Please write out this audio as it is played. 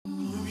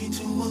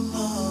to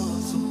Allah,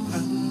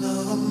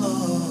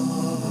 subhanallah.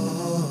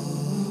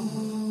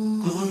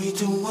 Glory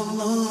to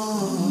Allah,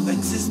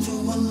 thanks is to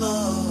Allah,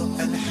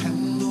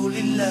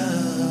 alhamdulillah.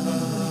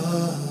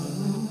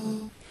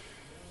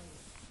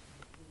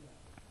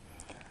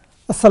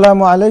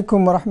 Assalamu alaikum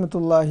wa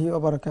rahmatullahi wa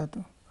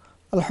barakatuh.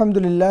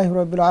 Alhamdulillahi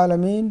rabbil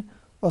alameen.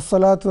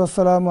 Wassalatu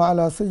wassalamu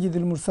ala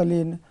sayyidil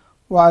mursalin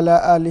wa ala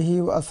alihi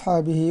wa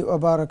ashabihi wa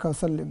baraka wa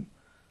sallim.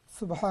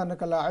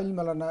 Subhanaka la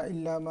ilma lana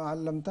illa ma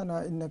 'allamtana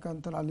innaka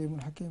antal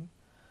alimul hakim.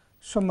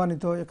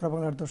 সম্মানিত ইকরা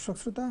বাংলার দর্শক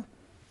শ্রোতা,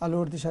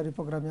 আলোর দিশারি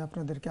প্রোগ্রামে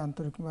আপনাদেরকে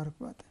আন্তরিক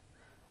মোবারকবাদ।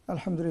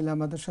 আলহামদুলিল্লাহ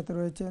আমাদের সাথে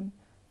রয়েছেন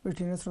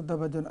ব্রিটেনের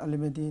শ্রদ্ধাভাজন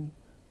আলিমে দ্বীন,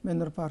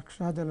 মেনর পার্ক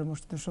শাহজালাল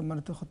মসজিদের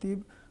সম্মানিত খতিব,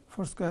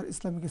 ফোরস্কয়ার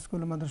ইসলামিক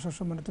স্কুল মাদ্রাসার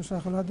সম্মানিত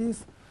শাইখুল হাদিস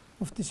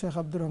মুফতি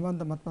আব্দুর রহমান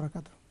দামাত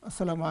বারাকাতুহু।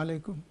 আসসালামু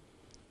আলাইকুম।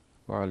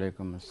 ওয়া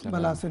আলাইকুম আসসালাম।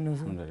 ভালো আছেন?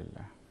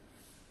 আলহামদুলিল্লাহ।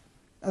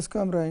 আজকে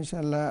আমরা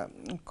ইনশাআল্লাহ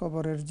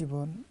কবরের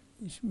জীবন,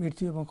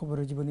 মৃত্যু এবং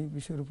কবরের জীবনী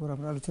বিষয়ের উপর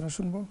আমরা আলোচনা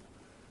শুনবো।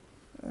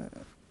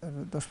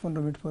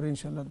 10-15 মিনিট পরে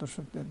ইনশাআল্লাহ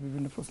দর্শকদের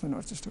বিভিন্ন প্রশ্ন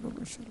নেওয়ার চেষ্টা করবো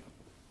ইনশাআল্লাহ।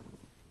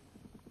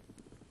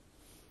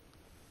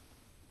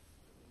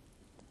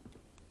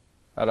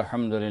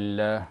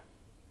 আলহামদুলিল্লাহ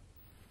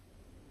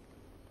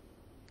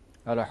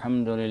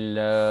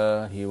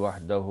আলহামদুলিল্লাহি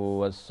ওয়াহদাহু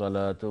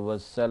ওয়াসসালাতু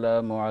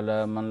ওয়াসসালামু আলা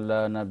মান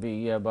লা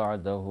নাবিয়্যা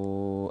বা'দাহু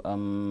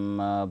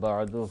আম্মা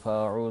বা'দু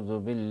ফাআউযু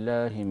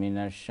বিল্লাহি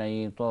মিনাশ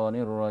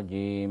শাইতানির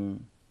রাজীম।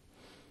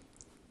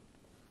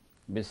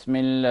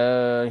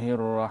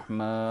 বিসমিল্লাহির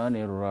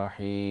রহমানির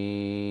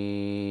রহিম।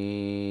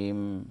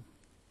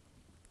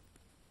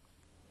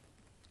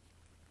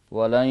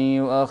 ওয়ালান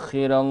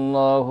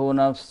ইউআখিরাল্লাহু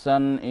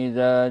নাফসান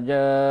ইযা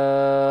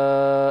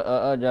জাআ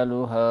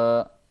আজালুহা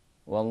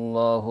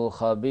ওয়াল্লাহু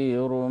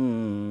খাবীরুম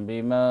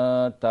বিমা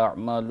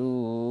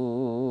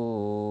তা'মালুন।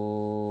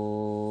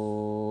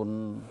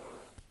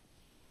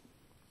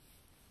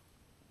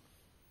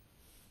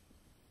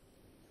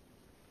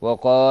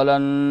 وقال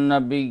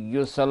النبي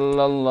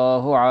صلى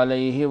الله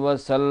عليه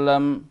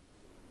وسلم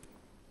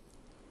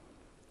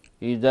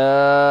إذا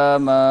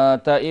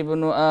مات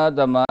ابن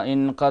آدم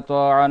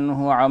انقطع عنه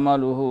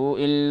عمله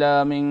إلا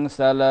من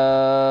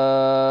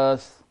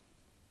ثلاث: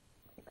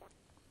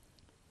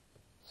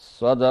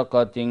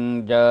 صدقة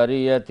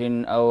جارية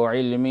أو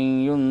علم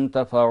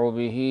ينتفع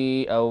به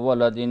أو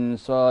ولد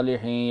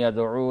صالح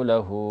يدعو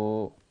له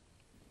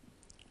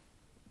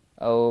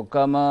أو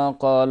كما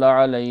قال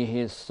عليه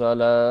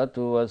الصلاة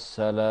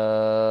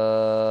والسلام.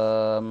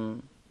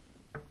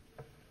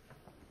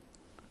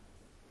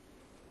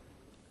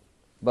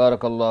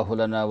 بارك الله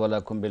لنا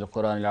ولكم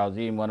بالقرآن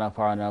العظيم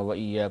ونفعنا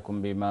وإياكم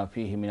بما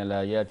فيه من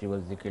الآيات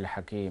والذكر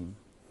الحكيم.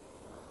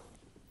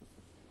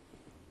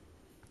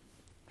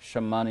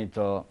 সম্মানিত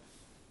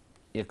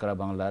ইকরা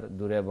বাংলার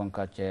দূরে এবং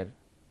কাছের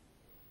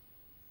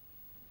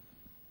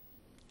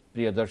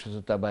প্রিয় দর্শক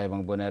শ্রোতা ভাই এবং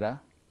বোনেরা,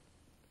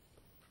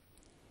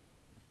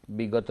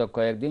 বিগত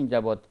কয়েকদিন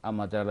যাবৎ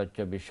আমাদের আলোচ্য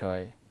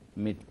বিষয়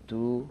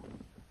মৃত্যু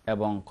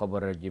এবং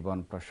কবরের জীবন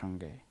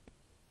প্রসঙ্গে।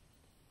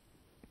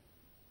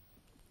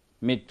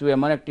 মৃত্যু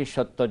এমন একটি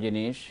সত্য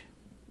জিনিস,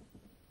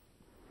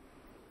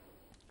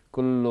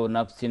 কুল্লু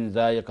নাফসিন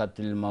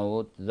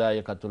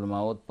যায়িকাতুল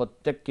মাউত,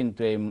 প্রত্যেক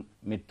কিন্তু এই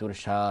মৃত্যুর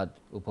স্বাদ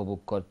উপভোগ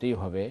করতেই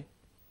হবে।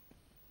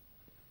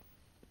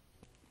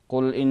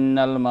 কুল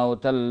ইন্নাল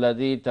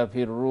মাউতাল্লাযী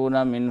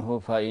তাফিররুনা মিনহু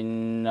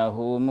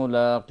ফাইন্নাহু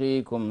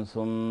মুলাকীকুম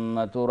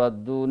সুম্মা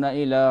তুরাদ্দুনা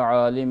ইলা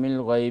আলিমিল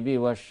গায়বি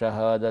ওয়াশ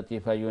শাহাদাতি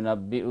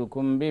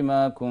ফায়ুনাব্বিউকুম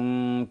বিমা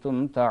কুনতুম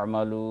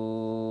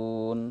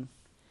তা'মালুন।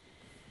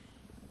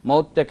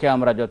 মৌত থেকে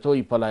আমরা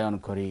যতই পলায়ন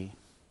করি,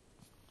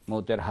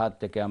 মৌতের হাত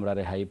থেকে আমরা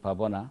রেহাই পাব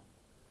না।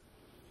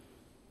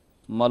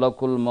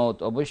 মালাকুল মৌত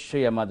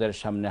অবশ্যই আমাদের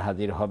সামনে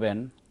হাজির হবেন।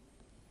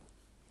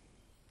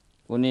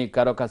 উনি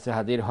কারো কাছে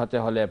হাজির হতে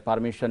হলে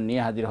পারমিশন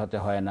নিয়ে হাজির হতে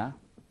হয় না।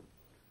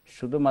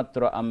 শুধুমাত্র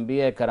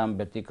আম্বিয়া কারাম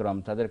ব্যতিক্রম,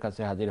 তাদের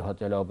কাছে হাজির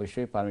হতে হলে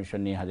অবশ্যই পারমিশন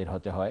নিয়ে হাজির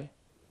হতে হয়।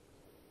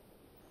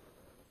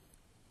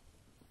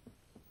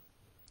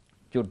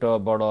 ছোট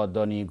বড়,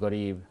 ধনী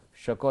গরিব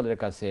সকলের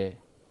কাছে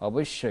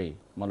অবশ্যই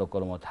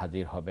মালাকুল মৌত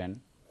হাজির হবেন।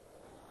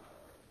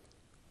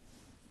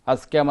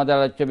 আজকে আমাদের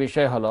আলোচ্য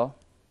বিষয় হলো,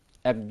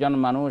 একজন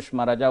মানুষ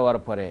মারা যাওয়ার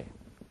পরে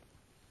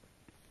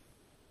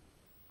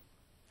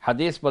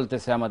হাদিস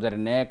বলতেছে আমাদের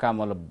নেক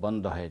আমল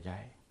বন্ধ হয়ে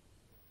যায়।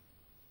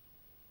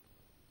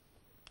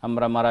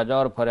 আমরা মারা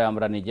যাওয়ার পরে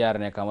আমরা নিজে আর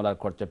নেক আমল আর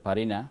করতে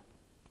পারি না,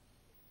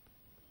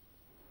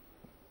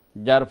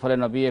 যার ফলে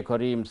নবী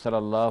করিম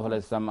সাল্লাল্লাহু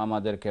আলাইহি ওয়াসাল্লাম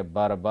আমাদেরকে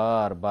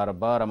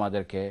বারবার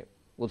আমাদেরকে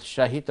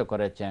উৎসাহিত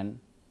করেছেন,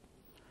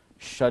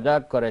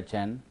 সজাগ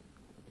করেছেন,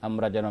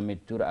 আমরা যেন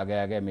মৃত্যুর আগে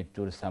আগে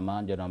মৃত্যুর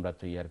সামান যেন আমরা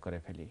তৈয়ার করে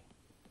ফেলি।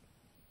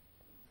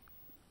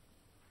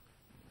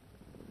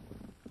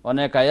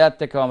 অনেক আয়াত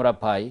থেকে আমরা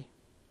পাই,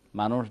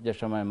 মানুষ যে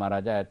সময় মারা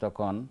যায়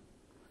তখন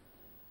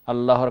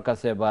আল্লাহর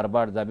কাছে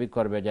বারবার দাবি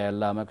করবে যে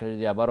আল্লাহ আমাকে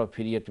যদি আবারও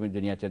ফিরিয়ে তুমি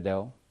দুনিয়াতে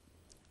দাও,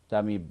 তা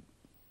আমি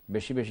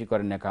বেশি বেশি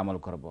করে নেক আমল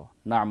করব,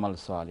 না'মাল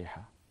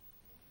সালিহা।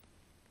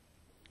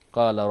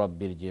 ক্বালা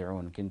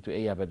রাব্বিরজিউন, কিন্তু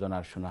এই আবেদন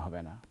আর শোনা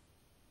হবে না।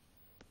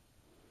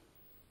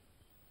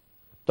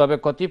 তবে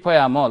কতিপয়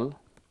আমল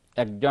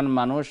একজন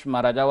মানুষ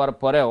মারা যাওয়ার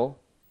পরেও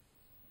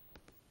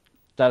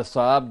তার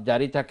সওয়াব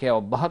জারি থাকে,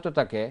 অব্যাহত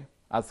থাকে,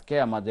 আজকে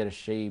আমাদের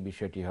সেই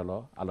বিষয়টি হলো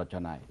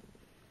আলোচনায়।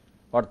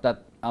 অর্থাৎ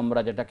আমরা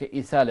যেটাকে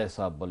ইসালে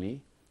সওয়াব বলি,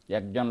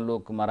 একজন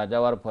লোক মারা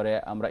যাওয়ার পরে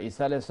আমরা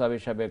ইসালে সওয়াব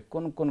হিসাবে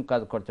কোন কোন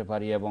কাজ করতে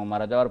পারি এবং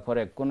মারা যাওয়ার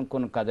পরে কোন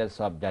কোন কাজের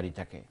সওয়াব জারি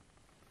থাকে।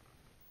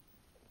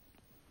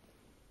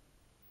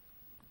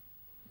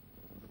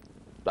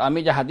 তো আমি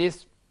যে হাদিস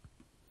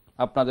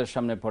আপনাদের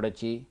সামনে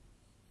পড়েছি,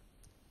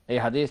 এই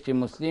হাদিসটি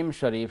মুসলিম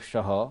শরীফ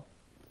সহ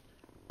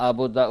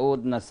আবু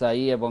দাউদ,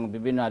 নাসাই এবং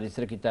বিভিন্ন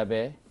হাদিসের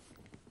কিতাবে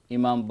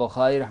ইমাম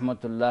বুখারী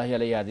রহমতুল্লাহ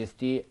আলাইহি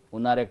হাদিসটি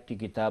উনার একটি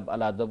কিতাব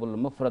আল আদবুল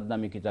মুফরাদ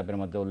নামী কিতাবের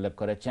মধ্যে উল্লেখ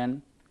করেছেন।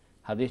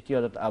 হাদিসটি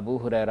হযরত আবু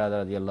হুরায়রা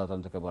রাদিয়াল্লাহু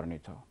তাআলা থেকে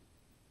বর্ণিত।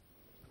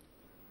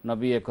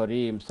 নবী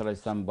করিম সাল্লাল্লাহু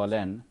আলাইহি ওয়াসাল্লাম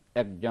বলেন,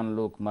 একজন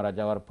লোক মারা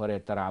যাওয়ার পরে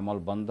তার আমল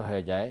বন্ধ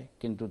হয়ে যায়,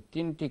 কিন্তু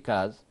তিনটি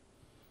কাজ,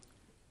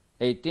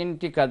 এই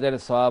তিনটি কাজের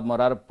সওয়াব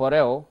মরার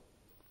পরেও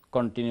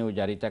কন্টিনিউ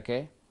জারি থাকে।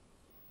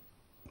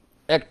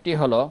 একটি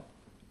হলো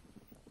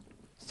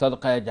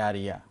সদকায়ে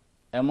জারিয়া,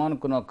 এমন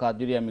কোনো কাজ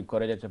যদি আমি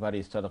করে যেতে পারি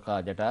সদকা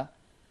যেটা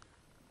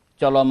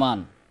চলমান,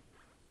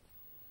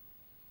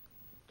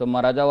 তো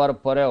মারা যাওয়ার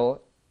পরেও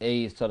এই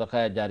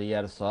সদকায়ে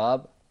জারিয়ার সওয়াব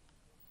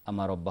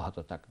আমার অব্যাহত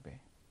থাকবে।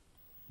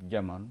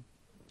 যেমন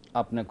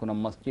আপনি কোনো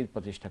মসজিদ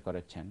প্রতিষ্ঠা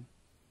করেছেন,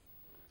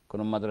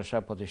 কোনো মাদ্রাসা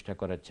প্রতিষ্ঠা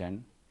করেছেন,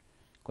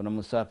 কোনো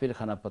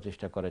মুসাফিরখানা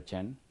প্রতিষ্ঠা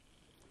করেছেন,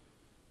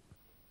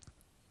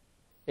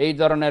 এই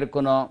ধরনের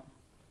কোনো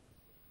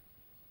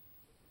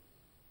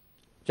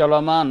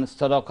চলমান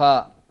সদকা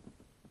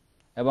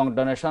এবং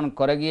ডোনেশন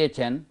করে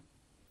গিয়েছেন,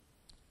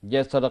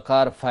 যে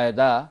সদকার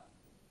ফায়দা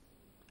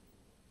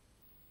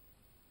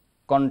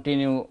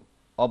কন্টিনিউ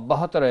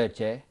অব্যাহত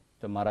রয়েছে,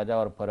 তো মারা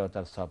যাওয়ার পরেও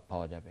তার সব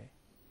পাওয়া যাবে।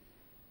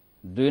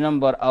 2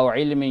 নম্বর, আও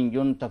ইলমিন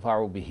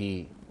ইউনতাফাউ বিহি,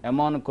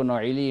 এমন কোনো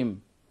ইলম,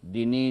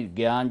 দ্বীনি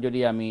জ্ঞান যদি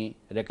আমি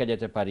রেখে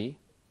যেতে পারি,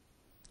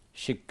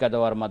 শিক্ষা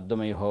দেওয়ার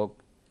মাধ্যমেই হোক,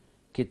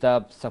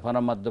 কিতাব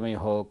ছাপানোর মাধ্যমেই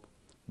হোক,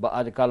 বা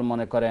আজকাল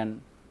মনে করেন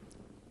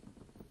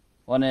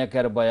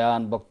অনেকের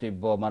বয়ান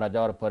বক্তব্য মারা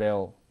যাওয়ার পরেও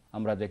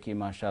আমরা দেখি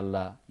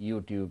মাশাআল্লাহ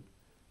ইউটিউব,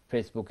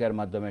 ফেসবুকের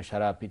মাধ্যমে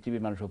সারা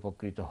পৃথিবীর মানুষ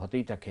উপকৃত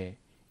হতেই থাকে,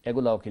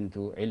 এগুলোও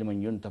কিন্তু ইলমুন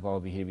ইউনতাফাউ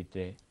বিহির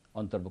ভিতরে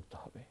অন্তর্ভুক্ত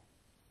হবে।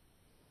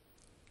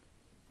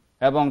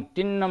 এবং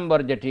 3 নম্বর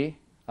যেটি,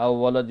 আও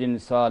ওয়ালাদিন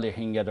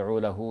সালিহিন ইয়াদউ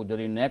লাহু,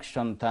 যদি নেক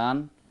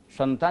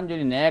সন্তান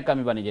যদি নেক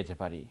আমি বানিয়ে যেতে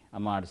পারি,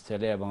 আমার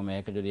ছেলে এবং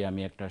মেয়েকে যদি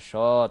আমি একটা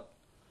সৎ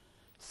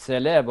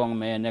ছেলে এবং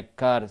মেয়ে,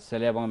 নেককার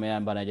ছেলে এবং মেয়ে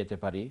বানিয়ে যেতে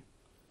পারি,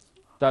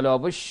 তাহলে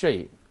অবশ্যই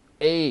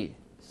এই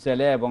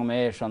ছেলে এবং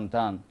মেয়ে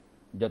সন্তান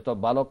যত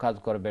ভালো কাজ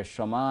করবে,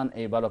 সমান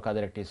এই ভালো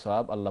কাজের একটি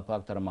সওয়াব আল্লাহ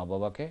পাক তার মা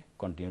বাবাকে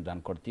কন্টিনিউ দান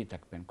করতেই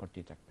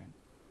থাকবেন।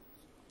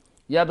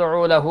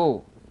 ইয়াদউ লাহু,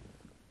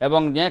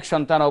 এবং নেক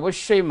সন্তান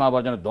অবশ্যই মা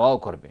বাবার জন্য দোয়াও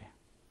করবে।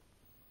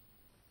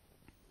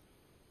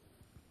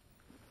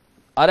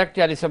 আরেকটি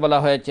হাদিসে বলা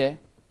হয়েছে,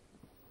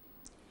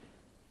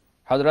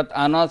 হযরত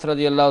আনাস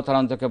রাদিয়াল্লাহু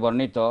তাআলা থেকে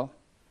বর্ণিত,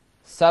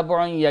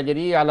 সাবউন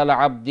ইয়াজরি আলাল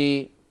আবদি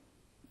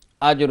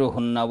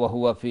আজরুহুন্না ওয়া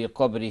হুয়া ফি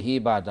কবরিহি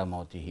বাদা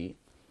মাউতিহি,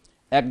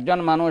 একজন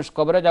মানুষ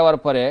কবরে যাওয়ার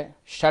পরে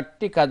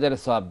 60টি কাজের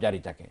সওয়াব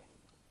জারি থাকে।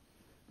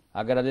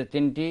 আগের হাদিসে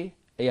 3টি,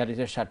 এই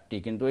হাদিসে 60টি,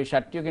 কিন্তু এই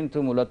 60টিও কিন্তু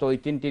মূলত ওই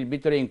 3টির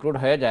ভিতরে ইনক্লুড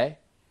হয়ে যায়।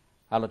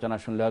 আলোচনা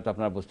শুনলে হয়তো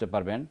আপনারা বুঝতে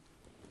পারবেন।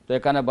 তো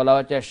এখানে বলা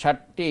হচ্ছে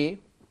 60টি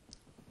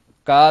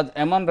কাজ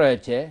এমন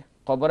রয়েছে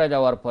কবরে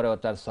যাওয়ার পরেও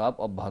তার সওয়াব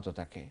অব্যাহত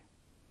থাকে।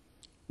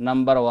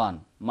 নাম্বার 1,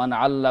 মান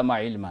আল্লামা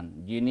ইলমান,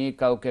 যিনি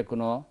কাউকে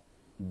কোনো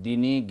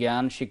দ্বীনি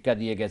জ্ঞান শিক্ষা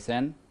দিয়ে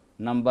গেছেন।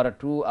 নাম্বার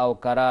 2, আও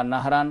কারা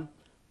নাহরান,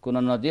 কোনো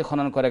নদী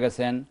খনন করে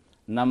গেছেন।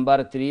 নাম্বার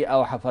 3,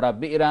 আও হাফারা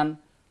বিরান,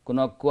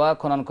 কোনো কুয়া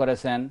খনন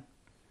করেছেন।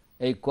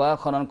 এই কুয়া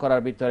খনন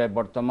করার ভিতরে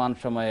বর্তমান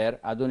সময়ের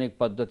আধুনিক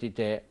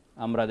পদ্ধতিতে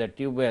আমরা যে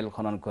টিউবওয়েল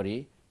খনন করি,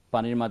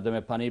 পানির মাধ্যমে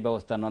পানির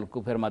ব্যবস্থা,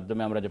 নলকূপের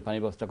মাধ্যমে আমরা যে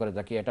পানির ব্যবস্থা করে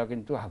থাকি, এটাও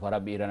কিন্তু হাফারা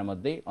বিরানের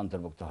মধ্যেই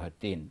অন্তর্ভুক্ত হয়।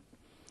 3,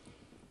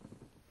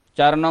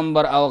 4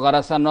 নম্বর, আও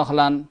গারাসা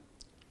নখলান,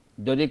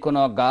 যদি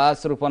কোনো গাছ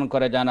রোপণ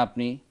করে যান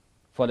আপনি,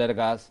 ফলের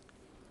গাছ।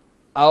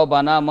 আও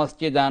বানা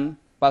মসজিদান,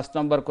 5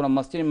 নম্বর, কোনো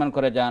মসজিদ নির্মাণ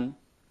করে যান।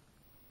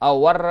 আও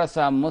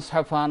ওয়াররাসা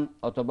মুসহাফান,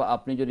 অথবা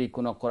আপনি যদি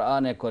কোনো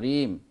কোরআনে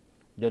করিম,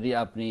 যদি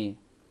আপনি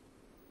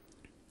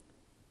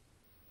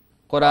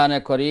কোরআনে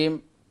করিম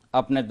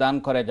আপনি দান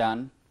করে যান,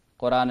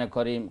 কোরআনে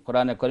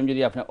করিম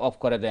যদি আপনি অফ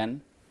করে দেন।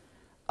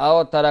 আও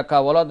তারাকা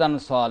ওয়ালাদান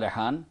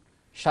সালেহান,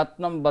 7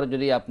 নম্বর,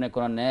 যদি আপনি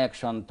কোনো নেক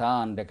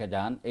সন্তান রেখে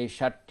যান। এই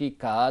 7টি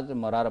কাজ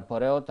মরার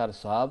পরেও তার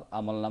সওয়াব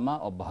আমলনামা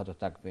অব্যাহত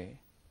থাকবে।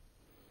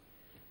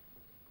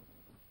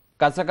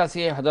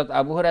 কাছাকাছি হযরত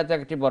আবু হুরায়রা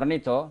থেকে একটি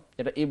বর্ণিত,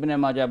 এটা ইবনে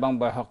মাজাহ এবং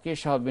বাইহাকী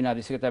সহ বিন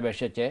হাদিস কিতাবে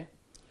এসেছে,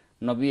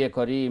 নবী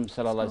করিম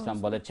সাল্লাল্লাহু আলাইহি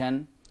ওয়াসাল্লাম বলেছেন,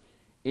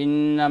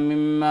 ইন্না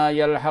মিম্মা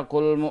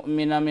ইয়ালহাকুল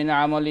মুমিনা মিন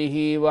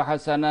আমালিহি ওয়া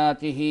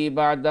হাসানাতিহি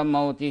বা'দা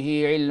মাউতিহি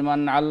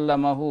ইলমান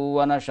আল্লামাহু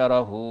ওয়া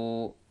নাশারাহু,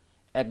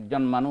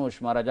 একজন মানুষ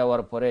মারা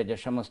যাওয়ার পরে যে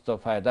সমস্ত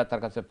ফায়দা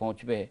তার কাছে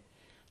পৌঁছবে,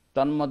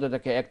 তন্মধ্যে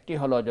থেকে একটি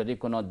হলো যদি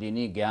কোনো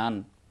দ্বীনি জ্ঞান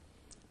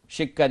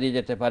শিক্ষা দিয়ে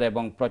যেতে পারে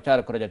এবং প্রচার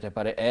করে যেতে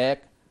পারে। 1,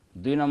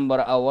 2 নম্বর,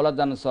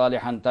 আওলাদান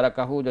সালিহান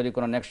তারাকাহু, যদি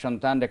কোনো নেক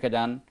সন্তান রেখে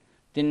যান।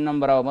 3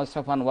 নম্বর আও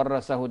মুসহাফান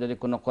ওয়াররাসাহু, যদি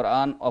কোনো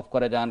কোরআন অফ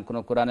করে যান, কোনো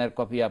কোরআনের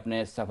কপি আপনি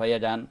সাফাইয়া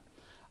যান।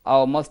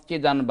 আও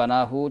মসজিদান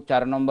বানাহু,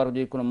 4 নম্বর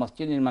যদি কোনো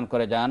মসজিদ নির্মাণ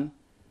করে যান।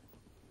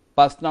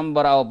 5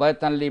 নম্বর আও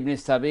বাইতান লিবনি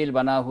সাবিল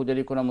বানাহু,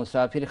 যদি কোনো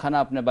মুসাফিরখানা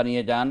আপনি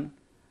বানিয়ে যান।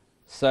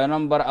 6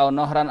 নম্বর আও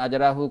নহরান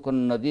আজরাহু, কোন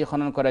নদী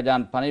খনন করে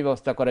যান, পানির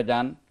ব্যবস্থা করে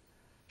যান।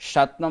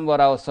 7 নম্বর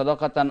আও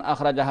সাদাকাতান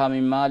আখরাজাহা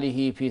মিন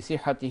মালিহি ফি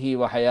সিহহাতিহি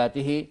ওয়া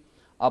হায়াতিহি,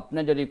 আপনি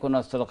যদি কোনো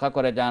সদকা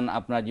করে যান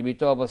আপনার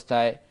জীবিত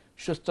অবস্থায়,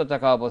 সুস্থ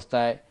থাকা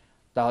অবস্থায়,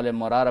 তাহলে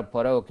মরার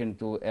পরেও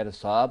কিন্তু এর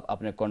সওয়াব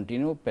আপনি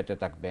কন্টিনিউ পেতে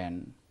থাকবেন।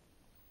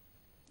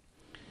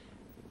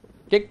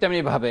 ঠিক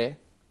তেমনিভাবে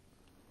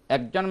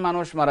একজন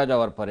মানুষ মারা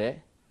যাওয়ার পরে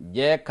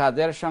যে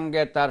কাজের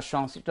সঙ্গে তার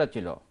সংশ্লিষ্ট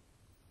ছিল,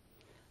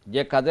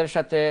 যে কাজের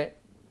সাথে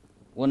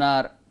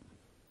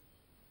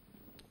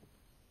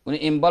উনি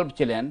ইনভলভ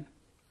ছিলেন,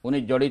 উনি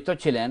জড়িত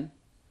ছিলেন,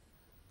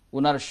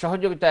 উনার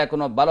সহযোগিতায়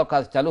কোনো ভালো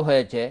কাজ চালু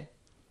হয়েছে,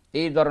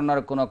 এই ধরনের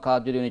কোনো কাজ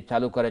যদি উনি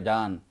চালু করে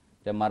যান,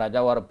 যে মারা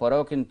যাওয়ার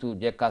পরেও কিন্তু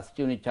যে কাজটি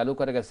উনি চালু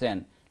করে গেছেন,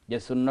 যে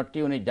সুন্নতটি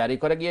উনি জারি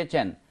করে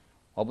গিয়েছেন,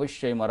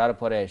 অবশ্যই মরার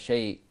পরে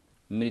সেই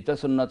মৃত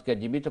সুন্নতকে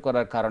জীবিত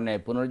করার কারণে,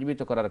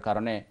 পুনর্জীবিত করার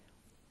কারণে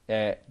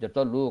যত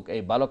লোক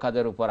এই ভালো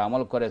কাজের উপর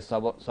আমল করে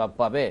সব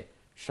পাবে,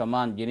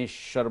 সমান জিনিস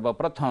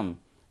সর্বপ্রথম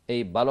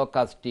এই ভালো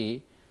কাজটি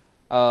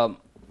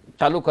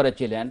চালু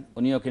করেছিলেন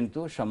উনিও কিন্তু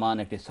সমান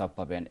একটি সব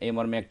পাবেন। এই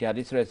মর্মে একটি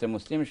হাদিস রয়েছে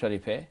মুসলিম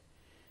শরীফে,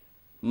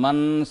 মান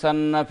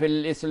সান্না ফিল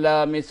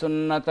ইসলামি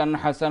সুন্নাতান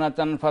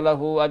হাসানাতান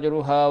ফালাহু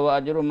আজরুহা ওয়া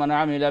আজরু মান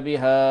আমিলা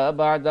বিহা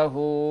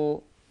বাদাহু,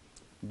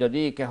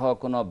 যদি কেহ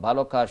কোনো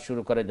ভালো কাজ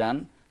শুরু করে যান,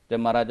 যে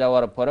মারা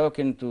যাওয়ার পরেও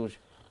কিন্তু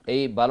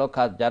এই ভালো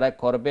কাজ যারা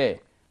করবে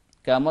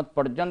কিয়ামত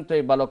পর্যন্ত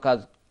এই ভালো কাজ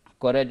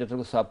করে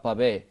যতটুকু সব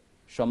পাবে,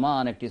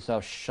 সমান একটি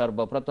সব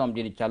সর্বপ্রথম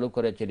যিনি চালু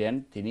করেছিলেন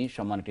তিনি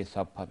সমান একটি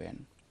সব পাবেন।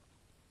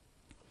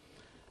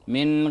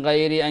 মিন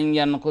গায়রি আন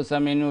ইয়ানকুসা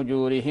মিন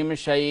উজুরিহিম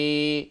শাই,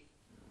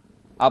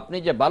 আপনি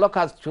যে ভালো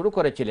কাজ শুরু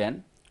করেছিলেন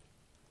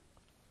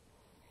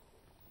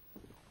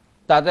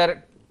তাদের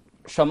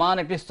সমান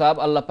একটি সওয়াব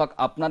আল্লাহ পাক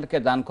আপনাদেরকে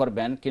দান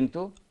করবেন,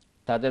 কিন্তু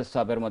তাদের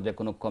সওয়াবের মধ্যে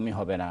কোনো কমি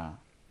হবে না।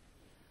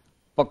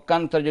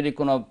 পক্ষান্তরে যদি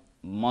কোনো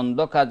মন্দ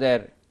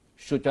কাজের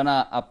সূচনা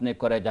আপনি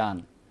করে যান,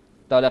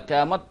 তাহলে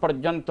কিয়ামত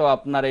পর্যন্ত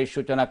আপনার এই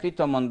সূচনাকৃত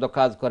মন্দ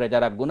কাজ করে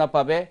যারা গুনাহ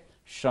পাবে,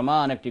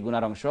 সমান একটি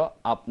গুনার অংশ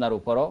আপনার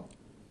উপরও,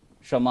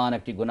 সমান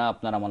একটি গুনাহ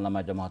আপনার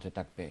আমলনামায় জমা হতে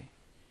থাকবে।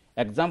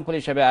 এক্সাম্পল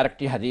হিসেবে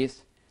আরেকটি হাদিস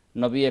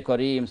নবী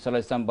করিম সাল্লাল্লাহু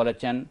আলাইহি ওয়াসাল্লাম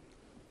বলেছেন,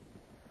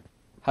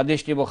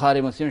 হাদিসটি বুখারী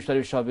মুসলিম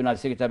শরীফ সহ বিভিন্ন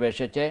কিতাবে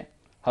এসেছে।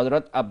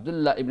 হযরত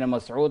আব্দুল্লাহ ইবনে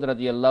মাসউদ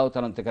রাদিয়াল্লাহু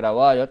তাআলা থেকে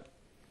রওয়ায়াত,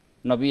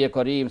 নবী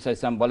করিম সাল্লাল্লাহু আলাইহি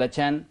ওয়াসাল্লাম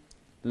বলেছেন,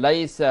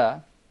 লাইসা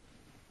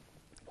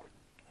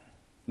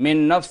মিন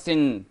নাফসিন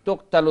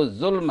তুকতালু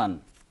যুলমান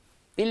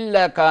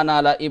ইল্লা কানা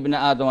আলা ইবনে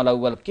আদম আল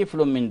আউয়াল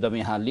কিফলুম মিন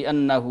দামিহা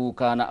লিআন্নাহু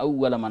কানা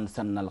আউয়াল মান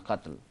সান্নাল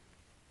কতল,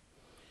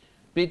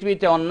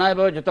 পৃথিবীতে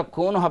অন্যায়ভাবে যত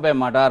খুন হবে,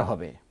 মার্ডার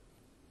হবে,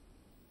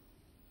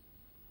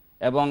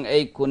 এবং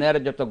এই খুনের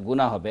যত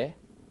গুনাহ হবে,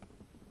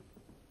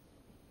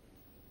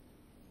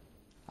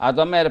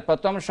 আদমের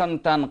প্রথম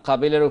সন্তান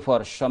কাবিলের উপর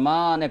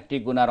সমান একটি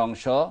গুনার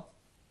অংশ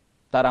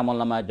তার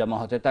আমলনামায় জমা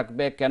হতে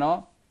থাকবে। কেন?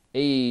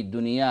 এই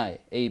দুনিয়ায়,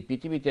 এই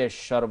পৃথিবীতে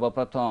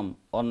সর্বপ্রথম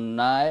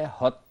অন্যায়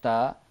হত্যা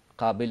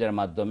কাবিলের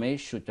মাধ্যমেই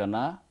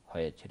সূচনা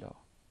হয়েছিল।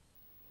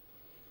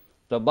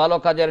 তো ভালো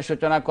কাজের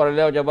সূচনা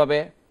করলেও যেভাবে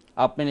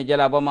আপনি নিজে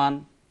লাভবান,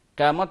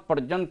 কিয়ামত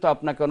পর্যন্ত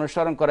আপনাকে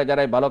অনুসরণ করে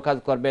যারা ভালো কাজ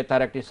করবে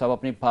তার একটি সওয়াব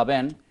আপনি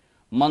পাবেন।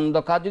 মন্দ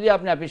কাজ যদি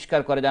আপনি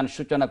আবিষ্কার করে যান,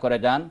 সূচনা করে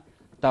যান,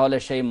 তাহলে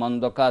সেই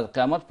মন্দ কাজ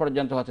কিয়ামত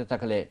পর্যন্ত হতে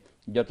থাকলে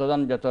যতজন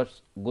যত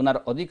গুনার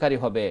অধিকারী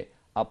হবে,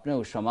 আপনিও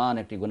সমান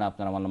একটি গুনাহ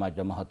আপনার আমলনামায়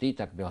জমা হতেই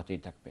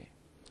থাকবে।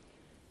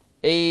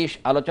 এই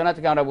আলোচনা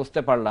থেকে আমরা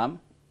বুঝতে পারলাম,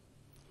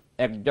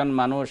 একজন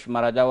মানুষ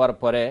মারা যাওয়ার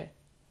পরে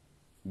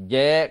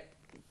যে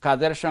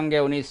কাজের সঙ্গে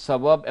উনি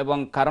সবব এবং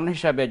কারণ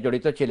হিসাবে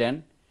জড়িত ছিলেন,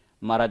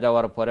 মারা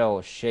যাওয়ার পরেও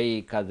সেই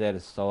কাজের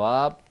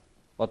সওয়াব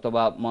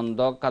অথবা মন্দ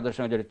কাজের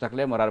সঙ্গে জড়িত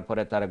থাকলে মরার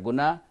পরে তার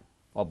গুনাহ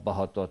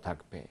অব্যাহত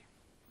থাকবে।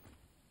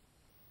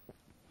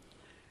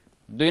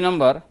 2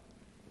 নম্বর,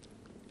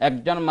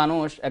 একজন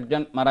মানুষ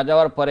মারা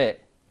যাওয়ার পরে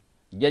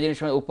যে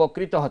জিনিসের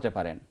উপকৃত হতে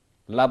পারেন,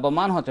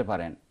 লাভবান হতে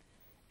পারেন,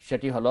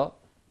 সেটি হলো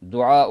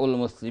দুআউল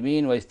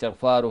মুসলিমিন ওয়া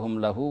ইস্তিগফারুহুম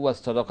লাহু ওয়া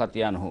সাদাকাতি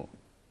আনহু।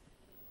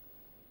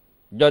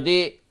 যদি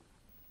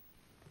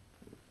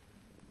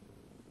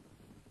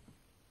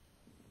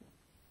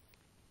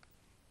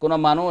কোনো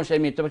মানুষ এই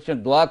মৃত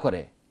ব্যক্তির দোয়া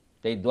করে,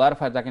 এই দোয়ার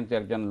ফায়দা কিন্তু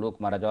একজন লোক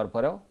মারা যাওয়ার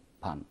পরেও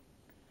পান,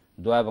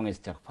 দোয়া এবং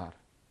ইস্তিগফার।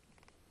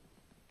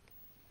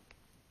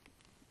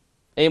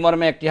 এই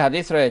মর্মে একটি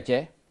হাদিস রয়েছে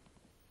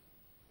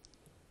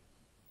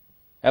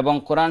এবং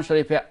কোরআন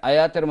শরীফে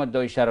আয়াতের মধ্যে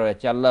ইশারা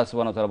রয়েছে। আল্লাহ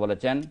সুবহানাহু ওয়া তাআলা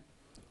বলেছেন,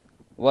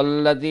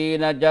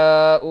 ওয়াল্লাযীনা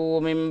জাউ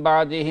মিন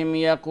বা'দিহিম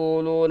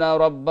ইয়াকুলুনা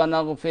রাব্বানা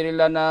ইগফির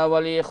লানা ওয়া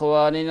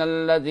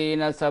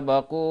লিইখওয়ানিনাল্লাযীনা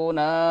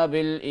সাবাকুনা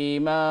বিল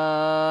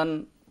ঈমান।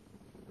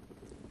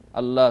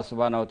 আল্লাহ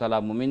সুবহানাহু ওয়া তাআলা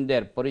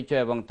মুমিনদের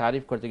পরিচয় এবং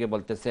তারিফ করতে গিয়ে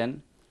বলতেছেন,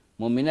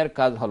 মুমিনের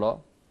কাজ হলো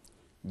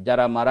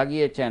যারা মারা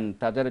গিয়েছেন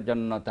তাদের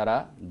জন্য তারা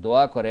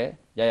দোয়া করে,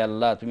 যে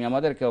আল্লাহ তুমি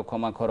আমাদেরকেও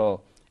ক্ষমা করো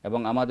এবং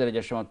আমাদের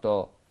যে সমস্ত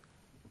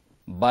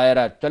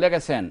ভাইয়েরা চলে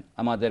গেছেন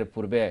আমাদের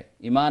পূর্বে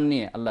ঈমান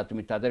নিয়ে, আল্লাহ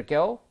তুমি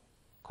তাদেরকেও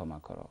ক্ষমা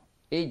করো।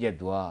 এই যে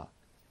দোয়া,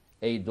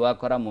 এই দোয়া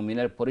করা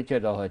মুমিনের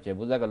পরিচয় দেওয়া হয়েছে।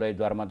 বোঝা গেল এই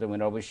দোয়ার মাধ্যমে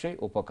মুমিনের অবশ্যই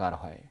উপকার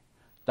হয়।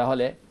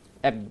 তাহলে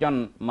একজন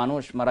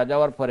মানুষ মারা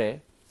যাওয়ার পরে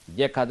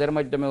যে কাজের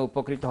মাধ্যমে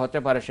উপকৃত হতে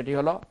পারে সেটি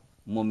হলো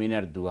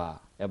মুমিনের দোয়া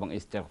এবং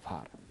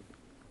ইস্তেগফার।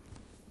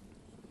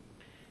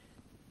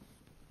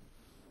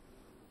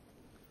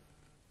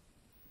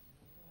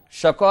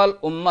 সকল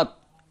উম্মত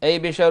এই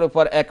বিষয়ের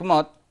উপর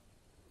একমত,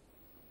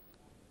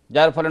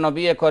 যার ফলে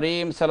নবী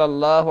করিম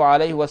সাল্লাল্লাহু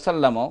আলাইহি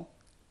ওয়াসাল্লামও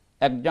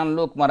একজন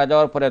লোক মারা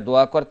যাওয়ার পরে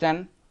দোয়া করতেন।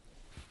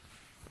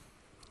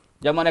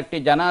 যেমন একটি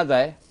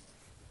জানাজায়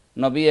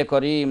নবী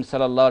করিম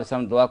সাল্লাল্লাহু আলাইহি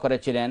ওয়াসাল্লাম দোয়া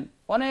করেছিলেন,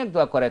 অনেক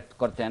দোয়া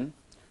করতেন।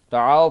 তো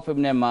আউফ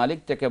ইবনে মালিক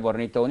থেকে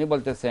বর্ণিত, উনি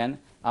বলতেছেন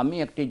আমি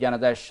একটি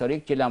জানাজায়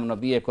শরীক ছিলাম,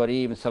 নবী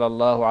করিম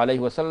সাল্লাল্লাহু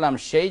আলাইহি ওয়াসাল্লাম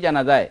সেই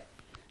জানাজায়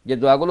যে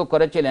দোয়াগুলো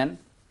করেছিলেন,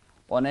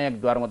 অনেক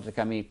দোয়ার মধ্যে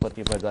থেকে আমি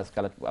কতিপয় দোয়া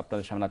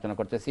আপনাদের সামনে আলোচনা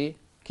করতেছি।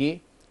 কি?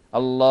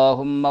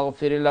 আল্লাহুম্মা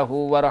গফির লাহু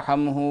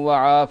ওয়ারহামহু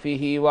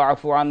ওয়াআফিহি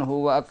ওয়াআফু আনহু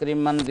ওয়াআকরিম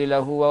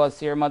মানজিলাহু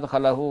ওয়াওয়াসি'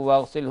 মাদখালাহু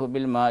ওয়াগসিলহু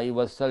বিল মাই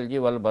ওয়াস-সালজি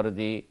ওয়াল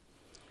বারদি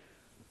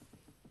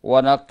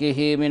ونقه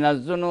من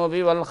الذنوب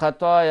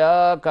والخطايا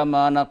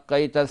كما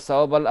نقيت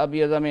الثوب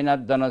الأبيض من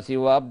الدنس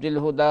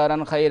وأبدله دارا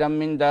خيرا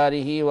من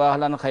داره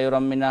وأهلا خيرا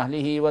من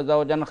أهله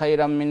وزوجا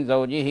خيرا من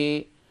زوجه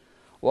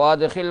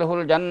وأدخله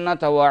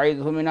الجنة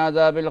وأعذه من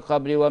عذاب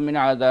القبر ومن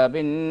عذاب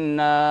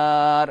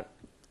النار।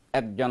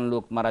 একজন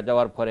লোক মারা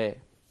যাওয়ার পরে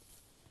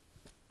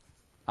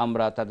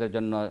আমরা তাদের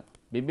জন্য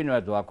বিভিন্ন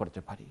দোয়া করতে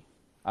পারি।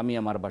 আমি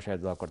আমার বাসায়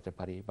দোয়া করতে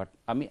পারি, বাট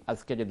আমি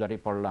আজকে যে দোয়াটি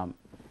পড়লাম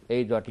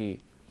এই দোয়াটি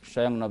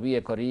স্বয়ং নবী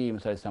করিম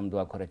সাল্লাল্লাহু আলাইহি ওয়াসাল্লাম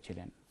দোয়া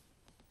করেছিলেন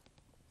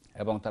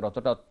এবং তার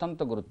অতটা অত্যন্ত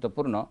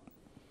গুরুত্বপূর্ণ,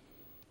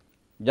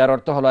 যার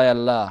অর্থ হলো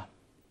আল্লাহ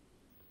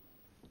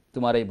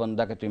তোমার এই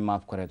বান্দাকে তুমি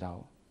মাফ করে দাও,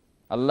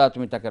 আল্লাহ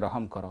তুমি তাকে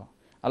রহম করো,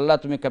 আল্লাহ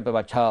তুমি তাকে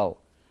বাঁচাও,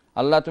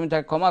 আল্লাহ তুমি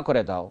তাকে ক্ষমা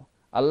করে দাও,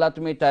 আল্লাহ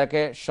তুমি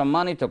তাকে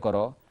সম্মানিত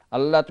করো,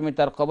 আল্লাহ তুমি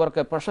তার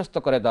কবরকে প্রশস্ত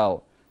করে দাও,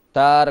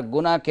 তার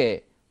গুনাহকে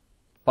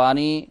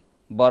পানি,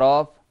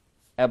 বরফ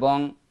এবং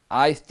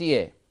আইস দিয়ে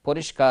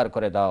পরিষ্কার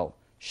করে দাও,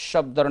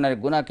 সব ধরনের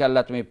গুনাহকে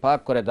আল্লাহ তুমি পাক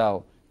করে দাও।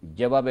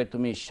 যেভাবে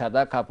তুমি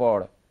সাদা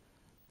কাপড়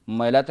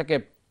ময়লা থেকে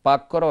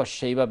পাক করো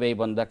সেইভাবে এই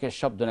বান্দাকে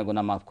সব ধরনের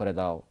গুনাহ মাফ করে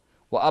দাও।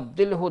 ও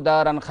আবদিলহু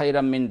দারান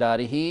খাইরাম মিন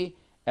দারিহি,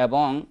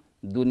 এবং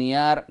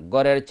দুনিয়ার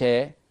গড়ের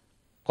চেয়ে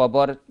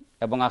কবর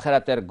এবং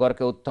আখিরাতের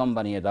গড়কে উত্তম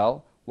বানিয়ে দাও।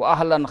 ও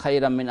আহলান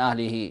খাইরাম মিন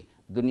আহলিহি,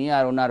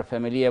 দুনিয়ার ওনার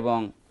ফ্যামিলি এবং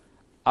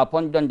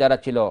আপনজন যারা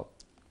ছিল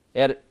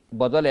এর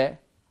বদলে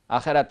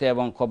আখিরাতে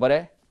এবং কবরে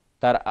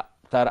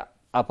তার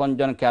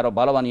আপনজনকে আরও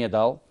ভালো বানিয়ে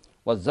দাও।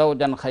 ও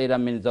জাওজান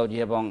খাইরাম মিন জাওজি,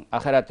 এবং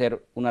আখিরাতের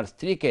উনার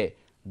স্ত্রীকে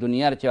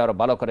দুনিয়ার চেয়ে আরও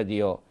ভালো করে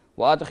দিও।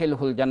 ও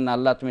আদখিলহুল জান্নাহ,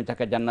 আল্লাহ তুমি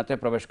তাকে জান্নাতে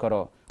প্রবেশ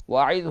করো। ও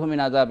আইযহু মিন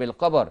আযাবিল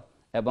কবর,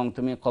 এবং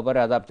তুমি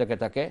কবরের আযাব থেকে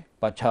তাকে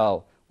বাঁচাও।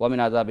 ও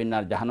মিন আযাবিন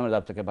নার, জাহান্নামের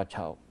আযাব থেকে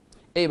বাঁচাও।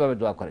 এইভাবে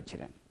দোয়া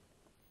করেছিলেন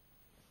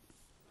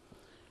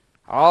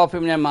আউফ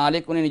ইবনে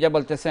মালিক। উনি নিজে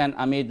বলতেছেন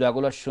আমি এই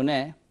দোয়াগুলো শুনে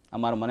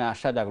আমার মনে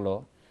আশা জাগলো,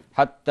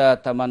 হাত্তা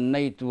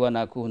তামান্নাইতু আন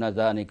আকুনা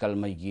যানিকাল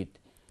মাইয়িত,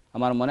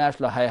 আমার মনে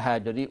আসলো হায়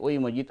হায় যদি ওই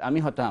মসজিদ আমি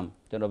হতাম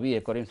তো নবী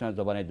করিম সাল্লাল্লাহু আলাইহি ওয়াসাল্লামের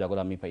জবানের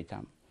দোয়াগুলো আমি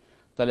পাইতাম।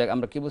 তাহলে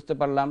আমরা কি বুঝতে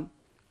পারলাম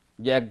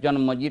যে একজন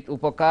মসজিদ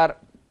উপকার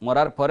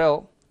মরার পরেও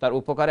তার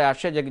উপকারে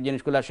আসে যে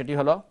জিনিসগুলো, সেটি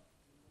হলো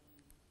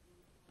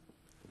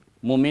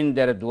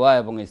মুমিনদের দোয়া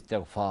এবং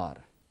ইস্তেগফার।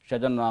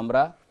 সেজন্য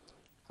আমরা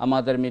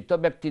আমাদের মৃত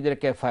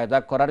ব্যক্তিদেরকে ফায়দা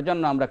করার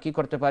জন্য আমরা কি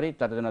করতে পারি?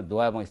 তাদের জন্য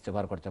দোয়া এবং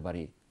ইস্তেগফার করতে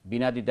পারি।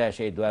 বিনা দ্বিধায়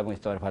সেই দোয়া এবং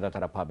ইস্তেগফারের ফায়দা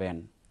তারা পাবেন।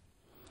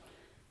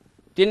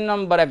 3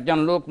 নম্বর, একজন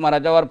লোক মারা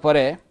যাওয়ার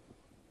পরে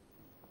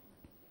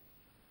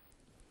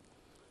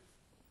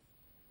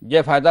যে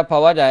ফায়দা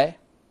পাওয়া যায়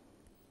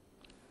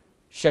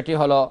সেটি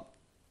হলো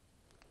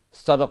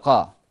সদকা।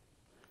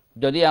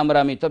 যদি আমরা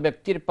মৃত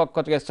ব্যক্তির পক্ষ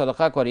থেকে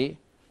সদকা করি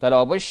তাহলে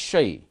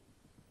অবশ্যই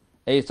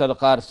এই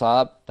সদকার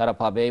সওয়াব তারা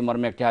পাবে। এই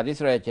মর্মে একটি হাদিস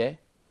রয়েছে,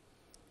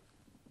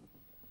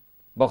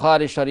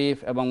 বুখারী শরীফ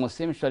এবং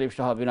মুসলিম শরীফ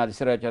সহ বিভিন্ন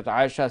হাদিসে রয়েছে। তো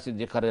আয়েশা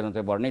সিদ্দিকা রাদিয়াল্লাহু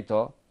আনহা বর্ণিত,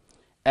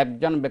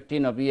 একজন ব্যক্তি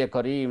নবী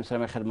করিম সাল্লাল্লাহু আলাইহি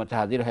ওয়াসাল্লামের খেদমতে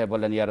হাজির হয়ে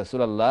বললেন, ইয়া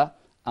রাসূলুল্লাহ,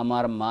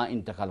 আমার মা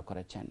ইন্তেকাল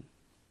করেছেন,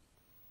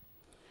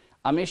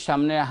 আমি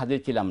সামনে হাজির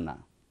ছিলাম না,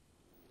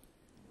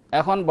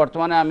 এখন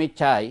বর্তমানে আমি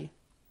চাই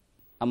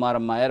আমার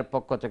মায়ের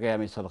পক্ষ থেকে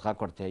আমি সদকা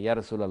করতে। ইয়া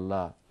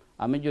রাসূলুল্লাহ,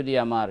 আমি যদি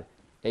আমার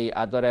এই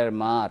আদরের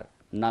মার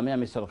নামে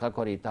আমি সদকা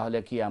করি তাহলে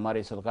কি আমার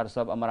এই সদকার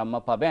সব আমার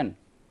আম্মা পাবেন?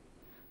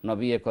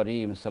 নবী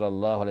করিম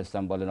সাল্লাল্লাহু আলাইহি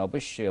ওয়াসাল্লাম বলেন,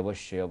 অবশ্যই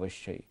অবশ্যই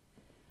অবশ্যই।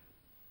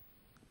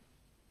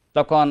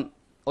 তখন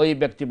ওই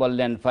ব্যক্তি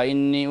বললেন,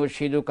 ফাইন্নী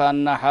উশহিদুকা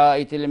আন্না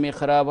হাইতিল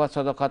মিখরাব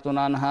সাদাকাতুন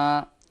আনহা।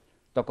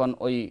 তখন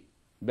ওই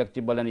ব্যক্তি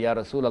বলেন, ইয়া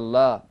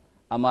রাসূলুল্লাহ,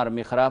 আমার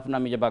মিখরাব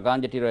নামে যে বাগান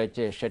যেটি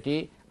রয়েছে সেটি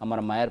আমার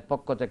মায়ের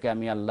পক্ষ থেকে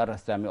আমি আল্লাহর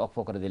রাস্তায় আমি অক্ষ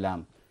করে দিলাম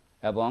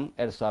এবং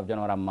এর সওয়াব যেন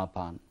আমার আম্মা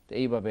পান। তো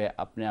এইভাবে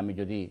আমি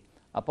যদি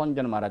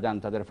আপনজন মারা যান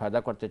তাদের ফায়দা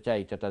করতে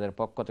চাই তো তাদের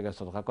পক্ষ থেকে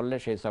সদকা করলে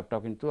সেই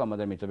সওয়াবটাও কিন্তু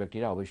আমাদের মৃত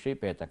ব্যক্তিরা অবশ্যই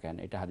পেয়ে থাকেন।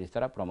 এটা হাদিস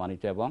দ্বারা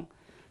প্রমাণিত এবং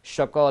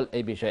সকল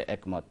এই বিষয়ে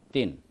একমত।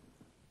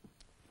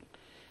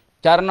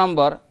 4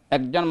 নম্বর,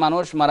 একজন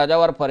মানুষ মারা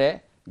যাওয়ার পরে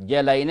যে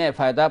লাইনে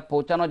ফায়দা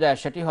পৌঁছানো যায়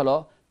সেটি হলো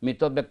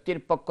মৃত ব্যক্তির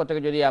পক্ষ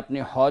থেকে যদি আপনি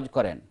হজ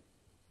করেন,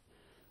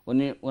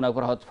 ওনার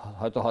উপর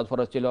হয়তো হজ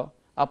ফরজ ছিল,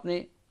 আপনি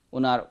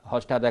ওনার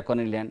হজটা আদায় করে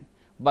নিলেন,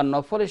 বা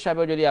নফল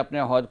হিসাবে যদি আপনি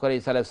হজ করে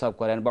ইসালে সব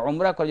করেন বা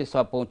উমরা করে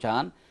সব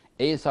পৌঁছান,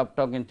 এই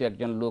সবটাও কিন্তু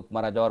একজন লোক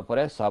মারা যাওয়ার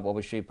পরে সব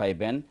অবশ্যই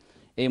পাইবেন।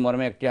 এই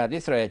মর্মে একটি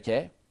হাদিস রয়েছে,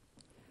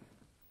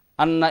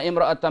 আন্না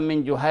ইমরাআতাম মিন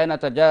জুহায়না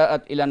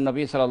জাআত ইলা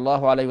নবী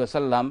সাল্লাল্লাহু আলাইহি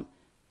ওয়াসাল্লাম,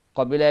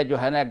 কবিলায়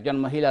জুহায়না একজন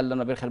মহিলা আল্লাহ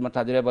নবীর খিদমত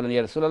হাজিরে বলেন,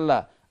 ইয়া রাসূলুল্লাহ,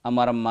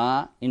 আমার মা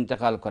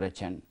ইন্তেকাল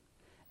করেছেন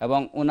এবং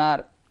ওনার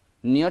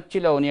নিয়ত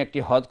ছিল উনি একটি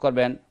হজ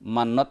করবেন,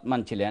 মান্নত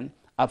মানছিলেন।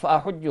 আফা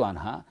আহুজ্জু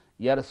আনহা,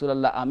 ইয়া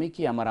রাসূলুল্লাহ, আমি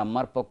কি আমার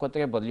আম্মার পক্ষ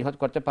থেকে বদলি হজ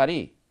করতে পারি?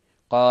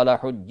 ক্বালা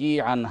হুজ্জি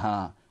আনহা,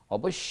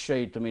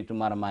 অবশ্যই তুমি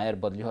তোমার মায়ের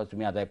বদলি হজ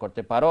তুমি আদায়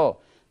করতে পারো।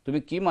 তুমি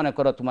কি মনে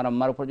করো, তোমার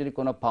আম্মার উপর যদি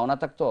কোনো পাওনা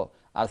থাকতো,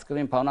 আজকে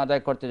তুমি পাওনা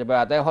আদায় করতে যাবে,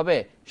 আদায় হবে,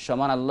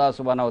 সমান আল্লাহ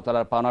সুবহানাহু ওয়া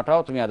তাআলার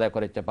পাওনাটাও তুমি আদায়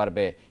করতে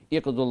পারবে।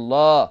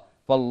 ইকদুল্লাহ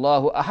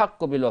ফাল্লাহু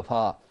আহাক্কু বিল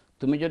ওয়াফা,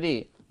 তুমি যদি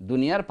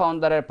দুনিয়ার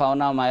পাওনাদারের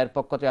পাওনা মায়ের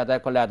পক্ষ থেকে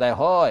আদায় করলে আদায়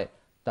হয়,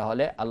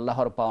 তাহলে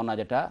আল্লাহর পাওনা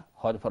যেটা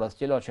হজ ফরজ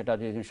ছিল সেটা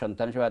যদি তুমি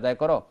সন্তান হিসেবে আদায়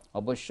করো,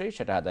 অবশ্যই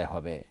সেটা আদায়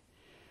হবে।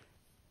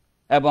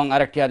 এবং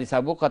আরেকটি হাদিস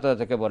আবু কাতাদা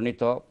থেকে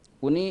বর্ণিত,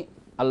 উনি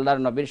আল্লাহর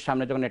নবীর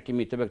সামনে যখন একটি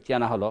মৃত ব্যক্তি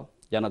আনা হলো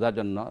জানাজার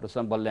জন্য,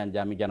 রাসূল বললেন যে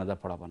আমি জানাজা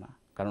পড়াবো না,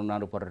 কারণ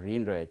ওনার উপর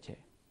ঋণ রয়েছে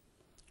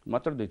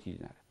মাত্র 2-3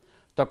 দিনের।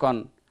 তখন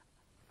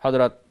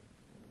হযরত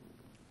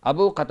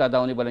আবু কাতাদা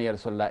উনি বলেন, ইয়া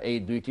রাসূলুল্লাহ, এই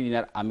 2টি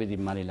দিনের আমি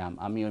জিম্মা নিলাম,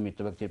 আমি ওই মৃত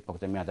ব্যক্তির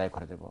পক্ষে আমি আদায়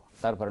করে দেবো।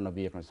 তারপরে নবী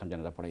আকরাম সাল্লাল্লাহু আলাইহি ওয়াসাল্লাম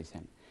জানাজা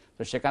পড়াইছেন।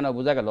 তো সেখানেও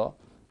বোঝা গেল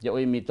যে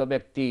ওই মৃত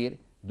ব্যক্তির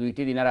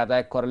 2টি দিনের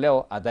আদায় করলেও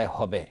আদায়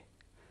হবে।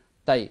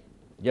 তাই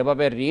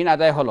যেভাবে ঋণ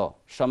আদায় হলো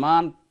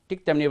সমান, ঠিক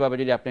তেমনিভাবে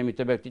যদি আপনি মৃত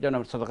ব্যক্তির জন্য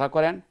সদকা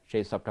করেন,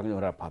 সেই সবটা কিন্তু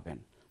ওরা পাবেন।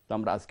 তো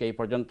আমরা আজকে এই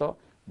পর্যন্ত,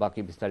 বাকি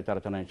বিস্তারিত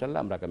আলোচনা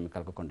ইনশাআল্লাহ আমরা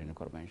আগামীকালকে কন্টিনিউ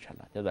করবো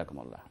ইনশাআল্লাহ।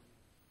 জাযাকুমুল্লাহ।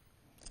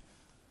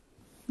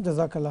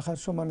 জাযাকাল্লাহ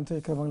খায়র। সম্মানিত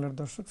IQRA বাংলার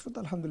দর্শক শ্রোতা,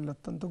 আলহামদুলিল্লাহ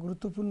অত্যন্ত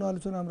গুরুত্বপূর্ণ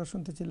আলোচনা আমরা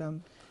শুনতেছিলাম।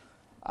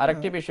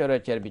 আরেকটি বিষয়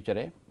রয়েছে এর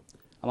ভিতরে,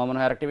 আমার মনে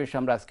হয় আরেকটি বিষয়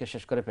আমরা আজকে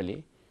শেষ করে ফেলি,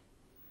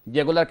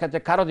 যেগুলোর ক্ষেত্রে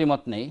কারো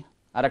দ্বিমত নেই।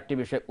 আরেকটি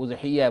বিষয়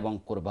উযহিয়া এবং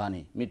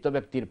কুরবানি। মৃত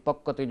ব্যক্তির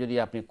পক্ষ থেকে যদি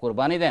আপনি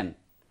কুরবানি দেন,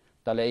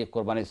 তাহলে এই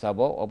কোরবানির সওয়াব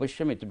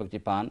অবশ্যই মৃত ব্যক্তি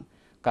পান।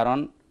 কারণ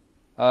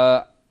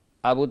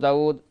আবু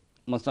দাউদ,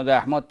 মুসনাদ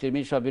আহমদ,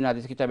 তিরমিজি সহ বিভিন্ন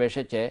হাদিস কিতাবে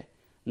এসেছে,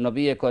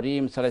 নবী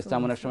করিম সাল্লাল্লাহু আলাইহি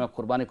ওয়াসাল্লাম অনেক সময়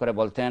কুরবানি করে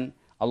বলতেন,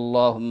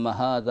 আল্লাহুম্মা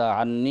হাযা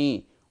আন্নি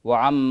ওয়া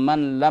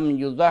আম্মান লাম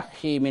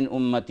ইউযাহি মিন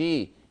উম্মতি,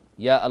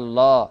 ইয়া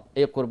আল্লাহ,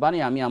 এই কুরবানি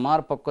আমি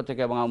আমার পক্ষ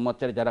থেকে এবং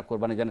উম্মতের যারা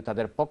কুরবানি জানে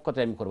তাদের পক্ষ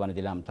থেকে আমি কুরবানি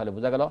দিলাম। তাহলে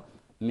বোঝা গেল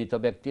মৃত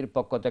ব্যক্তির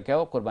পক্ষ থেকেও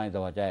কুরবানি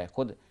দেওয়া যায়।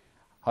 খুদ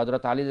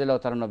হযরত আলী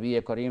রাদিয়াল্লাহু তাআলা নবী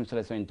করিম সাল্লাল্লাহু আলাইহি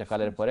ওয়াসাল্লাম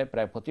ইন্তেকালের পরে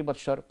প্রায় প্রতি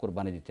বছর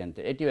কুরবানি দিতেন। তো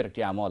এটিও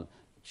একটি আমল,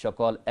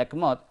 সকল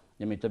একমত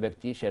যে মৃত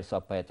ব্যক্তি সে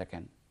সওয়াব পেয়ে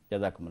থাকেন।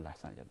 জাযাকুমুল্লাহ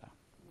আহসান জাযা।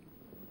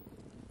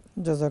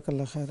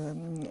 জাযাকাল্লাহ খায়র।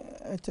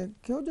 আচ্ছা,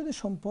 কেউ যদি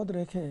সম্পদ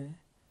রেখে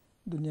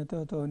দুনিয়াতে,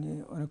 হয়তো উনি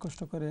অনেক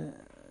কষ্ট করে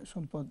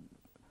সম্পদ,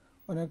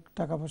 অনেক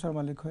টাকা পয়সার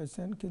মালিক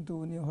হয়েছেন, কিন্তু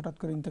উনি হঠাৎ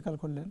করে ইন্তেকাল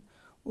করলেন,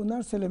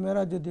 ওনার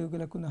ছেলেমেয়েরা যদি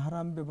ওগুলো কোনো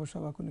হারাম ব্যবসা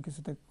বা কোনো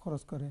কিছুতে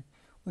খরচ করে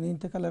উনি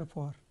ইন্তেকালের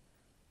পর,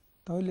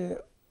 তাহলে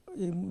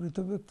এই মৃত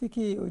ব্যক্তি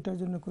কি ওইটার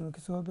জন্য কোনো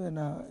কিছু হবে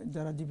না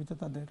যারা জীবিত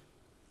তাদের?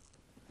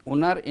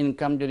 ওনার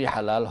ইনকাম যদি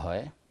হালাল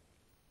হয়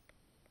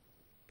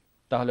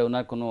তাহলে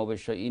ওনার কোনো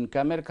অবশ্যই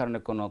ইনকামের কারণে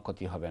কোনো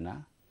ক্ষতি হবে না।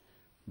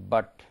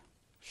 বাট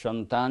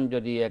সন্তান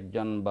যদি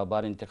একজন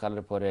বাবার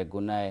ইন্তেকালের পরে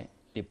গুনায়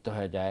লিপ্ত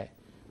হয়ে যায়,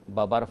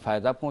 বাবার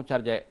ফায়দা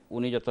পৌঁছার যায়,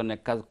 উনি যত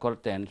নেক কাজ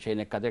করতেন সেই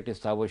নেক কাজের একটি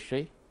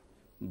অবশ্যই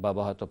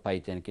বাবা হয়তো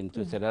পাইতেন, কিন্তু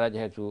ছেলেরা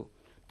যেহেতু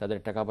তাদের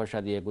টাকা পয়সা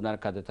দিয়ে গুনার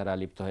কাজে তারা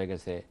লিপ্ত হয়ে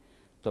গেছে,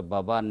 তো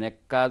বাবা নেক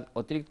কাজ,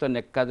 অতিরিক্ত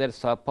নেক কাজের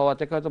সওয়াব পাওয়া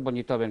থেকে হয়তো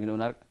বঞ্চিত হবেন, কিন্তু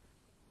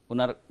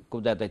ওনার খুব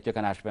দায়িত্ব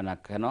এখানে আসবে না।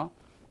 কেন?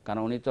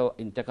 কারণ উনি তো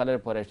ইন্তেকালের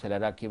পরে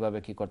ছেলেরা কীভাবে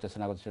কী করতেছে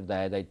না করতেছে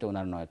দায়িত্ব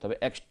ওনার নয়। তবে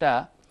এক্সট্রা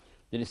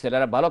যদি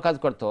ছেলেরা ভালো কাজ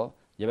করতো,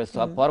 যেভাবে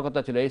সওয়াব পাওয়ার কথা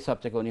ছিল, এই সওয়াব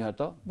থেকে উনি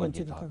হয়তো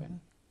বঞ্চিত হবেন।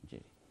 জি,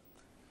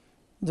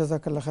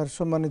 জাযাকাল্লাহ খায়র।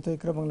 সম্মানিত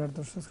IQRA বাংলার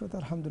দর্শক শ্রোতা,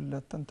 আলহামদুলিল্লাহ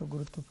অত্যন্ত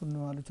গুরুত্বপূর্ণ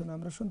আলোচনা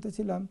আমরা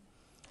শুনতেছিলাম।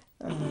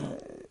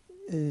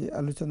 এই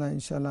আলোচনা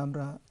ইনশাআল্লাহ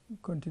আমরা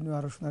কন্টিনিউ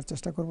আরও শোনার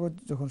চেষ্টা করব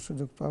যখন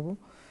সুযোগ পাব।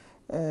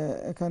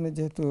 এখানে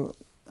যেহেতু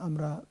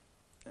আমরা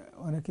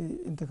অনেকেই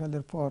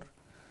ইন্তেকালের পর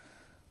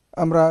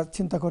আমরা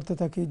চিন্তা করতে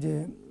থাকি যে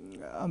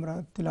আমরা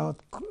তিলাওয়াত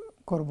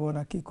করব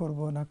না কি করব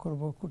না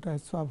করব, কোথায়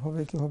সওয়াব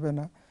হবে কি হবে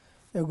না,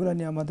 এগুলো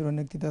নিয়ে আমাদের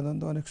অনেক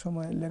দ্বিধাদ্বন্দ্ব অনেক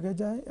সময় লেগে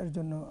যায়। এর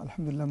জন্য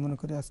আলহামদুলিল্লাহ মনে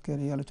করি আজকের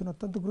এই আলোচনা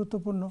অত্যন্ত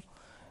গুরুত্বপূর্ণ।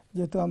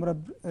 যেহেতু আমরা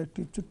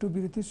একটি ছোট্ট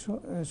বিরতির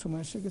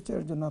সময় এসে গেছে,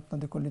 এর জন্য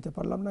আপনাদের কল নিতে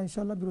পারলাম না।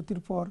 ইনশাআল্লাহ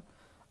বিরতির পর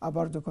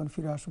আবার যখন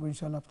ফিরে আসবো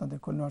ইনশাআল্লাহ আপনাদের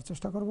কল নেওয়ার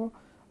চেষ্টা করব।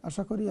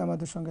 আশা করি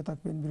আমাদের সঙ্গে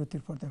থাকবেন।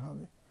 বিরতির পর দেখা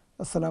হবে।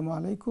 আসসালামু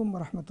আলাইকুম ওয়া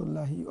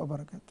রাহমাতুল্লাহি ওয়া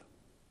বারাকাতুহু।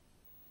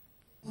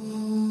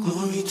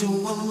 Glory to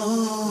Allah,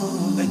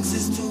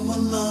 access to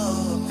Allah,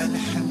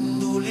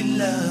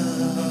 Alhamdulillah.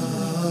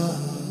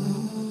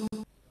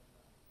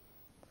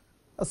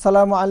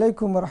 আসসালামু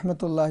আলাইকুম ওয়া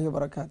রাহমাতুল্লাহি ওয়া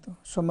বারাকাতুহু।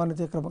 সম্মানিত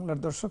IQRA বাংলার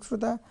দর্শক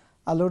শ্রোতা,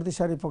 আলোর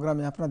দিশারি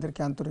প্রোগ্রামে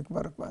আপনাদেরকে আন্তরিক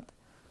মোবারকবাদ।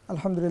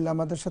 আলহামদুলিল্লাহ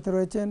আমাদের সাথে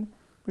রয়েছেন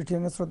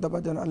ব্রিটেনের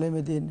শ্রদ্ধাভাজন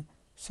আলেমেদিন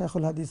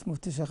শাইখুল-হাদিস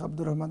মুফতি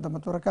আবদুর রহমান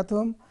দামাত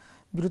বারাকাতুহুম।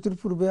 বিরতির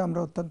পূর্বে আমরা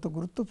অত্যন্ত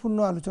গুরুত্বপূর্ণ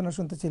আলোচনা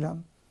শুনতেছিলাম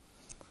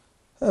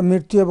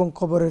মৃত্যু এবং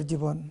কবরের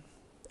জীবন।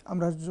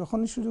 আমরা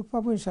যখনই সুযোগ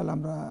পাবো ইনশাআল্লাহ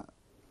আমরা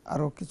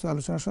আরও কিছু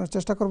আলোচনা শোনার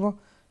চেষ্টা করব।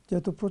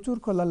 যেহেতু প্রচুর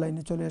কলার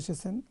লাইনে চলে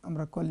এসেছেন,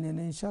 আমরা কল নিয়ে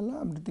নেই ইনশাআল্লাহ।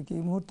 আমরা দেখি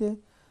এই মুহূর্তে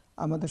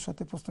আমাদের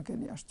সাথে প্রশ্নকে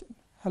নিয়ে আসছেন।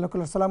 হ্যালো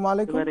কলার, আসসালামু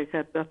আলাইকুম।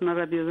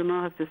 আপনারা দুজনও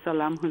হচ্ছে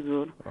সালাম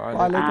হুজুর।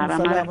 ওয়ালাইকুম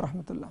আসসালাম ওয়া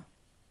রাহমাতুল্লাহ।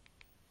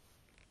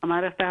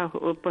 আমার একটা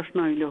প্রশ্ন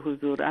হইল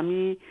হুজুর, আমি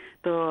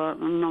তো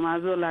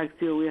নমাজও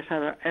লাগছি ও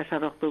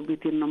এশারক্ত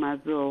বিতির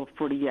নমাজও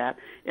পড়িয়া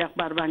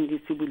একবার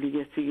ভাঙ্গিছি বলি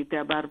গেছি, গীতে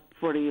আবার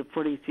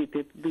পড়িছি,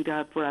 2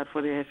 রাকাত পড়ার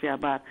পরে এসে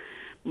আবার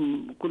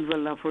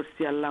কুলবল্লাহ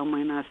পড়ছি, আল্লাহ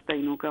মাইনা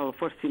আস্তাইনুকা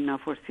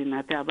পড়ছি না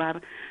তে আবার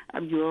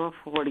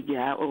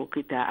পড়িয়া ও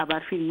কিতা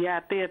আবার ফিরিয়া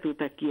তে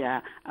তাকিয়া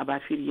আবার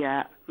ফিরিয়া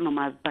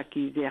নমাজ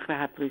বাকি যে 1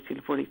 রাকাত রইছিল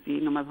পড়িছি,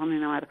 নমাজ হনে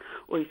আমার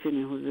ওইছে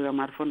নি হুজুর।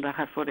 আমার ফোন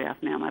রাখার পরে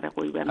আপনি আমারে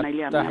কইবেন,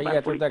 নাইলে আমি আবার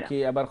তাহিয়াতুটা কি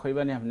আবার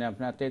কইবানি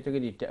আপনি তে তো কি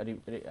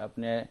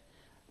আপনি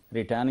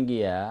রিটার্ন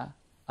গিয়া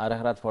আর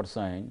রাকাত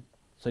পড়ছেন,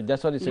 সজ্জা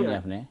দিছেন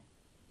আপনি?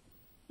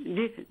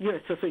 জি জি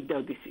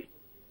সজ্জাও দিছি।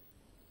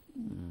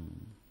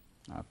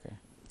 ওকে,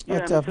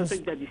 আচ্ছা আপনি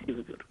সজ্জা দিছি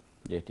হুজুর।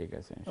 জি ঠিক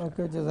আছে।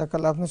 ওকে,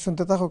 জাযাকাল্লাহ। আপনি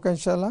শুনতে থাকুক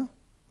ইনশাআল্লাহ।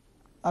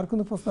 আর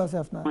কোনো প্রশ্ন আছে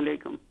আপনার?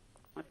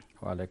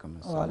 ওয়ালাইকুম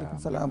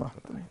আসসালাম ওয়া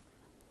রাহমাতুল্লাহ।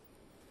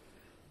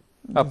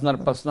 আপনার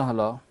প্রশ্ন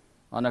হলো,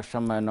 অনেক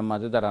সময়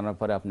নামাজে দাঁড়ানোর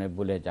পরে আপনি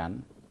ভুলে যান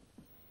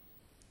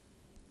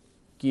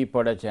কি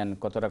পড়েছেন,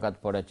 কত রাকাত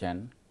পড়েছেন,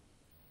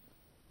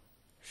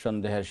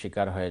 সন্দেহের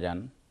শিকার হয়ে যান।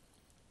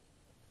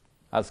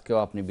 আজকেও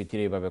আপনি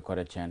বিতির এইভাবে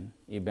করেছেন,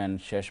 ইভেন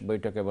শেষ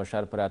বৈঠকে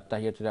বসার পরে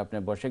আত্তাহিয়াতুতে আপনি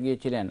বসে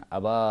গিয়েছিলেন,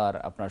 আবার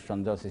আপনার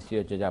সন্দেহ সৃষ্টি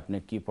হয়েছে যে আপনি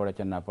কি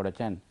পড়েছেন না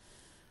পড়েছেন।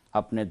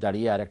 আপনি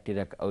দাঁড়িয়ে আরেকটি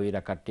ওই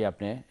রাকাতটি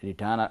আপনি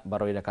রিটার্ন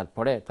 12 রাকাত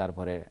পড়ে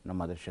তারপরে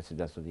নামাজের শেষে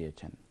সিজদা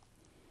দিয়েছেন।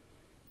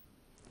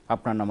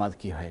 আপনার নামাজ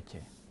কি হয়েছে?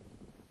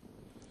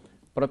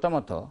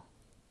 প্রথমত,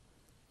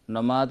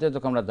 নামাজে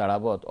যখন আমরা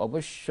দাঁড়াবো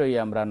অবশ্যই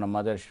আমরা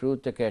নামাজের শুরু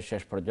থেকে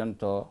শেষ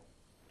পর্যন্ত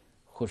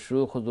খুশু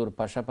খুজুর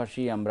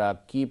পাশাপাশি আমরা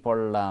কি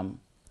পড়লাম,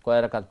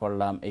 কয় রাকাত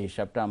পড়লাম, এই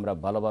হিসাবটা আমরা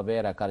ভালোভাবে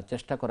রাখার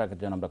চেষ্টা করার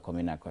জন্য আমরা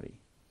কমি না করি।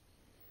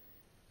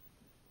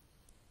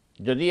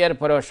 যদি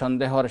এরপরেও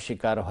সন্দেহর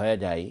শিকার হয়ে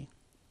যায়,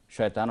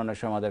 শয়তান অনেক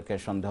সময় আমাদেরকে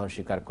সন্দেহর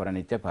শিকার করে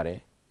নিতে পারে,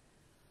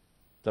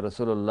 তো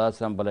রাসূলুল্লাহ সাল্লাল্লাহু আলাইহি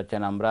ওয়াসাল্লাম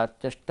বলেছেন আমরা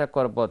চেষ্টা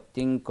করব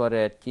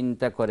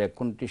চিন্তা করে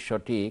কোনটি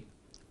সঠিক,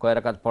 কয়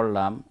রাকাত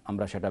পড়লাম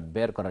আমরা সেটা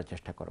বের করার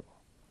চেষ্টা করব।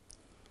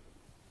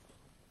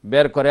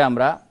 বের করে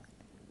আমরা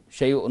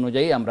সেই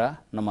অনুযায়ী আমরা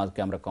নামাজকে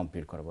আমরা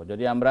কমপ্লিট করব।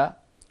 যদি আমরা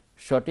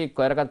সঠিক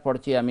কয় রাকাত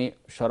পড়ছি আমি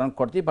স্মরণ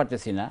করতেই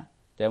পারতেছি না,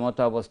 তেমত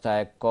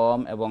অবস্থায় কম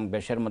এবং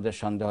বেশের মধ্যে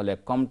সন্দেহ হলে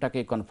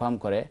কমটাকেই কনফার্ম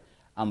করে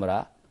আমরা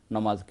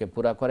নামাজকে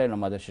পুরা করে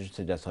নামাজের শেষে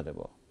সিজদা দেব।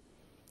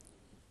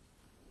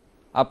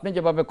 আপনি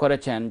যেভাবে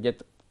করেছেন যে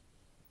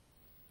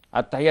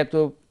আত্তাহিয়াতু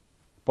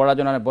পড়ার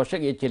জন্য বসে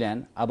গিয়েছিলেন,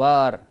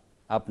 আবার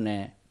আপনি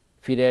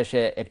ফিরে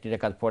এসে একটি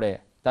রাকাত পড়ে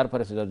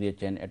তারপরে সিজদা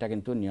দিয়েছেন, এটা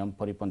কিন্তু নিয়ম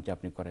পরিপন্থী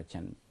আপনি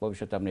করেছেন।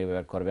 ভবিষ্যতে আপনি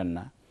এভাবে করবেন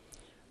না।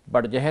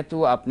 বাট যেহেতু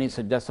আপনি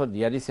সিজদা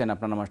দিয়ে দিয়েছেন,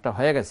 আপনার নামাজটা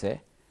হয়ে গেছে,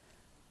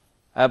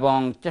 এবং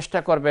চেষ্টা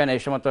করবেন এই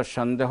সমস্ত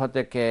সন্দেহ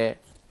থেকে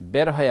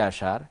বের হয়ে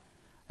আসার,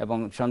 এবং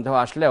সন্দেহ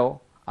আসলেও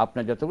আপনি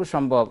যতটুকু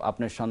সম্ভব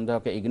আপনি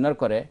সন্দেহকে ইগনোর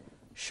করে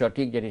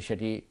সঠিক যেটি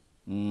সেটি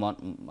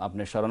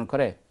আপনি স্মরণ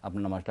করে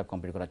আপনার নামাজটা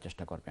কমপ্লিট করার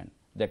চেষ্টা করবেন।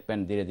 দেখবেন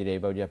ধীরে ধীরে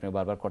এইভাবে যদি আপনি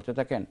বারবার করতে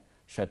থাকেন,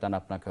 শয়তান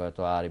আপনাকে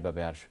হয়তো আর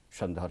এইভাবে আর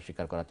সন্দেহর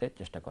শিকার করাতে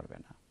চেষ্টা করবে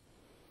না।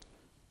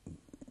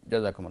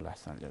 জাযাকুমুল্লাহ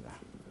আহসান জাযা।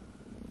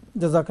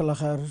 জাযাকাল্লাহ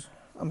খায়ের।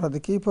 আমরা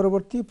দেখি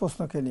পরবর্তী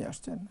প্রশ্নকে নিয়ে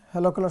আসছেন।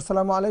 হ্যালো কলার,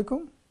 আসসালামু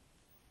আলাইকুম।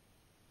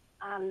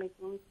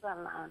 ওয়ালাইকুম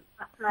সালাম।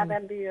 আপনারা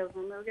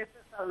দুইজনের কাছে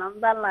সালাম,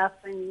 ভালো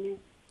আছেন?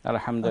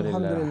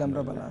 আলহামদুলিল্লাহ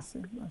আমরা ভালো আছি।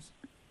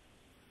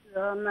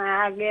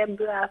 আগে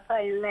দোয়া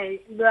চাইলে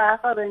দোয়া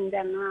করেন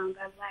যেন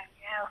আমরা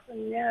লাগে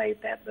শুনে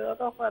ওইটা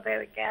দোয়া করে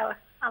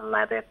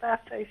আল্লাহ রেতা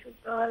চাই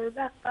শুদ্ধ করে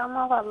দেখতাম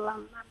পারলাম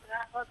না,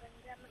 দোয়া করেন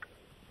যেন।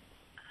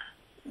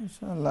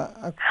 ইনশাআল্লাহ।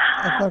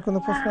 আপনার কোনো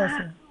প্রশ্ন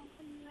আছে?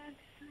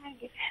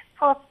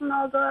 প্রশ্ন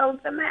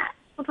বলতে না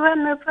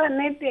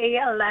দেই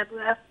আল্লাহ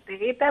আসতে,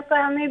 এটা তো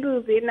আমি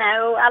বুঝি না।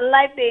 ও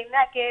আল্লাহ দেই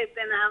না কে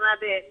না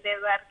আমাদের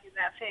দেবার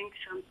কিনা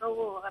স্যাংশন তো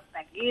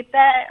থাকি,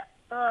 এটা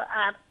তো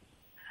আর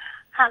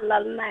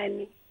হালাল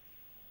নাইনি।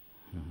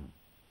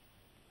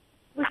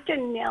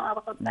 বুঝছেন নি আমার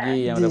কথা? জি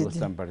আমরা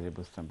বুঝতাম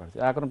পারছি।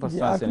 আর কোনো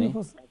প্রশ্ন আছে নি?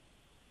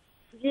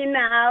 জি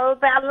না, ও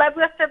আল্লাহ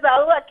কাছে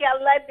যাও কি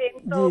আল্লাহ দেন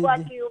তো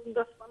বাকি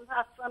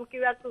 10-15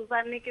 কিবা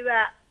তুজানি কিবা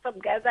সব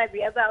গাজা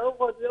দিয়া যাও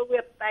বলবো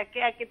তাকে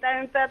কিটা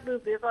এটা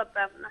দুধে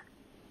করতাম না।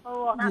 ও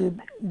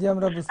জি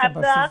আমরা বুঝতে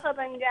পারছি। দোয়া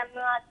করেন যেন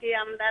কি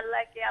আমরা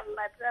লাগে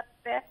আল্লাহ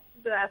রাস্তে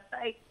দোয়া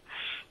চাই।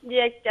 জি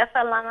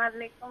আসসালামু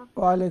আলাইকুম।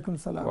 ওয়ালাইকুম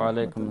সালাম।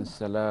 ওয়ালাইকুম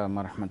আসসালাম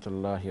ওয়া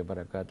রাহমাতুল্লাহি ওয়া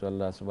বারাকাতুহু।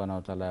 আল্লাহ সুবহানাহু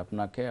ওয়া তাআলা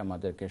আপনাকে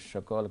আমাদেরকে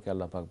সকলকে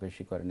আল্লাহ পাক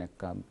বেশি করে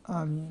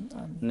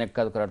নেক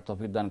কাজ করার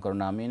তৌফিক দান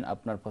করুন, আমিন।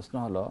 আপনার প্রশ্ন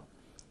হলো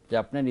যে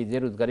আপনি নিজে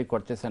রোজগারি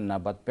করতেছেন না,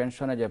 বা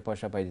পেনশনে যে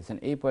পয়সা পাইতেছেন,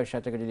 এই পয়সা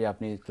থেকে যদি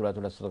আপনি তুলা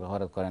সাদকা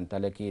খরচ করেন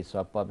তাহলে কি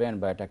সওয়াব পাবেন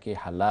বা এটা কি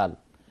হালাল?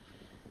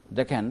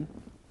 দেখেন,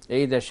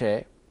 এই দেশে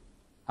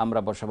আমরা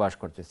বসবাস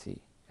করতেছি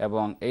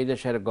এবং এই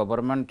দেশের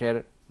গভর্নমেন্টের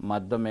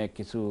মাধ্যমে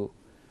কিছু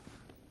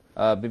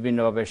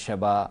বিভিন্নভাবে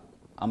সেবা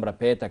আমরা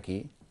পেয়ে থাকি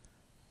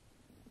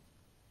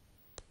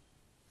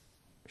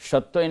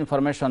সত্য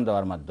ইনফরমেশন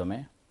দেওয়ার মাধ্যমে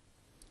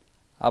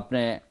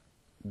আপনি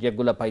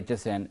যেগুলো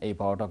পাইতেছেন এই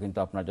পাওয়াটাও কিন্তু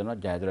আপনার জন্য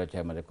জায়েজ রয়েছে,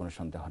 আমাদের কোনো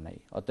সন্দেহ নেই।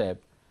 অতএব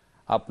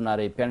আপনার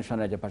এই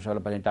পেনশনের যে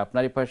পয়সাগুলো পাচ্ছেন এটা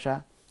আপনারই পয়সা,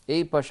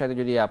 এই পয়সাকে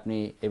যদি আপনি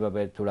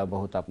এইভাবে থোড়া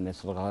বহুত আপনি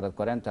সদকা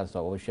করেন তার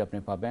সব অবশ্যই আপনি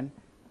পাবেন,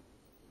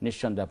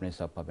 নিঃসন্দেহে আপনি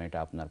সব পাবেন, এটা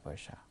আপনার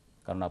পয়সা।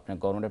 কারণ আপনি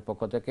গভর্নমেন্টের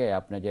পক্ষ থেকে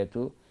আপনি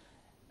যেহেতু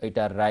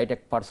এইটার রাইট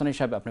এক পার্সন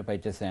হিসাবে আপনি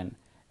পাইতেছেন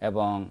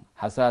এবং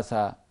হাসা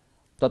হাসা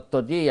তথ্য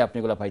দিয়েই আপনি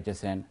এগুলো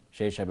পাইতেছেন,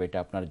 সেই হিসাবে এটা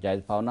আপনার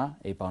জায়েজ পাওনা।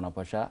 এই পাওনা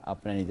পয়সা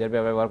আপনি নিজের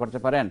ব্যবহার করতে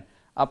পারেন,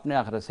 আপনি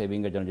আখিরাতে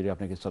সেভিংয়ের জন্য যদি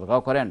আপনি কিছু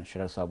সদকাও করেন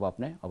সেটার সব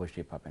আপনি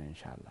অবশ্যই পাবেন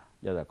ইনশাআল্লাহ।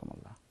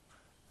 জাযাকুমুল্লাহ।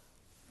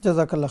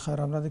 জাযাকাল্লাহ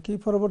খায়র। আমরা দেখি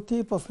পরবর্তী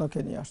প্রশ্নকে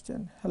নিয়ে আসছেন।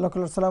 হ্যালো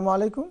কলার, আসসালামু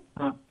আলাইকুম।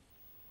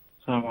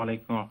 আসসালামু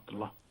আলাইকুম ওয়া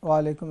রাহমাতুল্লাহ। ওয়া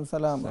আলাইকুম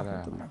আসসালাম ওয়া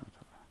রাহমাতুল্লাহ।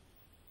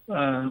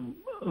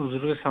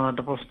 হুজুরের সামনে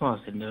একটা প্রশ্ন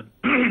আছে।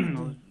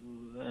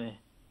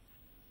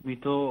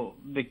 মৃত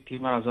ব্যক্তি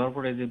মারা যাওয়ার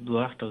পরে যে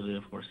দোয়া একটা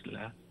হুজুরে পড়ছিল,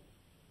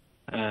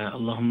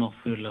 আল্লাহুম্মা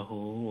গফির লাহু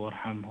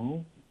ওয়ারহামহু,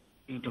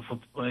 এটা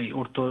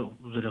অর্থ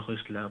হুজুরে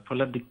কইছিল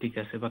ফলার দিক ঠিক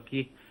আছে, বাকি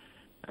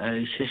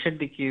শেষের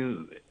দিকে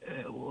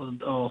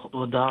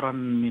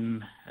ওদারান মিন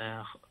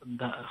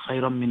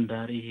খায়রাম মিন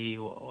দারিহি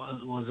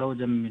ওয়া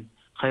যাওজান মিন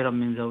খায়রাম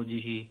মিন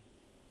যাওজিহি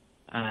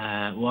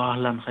ওয়া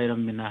আহলান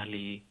খায়রাম মিন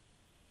আহলিহি,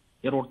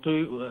 এর অর্থ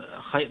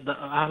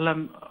আহলান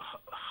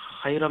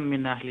খায়রাম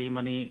মিন আহলিহি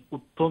মানে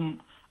উত্তম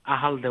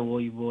আহাল দেব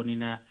হইব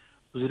নিনা।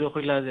 হুজুরে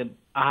কইলা যে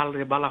আহাল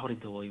রে বালা করে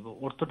দেব হইব,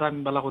 অর্থটা আমি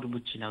বালা করে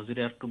বুঝছি না,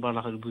 হুজুরে একটু বালা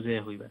করে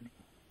বুঝাই হইবানি।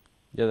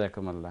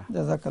 জাযাকুমুল্লাহ।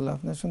 জাযাকাল্লাহ।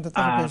 আপনি শুনতে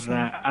থাকেন।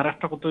 আর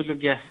একটা কথা হইল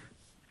গিয়া,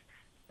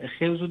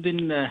 সেও যদি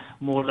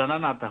মৌলানা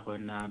না থাকে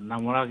না,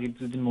 নামর আগে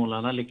যদি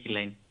মৌলানা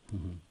লিখিলাইন,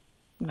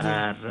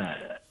 আর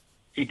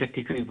এটা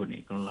ঠিক হইব নি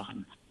কোন লাগান,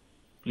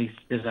 প্লিজ।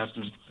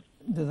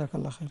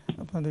 জাযাকাল্লাহ খায়র।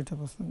 আপনার দুইটা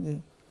প্রশ্ন। জি,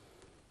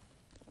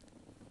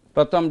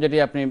 প্রথম যেটি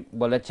আপনি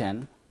বলেছেন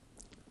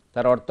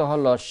তার অর্থ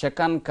হলো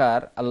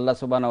সেখানকার আল্লাহ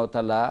সুবহানাহু ওয়া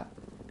তাআলা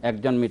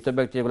একজন মৃত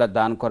ব্যক্তি যেগুলো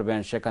দান করবেন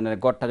সেখানের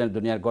গড়টা যেন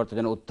দুনিয়ার গড়টা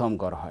যেন উত্তম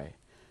গড় হয়,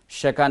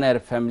 সেখানের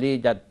ফ্যামিলি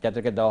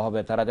যাদেরকে দেওয়া হবে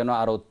তারা যেন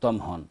আরও উত্তম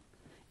হন।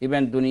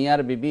 ইভেন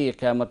দুনিয়ার বিবি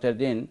কিয়ামতের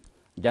দিন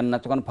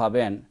জান্নাত যখন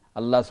পাবেন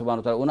আল্লাহ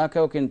সুবহানাহু ওয়া তাআলা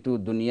উনাকেও কিন্তু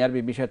দুনিয়ার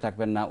বিবি হিসেবে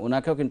থাকবেন না,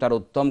 উনাকেও কিন্তু আরও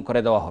উত্তম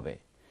করে দেওয়া হবে।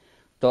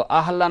 তো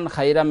আহলান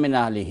খাইরাম মিন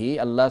আহলিহি,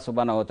 আল্লাহ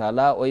সুবহানাহু ওয়া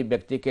তাআলা ওই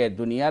ব্যক্তিকে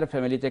দুনিয়ার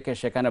ফ্যামিলি থেকে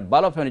সেখানে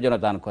ভালো ফ্যামিলি যেন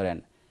দান করেন,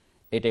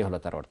 এটাই হলো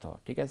তার অর্থ।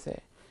 ঠিক আছে।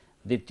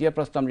 দ্বিতীয়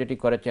প্রশ্ন যেটি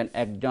করেছেন,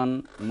 একজন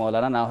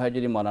মৌলানা না হয়ে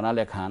যদি মৌলানা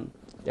লেখান,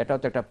 এটাও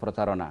তো একটা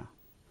প্রতারণা।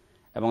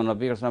 এবং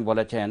নবী রাসূল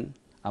বলেছেন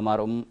আমার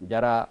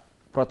যারা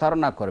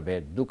প্রতারণা করবে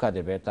দুঃখা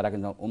দেবে তারা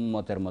কিন্তু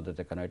উম্মতের মধ্যে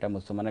থেকে নয়, এটা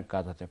মুসলমানের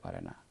কাজ হতে পারে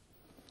না।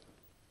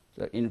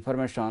 তো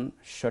ইনফরমেশন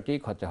সঠিক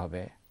হতে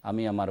হবে।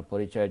 আমি আমার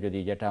পরিচয় যদি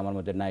যেটা আমার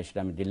মধ্যে নাই সেটা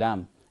আমি দিলাম,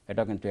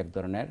 এটা কিন্তু এক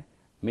ধরনের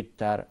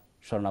মিথ্যার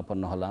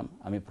শরণাপন্ন হলাম,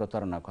 আমি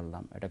প্রতারণা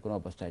করলাম, এটা কোনো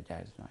অবস্থায়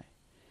জায়েজ নয়।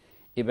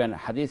 ইভেন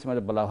হাদিস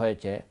মধ্যে বলা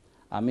হয়েছে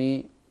আমি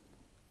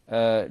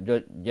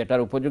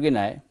যেটার উপযোগী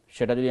নয়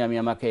সেটা যদি আমি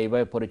আমাকে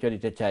এইভাবে পরিচয়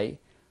দিতে চাই,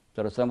 তো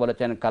রাসূল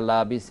বলেছেন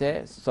কালাবিসে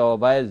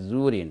সওবায়ে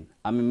জুরিন,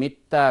 আমি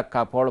মিথ্যা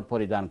কাপড়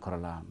পরিধান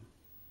করলাম।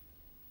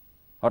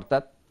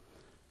 অর্থাৎ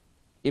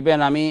ইভেন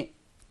আমি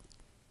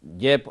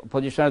যে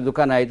পজিশনের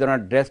দোকানে এই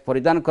ধরনের ড্রেস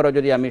পরিধান করে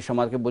যদি আমি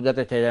সমাজকে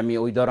বোঝাতে চাই আমি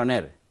ওই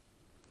ধরনের,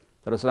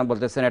 তো রাসূল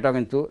বলতেছেন এটাও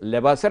কিন্তু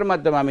লেবাসের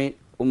মাধ্যমে আমি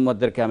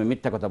উম্মতদেরকে আমি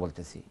মিথ্যা কথা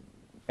বলতেছি,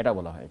 এটা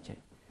বলা হয়েছে।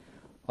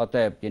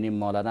 অতএব যিনি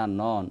মৌলানা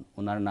নন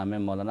ওনার নামে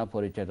মৌলানা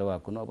পরিচয় দেওয়া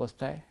কোনো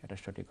অবস্থায় এটা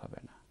সঠিক হবে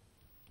না।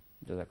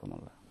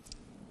 জাযাকুমুল্লাহ।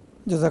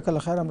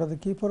 জাযাকাল্লাহ খায়র। আমরা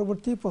দেখি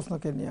পরবর্তী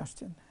প্রশ্নকে নিয়ে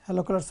আসছেন।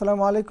 হ্যালো কলার,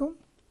 আসসালামু আলাইকুম।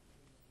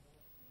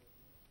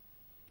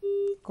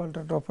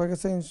 কলটা ড্রপ হয়ে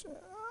গেছে,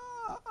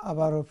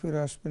 আবারও ফিরে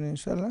আসবেন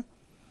ইনশাআল্লাহ।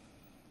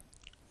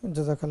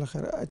 জাযাকাল্লাহ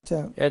খায়র। আচ্ছা,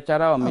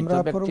 এছাড়াও আমরা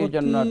ব্যক্তির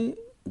জন্য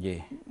জি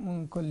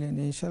কল্যাণ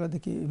ইনশাআল্লাহ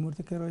দেখি এই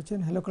মুহূর্তে কে রয়েছেন।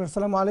 হ্যালো কলার,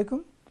 আসসালামু আলাইকুম।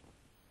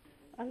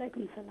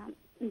 ওয়ালাইকুম সালাম।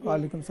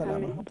 ওয়ালাইকুম সালাম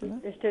ওয়া রাহমাতুল্লাহ।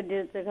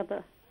 স্টুডিওতে কথা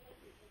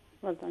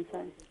বলতাম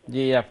স্যার।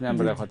 জি আপনি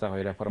আমরা কথা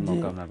কইরা ফরমাও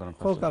কামনা করুন।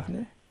 হোক আপনি।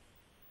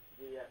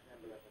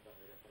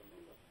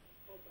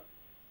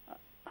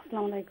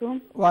 আসসালামু আলাইকুম।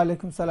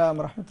 ওয়ালাইকুম সালাম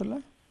ওয়া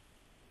রাহমাতুল্লাহ।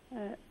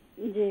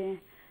 জি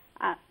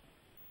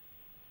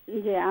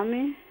জি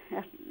আমি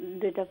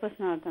দুইটা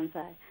প্রশ্ন করতাম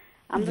স্যার।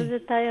 আমরা যে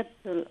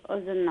তায়াতুল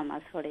ওযুর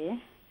নামাজ পড়ি,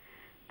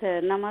 তো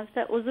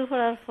নামাজটা ওযু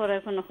পড়ার পরে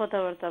কোনো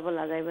কথাবার্তা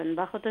বলা যাইবেন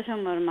বা কত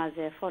সময়ের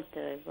মাঝে পড়তে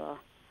হইব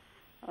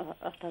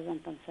একটা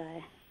জানতাম স্যার।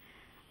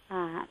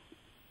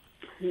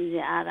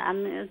 আর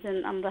আমি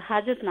আমরা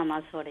হাজত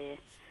নামাজ পড়ি,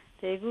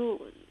 তো এগুলো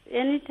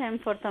এনি টাইম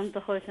পড়তাম তো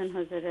হয়েছেন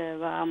হুজুরে,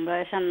 বা আমরা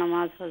এশার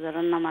নামাজ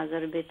ফজরের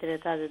নামাজের ভিতরে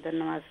তাহাজ্জুদের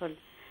নামাজ পড়ি,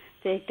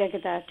 তো এইটা কি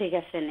তা ঠিক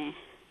আছে নি?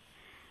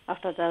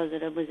 আপনারা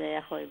হুজুরে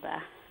বুঝাইয়া কইবা।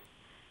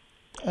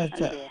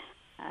 আচ্ছা,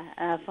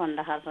 ফোন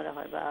রাখার পরে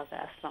কইবা। ওকে,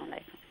 আসসালামু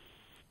আলাইকুম।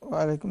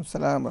 ওয়ালাইকুম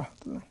সালাম ওয়া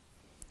রাহমাতুল্লাহ।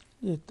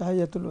 জি,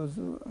 তাহিয়াতুল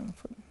ওযু।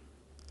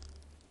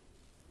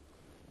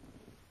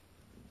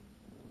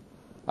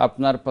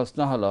 আপনার প্রশ্ন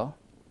হলো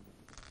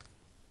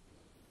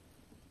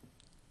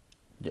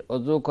যে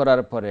ওযু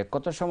করার পরে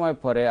কত সময়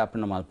পরে আপনি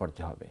নামাজ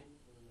পড়তে হবে।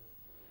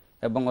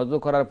 এবং অজু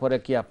করার পরে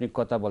কি আপনি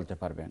কথা বলতে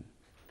পারবেন?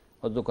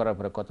 অজু করার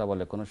পরে কথা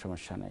বলে কোনো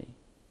সমস্যা নেই।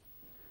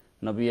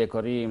 নবী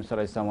করিম সাল্লাল্লাহু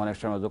আলাইহি ওয়াসাল্লাম অনেক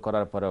সময় অজু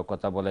করার পরেও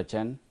কথা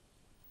বলেছেন।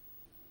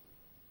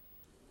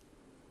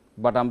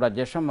 বাট আমরা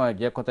যে সময়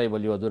যে কথাই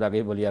বলি অজুর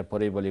আগেই বলি আর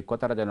পরেই বলি,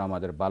 কথাটা যেন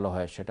আমাদের ভালো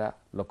হয় সেটা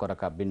লক্ষ্য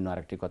রাখা ভিন্ন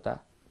আরেকটি কথা।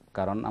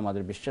 কারণ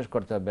আমাদের বিশ্বাস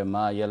করতে হবে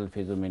মা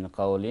ইয়ালফিজু মিন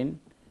কাউলিন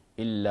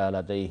ইল্লা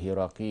লাদাইহি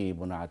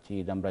রাকিবুন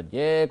আতীদ। আমরা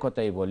যে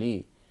কথাই বলি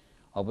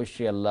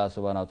অবশ্যই আল্লাহ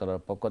সুবহানাহু ওয়া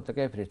তাআলার পক্ষ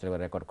থেকে ফেরেশতারা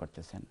রেকর্ড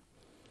করতেছেন।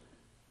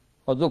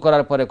 অজু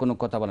করার পরে কোনো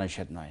কথা বলা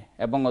নিষেধ নয়,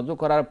 এবং অজু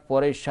করার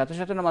পরে সাথে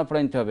সাথে নামাজ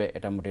পড়ে নিতে হবে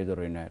এটা মোটেই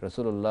জরুরি নয়।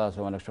 রাসূলুল্লাহ সাল্লাল্লাহু আলাইহি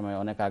ওয়াসাল্লাম অনেক সময়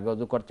অনেক আগে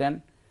অজু করতেন,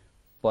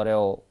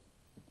 পরেও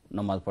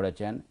নামাজ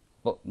পড়েছেন।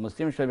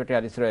 মুসলিম শরীফে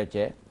হাদিস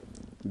রয়েছে,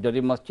 যদি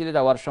মসজিদে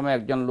যাওয়ার সময়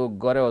একজন লোক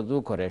ঘরে অজু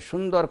করে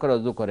সুন্দর করে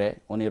অজু করে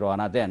উনি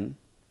রওনা দেন,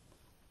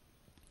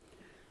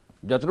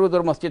 যতটুকু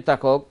দূর মসজিদ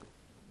থাকুক,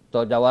 তো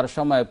যাওয়ার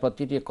সময়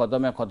প্রতিটি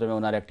কদমে কদমে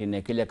ওনার একটি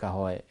নেকি লেখা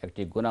হয়,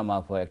 একটি গুনাহ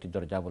মাফ হয়, একটি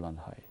দরজা বুলন্দ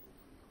হয়।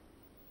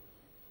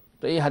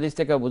 তো এই হাদিস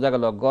থেকে বোঝা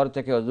গেল ঘর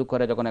থেকে অজু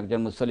করে যখন একজন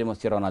মুসল্লি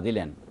মসজিদে রওনা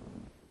দিলেন,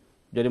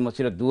 যদি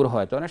মসজিদে দূর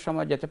হয় তো অনেক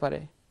সময় যেতে পারে,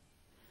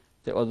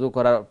 তো অজু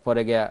করার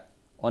পরে গিয়ে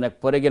অনেক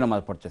পরে গিয়ে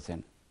নামাজ পড়তেছেন,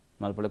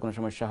 নামাজ পড়লে কোনো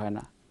সমস্যা হয়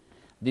না।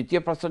 দ্বিতীয়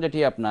প্রশ্ন যেটি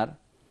আপনার,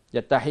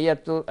 যে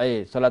এই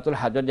সালাতুল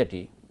হাজত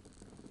যেটি,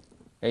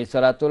 এই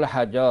সালাতুল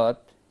হাজত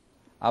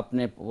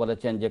আপনি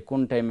বলেছেন যে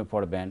কোন টাইমে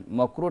পড়বেন।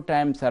 মকরু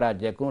টাইম ছাড়া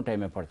যে কোনো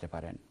টাইমে পড়তে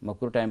পারেন।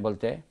 মকরু টাইম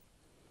বলতে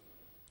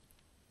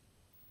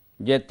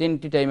যে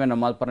তিনটি টাইমে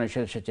নামাজ পড়া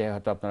নিষেধ এসেছে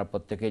হয়তো আপনারা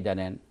প্রত্যেকেই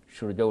জানেন,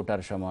 সূর্য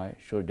ওঠার সময়,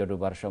 সূর্য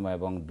ডুবার সময়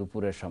এবং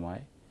দুপুরের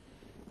সময়।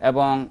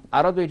 এবং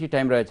আরও দুইটি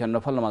টাইম রয়েছে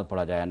নফল নামাজ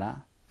পড়া যায় না,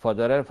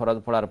 ফজরের ফরজ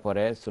পড়ার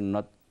পরে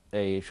সুন্নত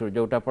এই সূর্য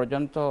ওঠা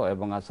পর্যন্ত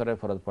এবং আসরের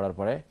ফরজ পড়ার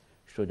পরে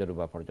সূর্য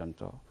ডুবা পর্যন্ত।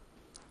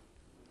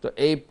 তো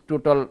এই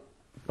টোটাল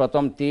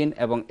প্রথম 3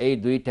 এবং এই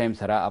 2 টাইম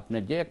ছাড়া আপনি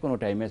যে কোনো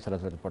টাইমে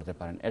সালাত পড়তে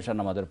পারেন। এশার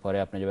নামাজের পরে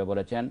আপনি যেভাবে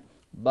বলেছেন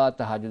বা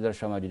তাহাজ্জুদের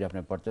সময় যদি আপনি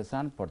পড়তে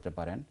চান পড়তে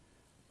পারেন,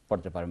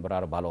 বড়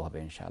আরও ভালো হবে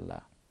ইনশাআল্লাহ।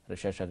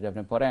 শেষ যদি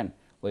আপনি পড়েন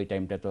ওই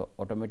টাইমটা তো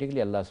অটোমেটিকলি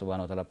আল্লাহ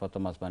সুবহানাহু ওয়া তাআলা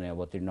প্রথম আসমানে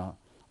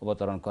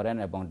অবতরণ করেন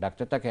এবং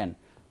ডাকতে থাকেন,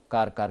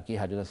 কার কার কি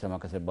হাজত আছে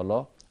আমার কাছে বলো,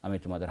 আমি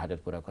তোমাদের হাজত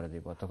পুরো করে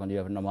দিব। তখন যদি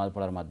আপনি নামাজ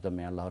পড়ার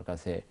মাধ্যমে আল্লাহর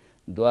কাছে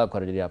দোয়া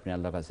করে যদি আপনি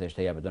আল্লাহর কাছে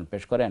সেই আবেদন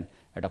পেশ করেন,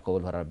 এটা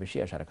কবুল হওয়ার বেশি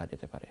আশা রাখা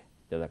যেতে পারে।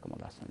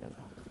 জাযাকুমুল্লাহ খাইরান।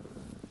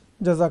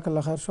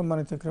 জাযাকাল্লাহ খায়ের।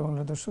 সম্মানিত ইকরা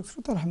বাংলা দর্শক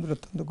শ্রোতা, আলহামদুলিল্লাহ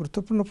অত্যন্ত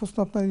গুরুত্বপূর্ণ প্রশ্ন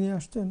আপনারা নিয়ে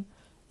আসছেন।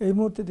 এই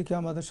মুহূর্তে দেখি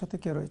আমাদের সাথে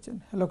কে রয়েছেন।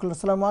 হ্যালো,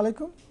 আসসালামু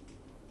আলাইকুম।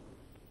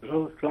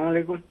 আসসালামু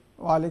আলাইকুম।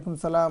 ওয়ালাইকুম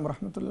সালাম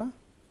রাহমাতুল্লাহ।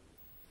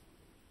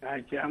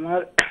 আচ্ছা, আমার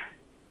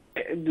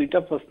দুইটা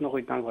প্রশ্ন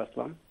কইতাম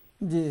ভাবলাম।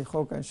 জি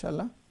হোক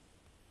ইনশাআল্লাহ।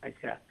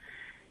 আচ্ছা,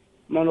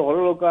 মনে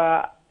হলো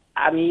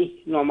আমি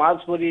নমাজ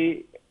পড়ি,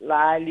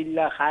 লা ইলাহা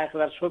ইল্লাল্লাহ, খায়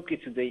খালার সব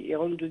কিছু দেই,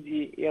 এখন যদি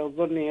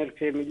একজনের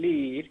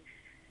ফ্যামিলির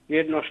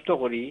রেট নষ্ট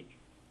করি,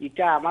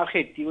 এটা আমার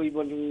ক্ষতি হইব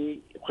নি?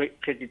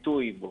 ক্ষতি তো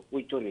হইব,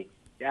 ওইতো নেই।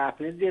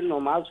 আপনি যে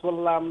নমাজ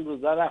পড়লাম,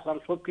 রোজা রাখলাম,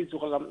 সব কিছু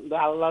করলাম,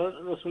 আল্লাহ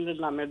রসুলের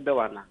নামের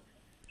দেওয়া না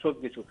সব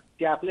কিছু,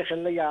 আপনি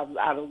খেললে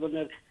আরো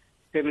জনের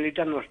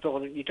ফ্যামিলিটা নষ্ট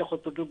করেন, এটা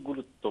কতটুকু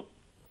গুরুত্ব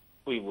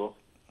হইব?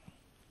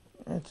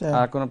 আচ্ছা,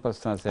 আর কোন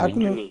প্রশ্ন আছে?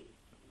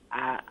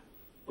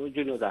 ওই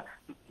জন্য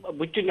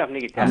বুঝছেন আপনি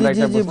কি আমরা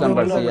এটা বুঝতে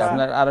পারছি।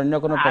 আপনার আর অন্য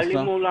কোনো প্রশ্ন?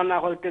 আলিম মাওলানা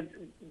হইতে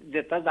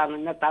যেটা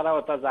জানেন না তারা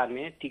ওটা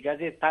জানে, ঠিক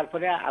আছে।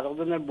 তারপরে আরো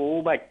জনের বউ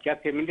বাচ্চা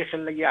ফ্যামিলি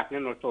খেললে গিয়ে আপনি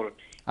নষ্ট করেন,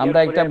 আমরা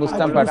একটা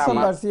বুঝতে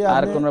পারছি।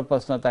 আর কোন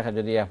প্রশ্ন থাকে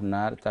যদি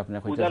আপনার, তো আপনি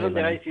উদাহরণ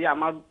দেখাইছি।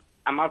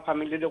 আমার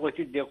ফ্যামিলিতে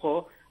কইছি দেখো।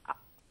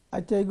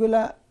 আচ্ছা,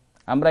 এগুলা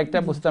আমরা একটা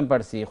বুঝতে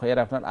পারছি। খৈর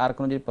আপনার আর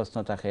কোন যদি প্রশ্ন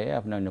থাকে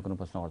আপনি অন্য কোনো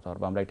প্রশ্ন করতে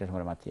পারবেন, আমরা একটা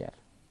সময় মাতি। আর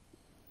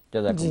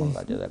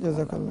জাযাকুমুল্লাহ।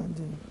 জাযাকাল্লাহ।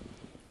 জি,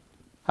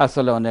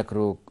 আসলে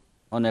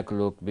অনেক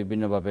লোক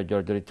বিভিন্নভাবে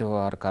জর্জরিত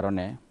হওয়ার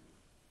কারণে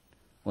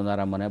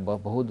ওনারা মনে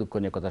বহু দুঃখ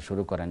নিয়ে কথা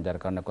শুরু করেন, যার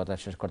কারণে কথা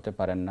শেষ করতে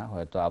পারেন না।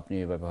 হয়তো আপনি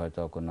এভাবে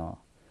হয়তো কোনো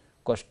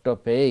কষ্ট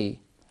পেয়েই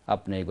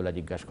আপনি এগুলা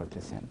জিজ্ঞাসা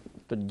করতেছেন।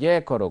 তো যে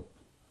করুক,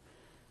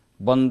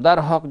 বন্দার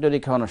হক যদি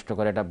কেউ নষ্ট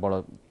করে, এটা বড়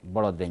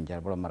বড় ডেঞ্জার,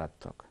 বড়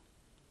মারাত্মক।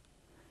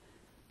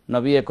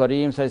 নবী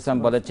করিম সাল্লাল্লাহু আলাইহি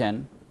ওয়াসাল্লাম বলেছেন,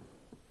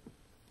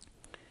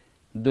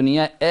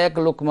 দুনিয়া 1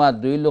 লুকমা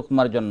 2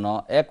 লুকমার জন্য,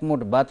 1 মুঠ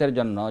ভাতের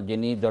জন্য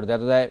যিনি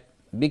দরজায়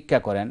ভিক্ষা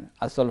করেন,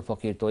 আসল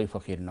ফকির তো ওই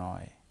ফকির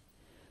নয়।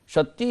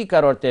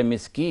 সত্যিকার অর্থে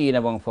মিসকিন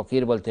এবং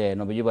ফকির বলতে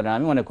নবীজি বলেন,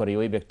 আমি মনে করি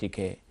ওই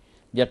ব্যক্তিকে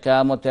যে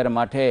কিয়ামতের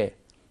মাঠে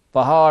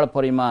পাহাড়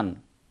পরিমাণ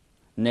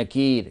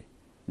নেকির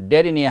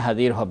ডেরি নিয়ে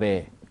হাজির হবে,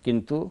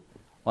 কিন্তু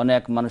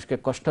অনেক মানুষকে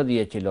কষ্ট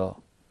দিয়েছিল,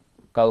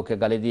 কাউকে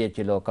গালি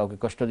দিয়েছিল, কাউকে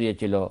কষ্ট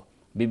দিয়েছিল,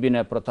 বিভিন্ন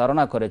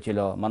প্রতারণা করেছিল,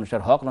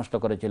 মানুষের হক নষ্ট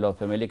করেছিল,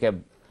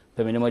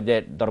 ফ্যামিলির মধ্যে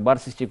দরবার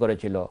সৃষ্টি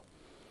করেছিল।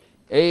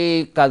 এই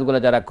কাজগুলো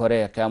যারা করে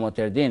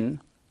কিয়ামতের দিন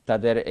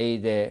তাদের এই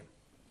যে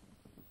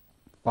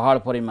পাহাড়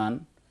পরিমাণ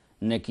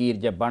নেকির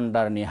যে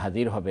ভান্ডার নিয়ে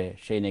হাজির হবে,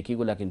 সেই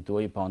নেকিগুলা কিন্তু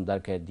ওই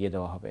পাওনাদারকে দিয়ে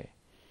দেওয়া হবে।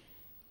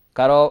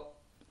 কারো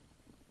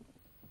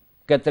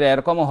ক্ষেত্রে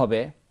এরকমও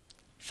হবে,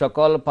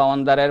 সকল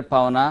পাওনাদারের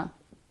পাওনা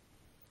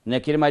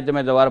নেকির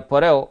মাধ্যমে দেওয়ার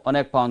পরেও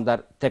অনেক পাওনাদার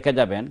থেকে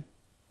যাবেন,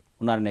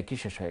 ওনার নেকি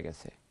শেষ হয়ে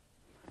গেছে।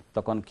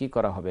 তখন কি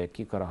করা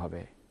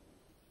হবে?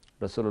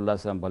 রাসূলুল্লাহ সাল্লাল্লাহু আলাইহি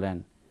ওয়াসাল্লাম বলেন,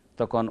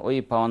 তখন ওই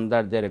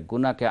পাওয়ানদারদের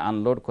গুনাহকে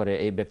আনলোড করে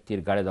এই ব্যক্তির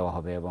গাড়ি দেওয়া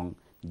হবে এবং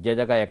যে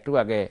জায়গায় একটু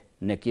আগে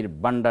নেকির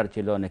বান্ডার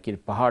ছিল, নেকির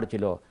পাহাড়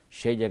ছিল,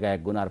 সেই জায়গায়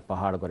গুনার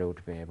পাহাড় গড়ে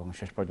উঠবে এবং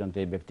শেষ পর্যন্ত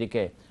এই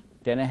ব্যক্তিকে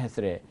টেনে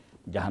হেসড়ে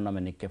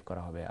জাহান্নামে নিক্ষেপ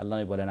করা হবে। আল্লাহ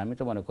বলেন, আমি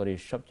তো মনে করি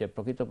সবচেয়ে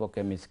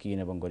প্রকৃতপক্ষে মিসকিন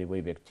এবং গরিব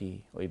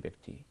ওই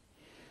ব্যক্তি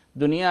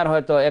দুনিয়ার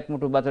হয়তো এক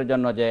মুঠো ভাতের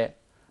জন্য যে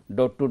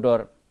ডোর টু ডোর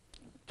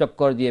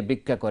চক্কর দিয়ে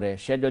ভিক্ষা করে,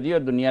 সে যদিও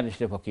দুনিয়ার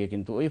দৃষ্টিতে ফকির,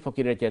 কিন্তু ওই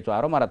ফকিরের চেয়ে তো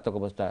আরও মারাত্মক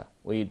অবস্থা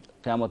ওই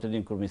কিয়ামতের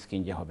দিন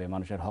মিসকিন যে হবে,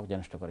 মানুষের হক যে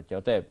নষ্ট করেছে।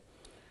 অতএব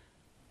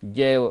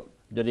যে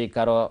যদি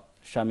কারো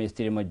স্বামী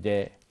স্ত্রীর মধ্যে,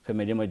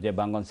 ফ্যামিলির মধ্যে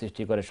বাঙ্গন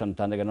সৃষ্টি করে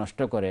সন্তানদেরকে নষ্ট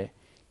করে,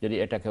 যদি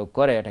এটা কেউ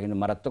করে, এটা কিন্তু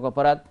মারাত্মক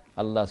অপরাধ।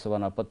 আল্লাহ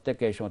সুবহানাহু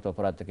প্রত্যেককে এই সমস্ত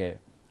অপরাধ থেকে,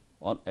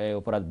 এই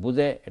অপরাধ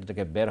বুঝে এটা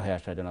থেকে বের হয়ে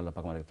আসার জন্য আল্লাহ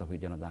পাক আমাদের তৌফিক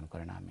যেন দান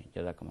করেন। আমিন।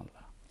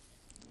 জাযাকুমুল্লাহ।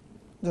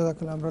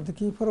 জাযাকাল্লাহ। আমরা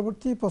দেখি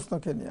পরবর্তী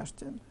প্রশ্নকে নিয়ে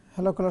আসছেন।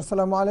 হ্যালো কলার,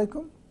 আসসালামু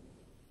আলাইকুম।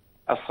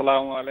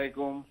 আসসালামু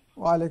আলাইকুম।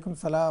 ওয়ালাইকুম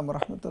সালাম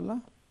রাহমাতুল্লাহ।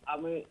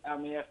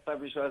 আমি একটা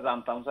বিষয়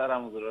জানতাম স্যার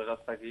আমুজুরের কাছ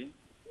থেকে।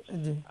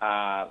 জি।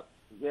 আর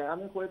যে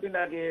আমি কয়েকদিন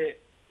আগে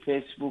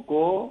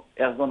ফেসবুকও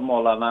একজন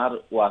মৌলানার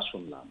ওয়াজ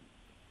শুনলাম,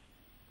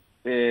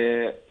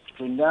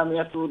 শুনলে আমি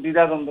একটু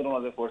দ্বিধাদ্বন্দ্বের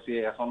মাঝে পড়ছি।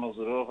 এখন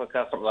হুজুরের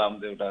অপেক্ষা করলাম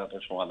যে ওটা একটা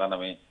সমাধান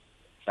আমি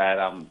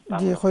চাইলাম।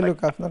 জি, হইল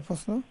কি আপনার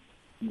প্রশ্ন?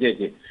 জি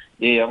জি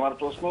জি, আমার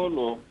প্রশ্ন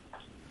হলো,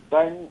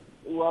 তাই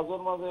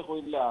ওয়াজের মাঝে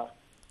কইলা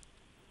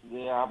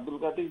যে আব্দুল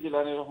কাদির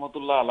জিলানী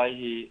রহমতুল্লাহ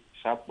আলাইহি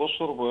 7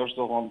 বছর বয়স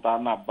যখন তার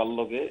আব্বার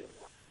লগে,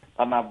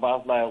 তার আব্বা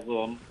আসলা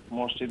একজন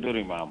মসজিদের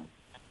ইমাম,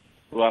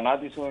 রানা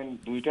দিছেন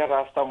দুইটা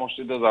রাস্তা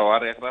মসজিদে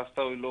যাওয়ার। এক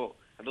রাস্তা হইলো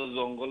একটু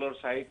জঙ্গলের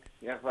সাইড,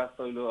 এক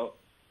রাস্তা হইলো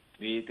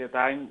বিয়েতে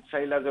টাইম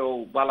চাইলা যে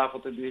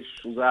বালাপথে দিয়ে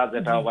সোজা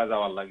যেটা হবা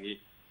যাওয়ার লাগি।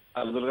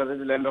 আব্দুল কাদির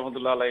জিলানী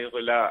রহমতুল্লাহ আলাইহি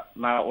কইলা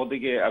না,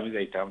 ওদিকে আমি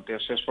যাইতাম।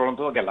 শেষ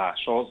পর্যন্ত গেলা,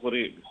 সহজ করে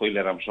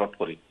কইলাম, শর্ট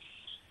করি।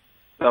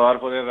 যাওয়ার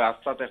পরে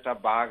রাস্তাতে একটা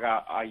বাঘ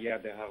আইয়া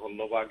দেখা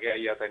করলো, বাঘে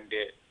আইয়া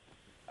তাইতে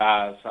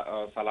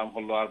সালাম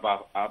করলো, আর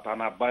তার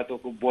আব্বাই তো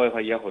খুব ভয়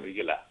ভাইয়া হয়ে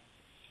গেলা।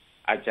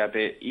 আচ্ছা,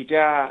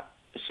 ইটা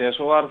শেষ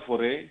হওয়ার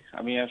পরে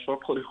আমি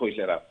শর্ট করে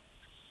কইলাম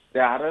যে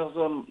আরো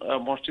একজন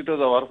মসজিদে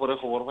যাওয়ার পরে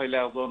খবর পাইলে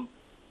একজন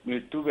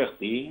মৃত্যু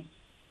ব্যক্তি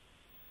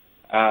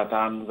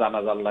তান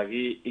জানাজার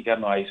লাগি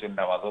ইকানো আইসেন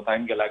নামাজ, তাই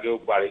গেলাগেও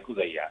বাড়ি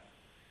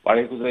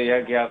খুঁজাইয়া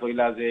গিয়া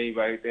কইলা যে এই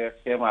বাড়িতে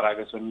সে মারা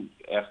গেছেন।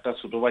 একটা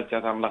ছোট বাচ্চা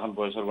তামলাখান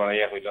বয়সের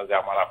বাড়াইয়া কইলা যে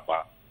আমার আব্বা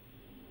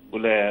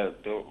বলে,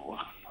 তো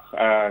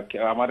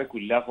আমারে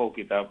কুল্লা কও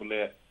কিতা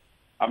বলে,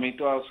 আমি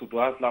তো ছোট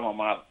আসলাম,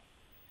 আমার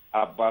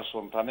আব্বার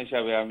সন্তান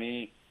হিসাবে আমি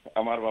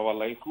আমার বাবার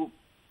লাগি খুব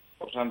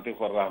অশান্তি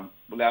করলাম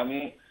বলে, আমি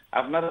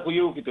আপনারা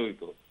কইও কিতে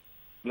হইতো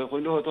বলে,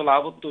 কইলে হয়তো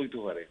লাভত্ব হইতে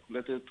পারে বলে,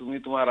 তুমি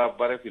তোমার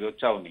আব্বারে ফেরত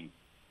চাওনি।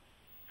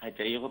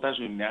 আচ্ছা, এই কথা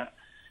শুন না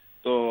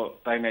তো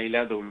তাই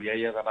নাইলা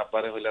দৌড়িয়াইয়া জানা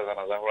পারে হইলা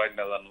জানাজা হরাই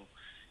না জানো,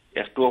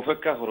 একটু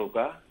অপেক্ষা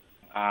করুকা।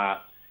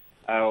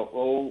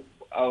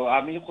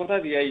 আমি কথা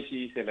দিয়াইছি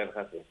ছেলের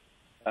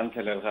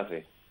কাছে,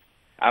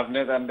 আপনি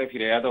তানতে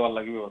ফিরাইয়া দেওয়ার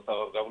লাগি ব্যবস্থা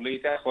করবা বলে,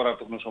 এটা করা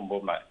তো কোনো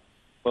সম্ভব নয়।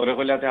 পরে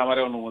কইলাতে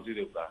আমার অনুমতি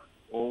দেওয়া।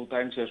 ও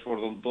টাইম শেষ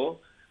পর্যন্ত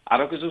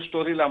আরো কিছু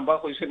স্টোরি লম্বা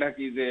কইছে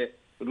নাকি যে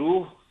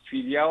রুহ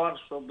ফিরিয়াওয়ার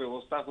সব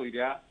ব্যবস্থা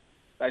কইরা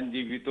তাই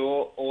জীবিত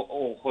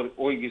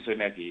ওই গেছে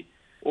নাকি।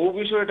 ও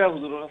বিষয়টা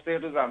হুজুরের কাছে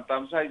একটু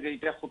জানতাম চাই যে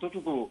এটা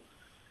কতটুকু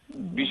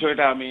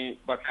বিষয়টা আমি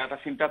একটা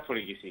চিন্তা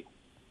পড়ে গেছি।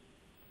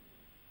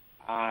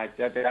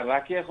 আচ্ছা,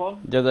 রাখি এখন।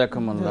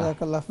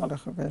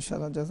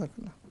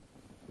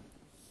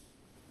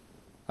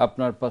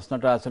 আপনার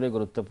প্রশ্নটা আসলে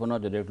গুরুত্বপূর্ণ,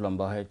 যদি একটু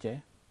লম্বা হয়েছে।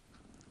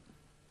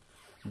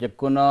 যে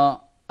কোনো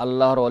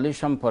আল্লাহর ওলি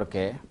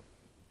সম্পর্কে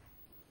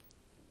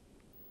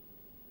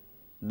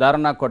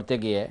ধারণা করতে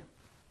গিয়ে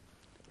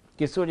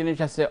কিছু জিনিস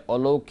আছে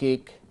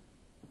অলৌকিক,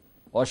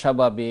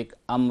 অস্বাভাবিক,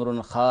 আমরুন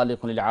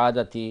খালিকুল লিল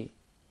আদাতি,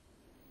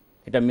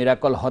 এটা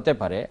মিরাকল হতে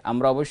পারে।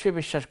 আমরা অবশ্যই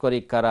বিশ্বাস করি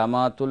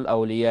কারামাতুল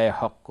আউলিয়ায়ে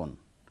হক্কুন,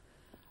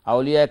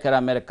 আউলিয়া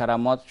কেরামের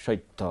কারামত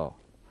সত্য।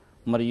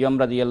 মরিয়ম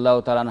রাদিয়াল্লাহু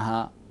তাআলা আনহা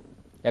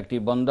একটি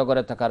বন্ধ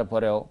করে থাকার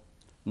পরেও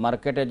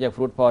মার্কেটে যে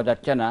ফ্রুট পাওয়া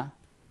যাচ্ছে না,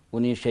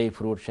 উনি সেই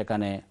ফ্রুট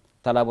সেখানে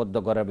তালাবদ্ধ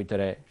ঘরের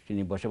ভিতরে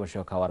তিনি বসে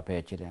বসেও খাওয়ার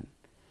পেয়েছিলেন।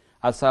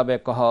 আসহাবে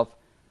কহফ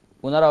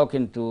ওনারাও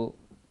কিন্তু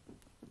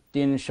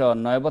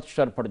 309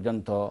 বৎসর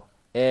পর্যন্ত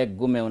এক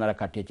গুমে ওনারা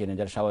কাটিয়েছিলেন,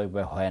 যারা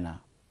স্বাভাবিকভাবে হয় না।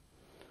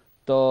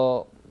 তো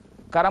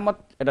কারামত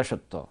এটা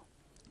সত্য,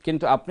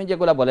 কিন্তু আপনি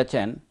যেগুলো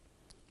বলেছেন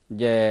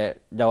যে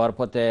যাওয়ার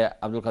পথে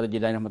আব্দুল কাদের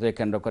জিলানী রহমতুল্লাহ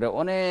কেন্দ্র করে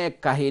অনেক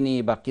কাহিনী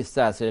বা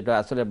কিস্সা আছে, যেটা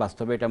আসলে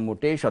বাস্তবে এটা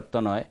মোটেই সত্য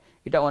নয়,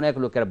 এটা অনেক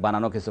লোকের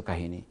বানানো কিছু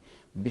কাহিনী।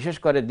 বিশেষ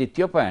করে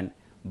দ্বিতীয় পয়েন্ট,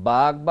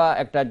 বাঘ বা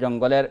একটা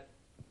জঙ্গলের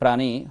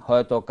প্রাণী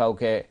হয়তো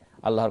কাউকে,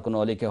 আল্লাহর কোনো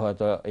অলিকে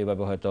হয়তো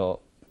এইভাবে হয়তো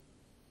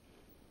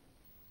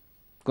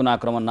কোনো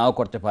আক্রমণ নাও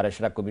করতে পারে,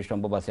 সেটা খুবই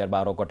সম্ভব আছে, আর বা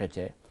আরও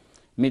ঘটেছে।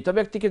 মৃত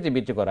ব্যক্তিকে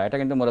জীবিত করা এটা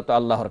কিন্তু মূলত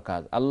আল্লাহর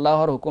কাজ।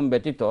 আল্লাহর হুকুম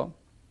ব্যতীত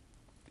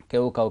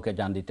কেউ কাউকে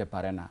জান দিতে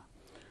পারে না।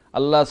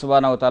 আল্লাহ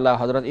সুবহানাহু ওয়া তাআলা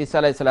হযরত ঈসা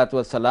আলাইহিস সালাতু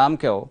ওয়াস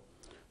সালামকেও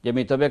যে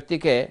মৃত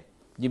ব্যক্তিকে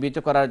জীবিত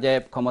করার যে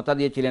ক্ষমতা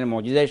দিয়েছিলেন,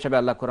 মুজিজা হিসেবে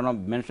আল্লাহ কোরআনে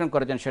মেনশন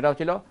করেছেন, সেটাও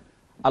ছিল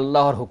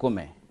আল্লাহর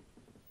হুকুমে,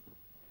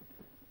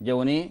 যে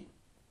উনি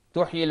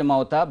তুহিল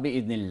মাউতা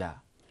বিইذনিল্লাহ,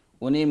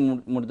 উনি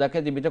মুর্দাকে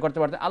জীবিত করতে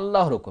পারতেন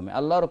আল্লাহর হুকুমে,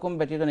 আল্লাহর হুকুম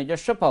ব্যতীত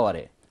নিজস্ব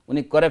পাওয়ারে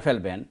উনি করে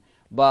ফেলবেন।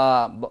 বা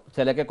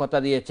ছেলেকে কথা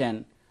দিয়েছেন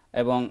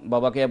এবং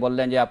বাবাকে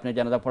বললেন যে আপনি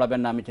জানাজা পড়াবেন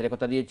না, আমি ছেলে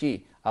কথা দিয়েছি,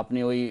 আপনি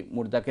ওই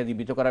মুর্দাকে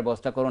জীবিত করার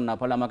ব্যবস্থা করুন, না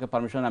পারলে আমাকে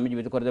পারমিশন, আমি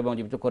জীবিত করে দেবো, এবং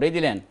জীবিত করেই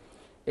দিলেন।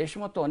 এই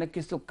সমস্ত অনেক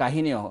কিছু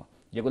কাহিনীও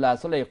যেগুলো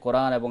আসলে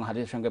কোরআন এবং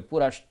হাদিসের সঙ্গে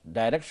পুরা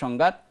ডাইরেক্ট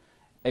সংঘাত,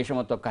 এই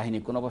সমস্ত কাহিনী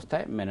কোনো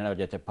অবস্থায় মেনে নেওয়া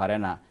যেতে পারে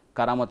না।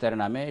 কারামতের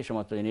নামে এই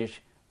সমস্ত জিনিস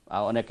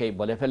অনেকেই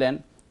বলে ফেলেন,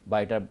 বা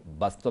এটার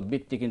বাস্তব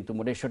ভিত্তি কিন্তু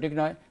মোটেই সঠিক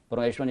নয়,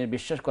 বরং এই সময়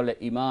বিশ্বাস করলে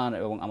ইমান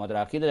এবং আমাদের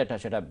আকীদা যেটা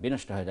সেটা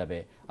বিনষ্ট হয়ে যাবে।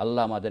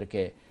 আল্লাহ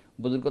আমাদেরকে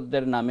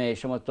বুজুর্গদের নামে এই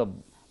সমস্ত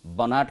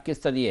বানাট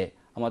কিস্তা দিয়ে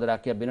আমাদের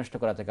আকীদা বিনষ্ট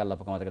করা থেকে আল্লাহ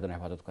পাক আমাদেরকে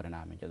হেফাজত করেন।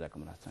 আমিন।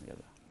 জাযাকুমুল্লাহ খাইরান।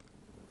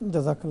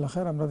 জাযাকাল্লাহ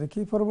খাইর। আমরা দেখি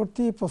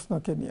পরবর্তী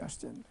প্রশ্নকে নিয়ে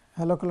আসছেন।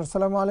 হ্যালো কলার,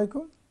 আসসালামু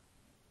আলাইকুম।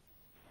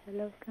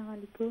 হ্যালো, আসসালামু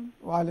আলাইকুম।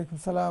 ওয়া আলাইকুম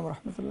সালাম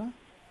রাহমাতুল্লাহ।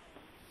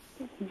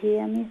 জি,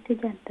 আমি একটু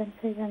জানতে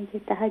চাইলাম যে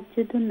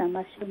তাহাজ্জুদের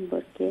নামাজ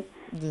সম্পর্কে।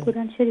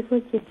 কোরআন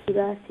শরীফের যে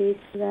সূরা আছে,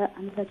 সূরা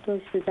আমরা তো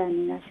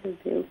জানি না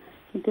সবেও,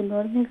 কিন্তু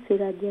নরমাল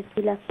সূরা দিয়ে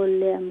তিলাওয়াত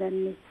করলে আমরা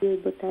নিশ্চয়ই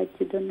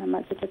তাহাজ্জুদের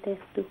নামাজ, এটা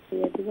একটু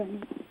কইয়া দিবেন?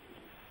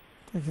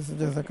 ঠিক আছে,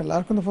 জাযাকাল্লাহ।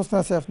 আর কোনো প্রশ্ন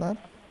আছে আপনার?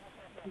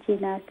 জি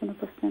না, আর কোনো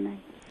প্রশ্ন নাই।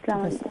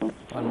 আসসালামু আলাইকুম।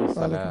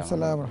 ওয়া আলাইকুম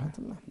আসসালাম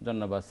রাহমাতুল্লাহ।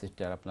 ধন্যবাদ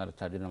সিস্টার, আপনার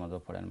তাহাজ্জুদ নামাজও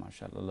পড়েন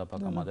মাশাআল্লাহ। আল্লাহ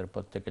পাক আমাদের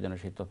প্রত্যেককে যেন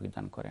সেই তৌফিক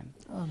দান করেন।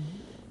 আমিন।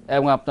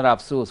 এবং আপনার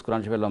আফসোস, কোরআন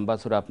শরীফের লম্বা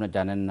সূরা আপনি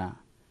জানেন না।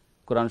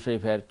 কোরআন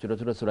শরীফের ছোটো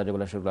ছোটো সূরা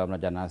যেগুলো সেগুলো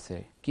আপনার জানা আছে,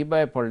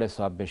 কীভাবে পড়লে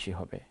সওয়াব বেশি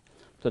হবে।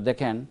 তো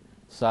দেখেন,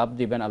 সওয়াব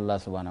দিবেন আল্লাহ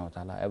সুবহানাহু ওয়া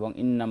তাআলা, এবং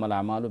ইন্নামাল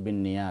আমালু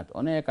বিন্নিয়াত,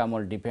 অনেক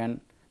আমল ডিপেন্ড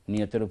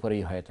নিয়তের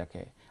উপরেই হয়ে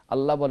থাকে।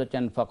 আল্লাহ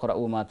বলেছেন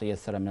ফাকরাউ মা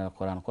তায়াসসারা মিনাল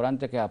কোরআন, কোরআন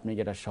থেকে আপনি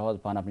যেটা সহজ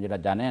পান, আপনি যেটা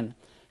জানেন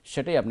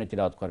সেটাই আপনি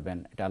তিলাওয়াত করবেন,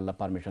 এটা আল্লাহ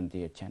পারমিশন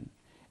দিয়েছেন।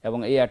 এবং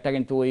এই আয়াতটা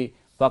কিন্তু ওই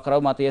ফাকরাউ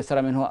মা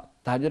তায়াসসারা মিনহু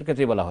তাহাজ্জুদের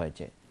ক্ষেত্রেই বলা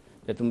হয়েছে,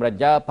 যে তোমরা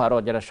যা পারো,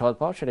 যেটা সহজ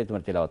পাও সেটাই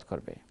তোমরা তিলাওয়াত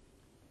করবে।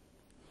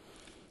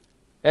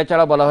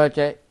 এছাড়া বলা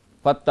হয়েছে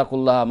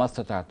ফাত্তাকুল্লাহ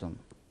মাসতাতাতুম,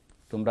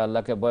 তোমরা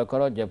আল্লাহকে ভয়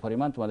করো যে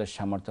পরিমাণ তোমাদের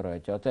সামর্থ্য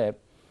রয়েছে। অতএব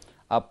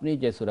আপনি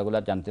যে সূরাগুলো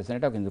জানতেছেন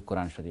এটাও কিন্তু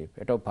কোরআন শরীফ,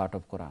 এটাও পার্ট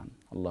অফ কোরআন।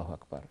 আল্লাহু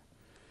আকবার।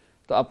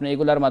 তো আপনি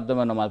এগুলার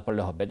মাধ্যমে নামাজ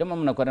পড়লে হবে। যেমন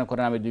মনে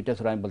করেন আমি দুইটা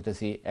সূরা আমি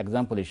বলতেছি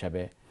এক্সাম্পল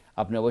হিসাবে,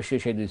 আপনি অবশ্যই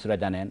সেই দুই সূরা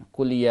জানেন,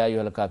 কুল ইয়া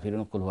আইয়ুহাল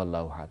কাফিরুন, কুল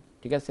হুয়াল্লাহু আহাদ।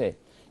 ঠিক আছে,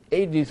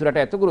 এই দুই সূরাটা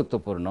এত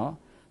গুরুত্বপূর্ণ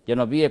যে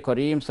নবী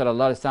করিম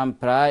সাল্লাল্লাহু আলাইহি ওয়াসাল্লাম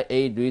প্রায়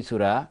এই দুই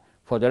সূরা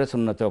ফজরের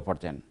সুন্নতেও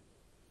পড়তেন,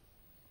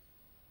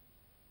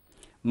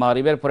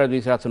 মাগরিবের পরে দুই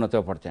সূরা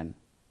সুন্নতেও পড়তেন,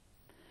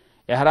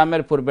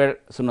 ইহরামের পূর্বের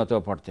সুন্নতেও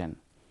পড়তেন,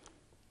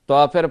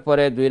 তওয়াফের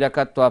পরে 2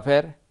 রাকাত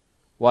তওয়াফের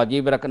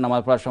ওয়াজিব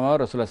নামাজ পড়ার সময়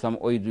রাসূলুল্লাহ সাল্লাল্লাহু আলাইহি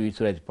ওয়াসাল্লাম ওই দুই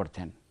সূরা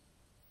পড়তেন।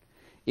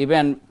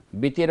 ইভেন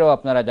বিতিরও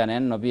আপনারা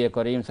জানেন, নবী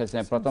করিম সাল্লাল্লাহু আলাইহি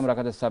ওয়াসাল্লাম প্রথম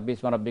রাকাতে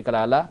সাব্বিসমা রাব্বিকাল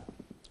আলা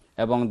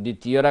এবং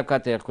দ্বিতীয়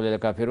রাকাতে কুল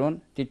ইয়া কাফিরুন,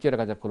 তৃতীয়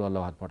রাকাতে কুল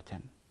হুয়াল্লাহু আহাদ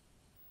পড়তেন।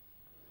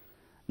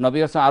 নবী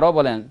সাল্লাল্লাহু আরও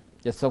বলেন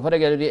যে সফরে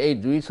গেলে যদি এই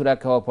দুই সূরা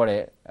কেউ পড়ে,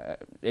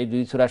 এই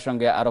দুই সূরার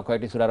সঙ্গে আরও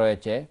কয়েকটি সূরা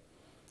রয়েছে,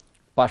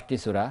 5টি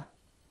সূরা,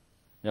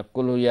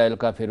 কুল ইয়া আল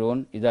কাফিরুন,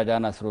 ইযা জা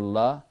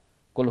নাসরুল্লাহ,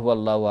 কুল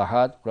হুয়াল্লাহু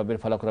আহাদ, রব্বিল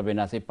ফালাক রব্বিন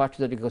নাস, এই 5টি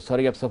যদি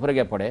সফরে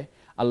গিয়ে পড়ে,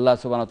 আল্লাহ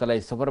সুবহানাহু ওয়া তাআলা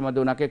এই সফরের মধ্যে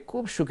ওনাকে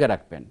খুব সুখে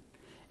রাখবেন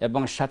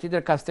এবং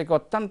সাথীদের কাছ থেকে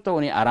অত্যন্ত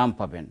উনি আরাম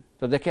পাবেন।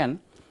 তো দেখেন,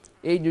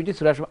 এই দুইটি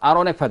সূরার আরও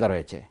অনেক ফায়দা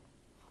রয়েছে।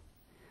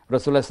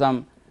 রাসূলুল্লাহ সাল্লাল্লাহু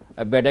আলাইহি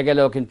ওয়াসাল্লাম বেডে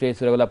গেলেও কিন্তু এই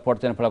সূরাগুলো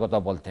পড়তেন, ফলার কথা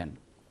বলতেন।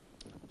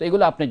 তো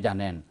এগুলো আপনি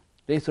জানেন।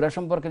 তো এই সূরা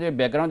সম্পর্কে যে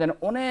ব্যাকগ্রাউন্ড জানেন,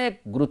 অনেক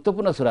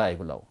গুরুত্বপূর্ণ সূরা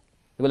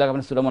এগুলোকে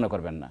আপনি সূরা মনে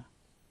করবেন না।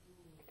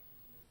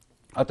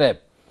 অতএব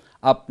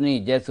আপনি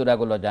যে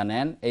সূরাগুলো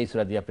জানেন এই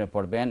সূরা দিয়ে আপনি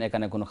পড়বেন,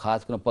 এখানে কোনো খাস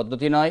কোনো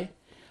পদ্ধতি নয়।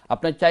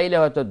 আপনি চাইলে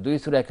হয়তো 2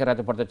 সূরা এক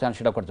রাতে পড়তে চান,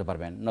 সেটাও করতে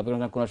পারবেন। নবী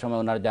কোনো সময়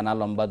ওনার জানা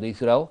লম্বা 2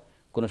 সূরাও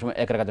কোনো সময়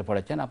এক রাতে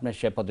পড়েছেন, আপনি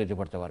সে পদ্ধতি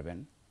পড়তে পারবেন।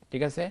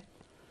 ঠিক আছে,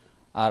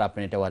 আর আপনি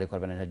এটা ওয়ারি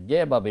করবেন না,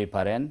 যেভাবেই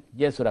পারেন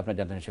যে সূরা আপনি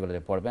জানেন সেগুলো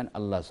দিয়ে পড়বেন,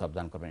 আল্লাহ সওয়াব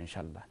দান করবেন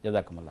ইনশাআল্লাহ।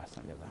 জাযাকুমুল্লাহ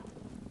খাইরান।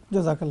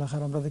 জাযাকাল্লাহ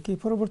খাইর। আমরা দেখি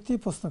পরবর্তী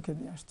প্রশ্নকে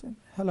নিয়ে আসছেন।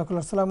 হ্যালো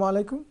কলার, আসসালামু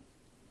আলাইকুম।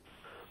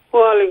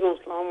 ওয়া আলাইকুম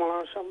আসসালাম।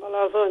 ভালো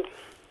আছেন?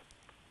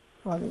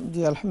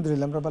 জি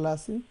আলহামদুলিল্লাহ, আমরা ভালো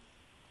আছি।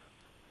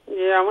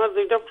 জি, আমার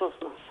দুইটা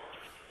প্রশ্ন।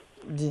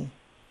 জি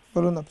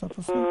বলুন আপনার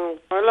প্রশ্ন।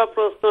 পয়লা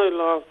প্রশ্ন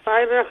হইল,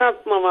 4 রাকাত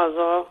নামাজ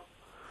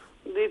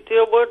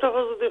দ্বিতীয়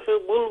বৈঠকে যদি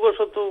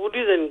ভুলবশত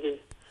উঠি যান কি,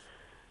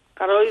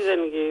 কারো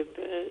যান কি,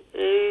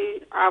 এই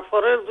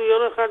আফরের 2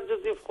 রাকাত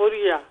যদি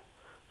পড়িয়া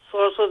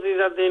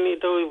সরস্বতীরা দেন,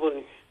 এটা হইব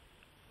নি?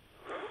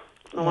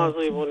 নামাজ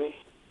হইব নি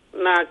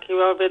না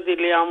কিভাবে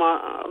দিলে আমার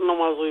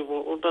নামাজ হইব,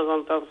 ওটা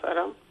জানতাম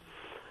স্যারাম।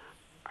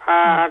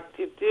 আর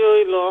দ্বিতীয়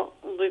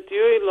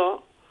হইল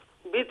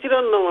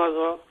বিতিরের নামাজ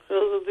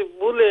যদি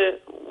ভুলে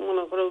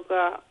মনে করো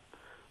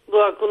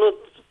দোয়া কোনো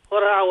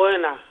করা হয়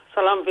না,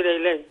 সালাম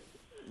ফিরাইলেন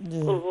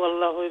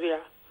আল্লাহ হইয়া,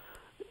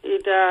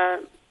 এটা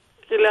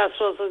কিলা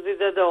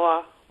সরস্বতীতে দেওয়া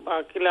বা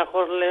কিলা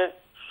করলে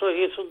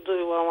সহি শুদ্ধ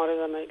হইব, আমার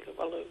জানাইলে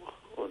ভালো হইব।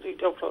 ও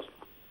 2টা প্রশ্ন।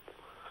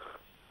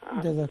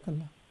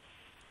 জাযাকাল্লাহ।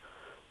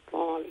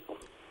 আসসালামু আলাইকুম।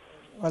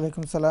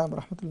 ওয়ালাইকুম সালাম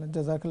রাহমাতুল্লাহ।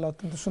 জাযাকাল্লাহ,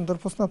 অত্যন্ত সুন্দর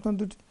প্রশ্ন আপনার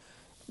দুটি।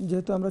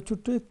 যেহেতু আমরা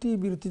ছোট্ট একটি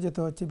বিরতি যেতে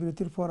হচ্ছে,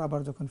 বিরতির পর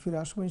আবার যখন ফিরে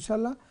আসবো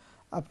ইনশাআল্লাহ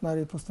আপনার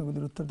এই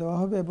প্রশ্নগুলির উত্তর দেওয়া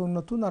হবে এবং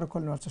নতুন আরও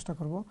কল নেওয়ার চেষ্টা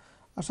করব।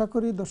 আশা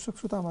করি দর্শক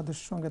শ্রোতা আমাদের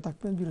সঙ্গে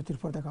থাকবেন। বিরতির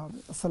পর দেখা হবে।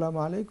 আসসালামু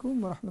আলাইকুম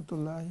ওয়া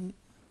রাহমাতুল্লাহি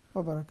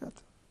ওয়া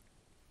বারাকাতুহু।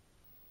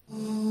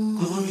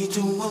 Glory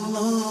to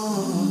Allah,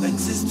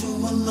 access to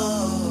Allah,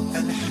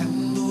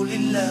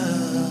 Alhamdulillah.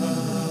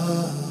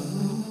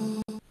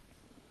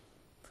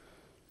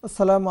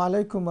 আসসালামু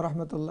আলাইকুম ওয়া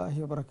রাহমাতুল্লাহি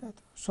ওয়া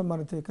বারাকাতুহু।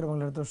 সম্মানিত IQRA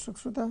বাংলার দর্শক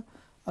শ্রোতা,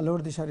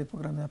 আলোর দিশারি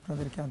প্রোগ্রামে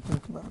আপনাদেরকে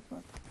আন্তরিক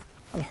মোবারকবাদ।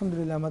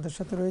 আলহামদুলিল্লাহ আমাদের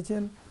সাথে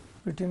রয়েছেন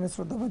ব্রিটেনের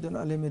শ্রদ্ধাভাজন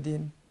আলেম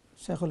দ্বীন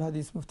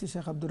শাইখুল-হাদিস মুফতি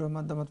আব্দুর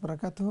রহমান দামাত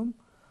বারাকাতুহুম।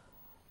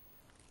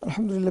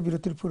 আলহামদুলিল্লাহ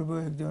বিরতির পূর্বে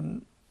একজন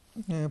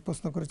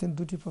প্রশ্ন করেছেন,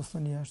 দুটি প্রশ্ন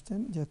নিয়ে আসছেন।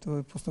 যেহেতু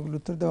এই প্রশ্নগুলো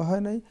উত্তর দেওয়া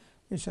হয় নাই,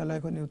 ইনশাআল্লাহ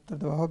এখনই উত্তর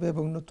দেওয়া হবে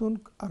এবং নতুন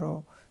আরও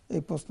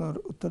এই প্রশ্নের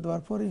উত্তর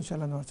দেওয়ার পরে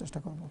ইনশাআল্লাহ নেওয়ার চেষ্টা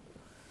করব।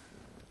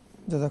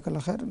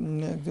 জাযাকাল্লাহ খায়ের।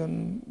 একজন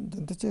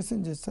জানতে চেয়েছেন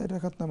যে 4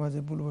 রাকাত নামাজে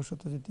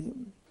ভুলবশত যদি,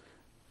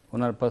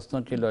 ওনার প্রশ্ন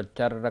ছিল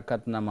 4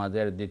 রাকাত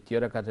নামাজের দ্বিতীয়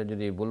রাকাতে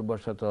যদি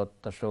ভুলবশত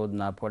তাশাহুদ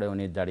না পড়ে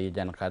উনি দাঁড়িয়ে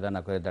যান, কায়দা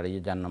না করে দাঁড়িয়ে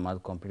যান, নামাজ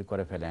কমপ্লিট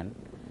করে ফেলেন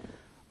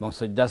এবং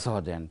সিজদা সহ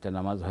দেন, তো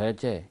নামাজ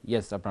হয়েছে?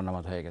 ইয়েস, আপনার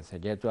নামাজ হয়ে গেছে।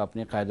 যেহেতু আপনি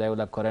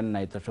কায়দাউলা করেন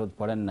নাই, তাশাহুদ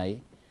পড়েন নাই,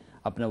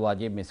 আপনি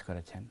ওয়াজিব মিস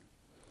করেছেন।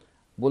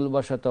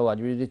 ভুলবশত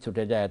ওয়াজিব যদি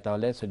ছুটে যায়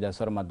তাহলে সিজদা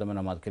সহর মাধ্যমে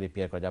নামাজকে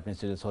রিপেয়ার করে, আপনি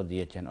সিজদা সহ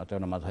দিয়েছেন, অতএব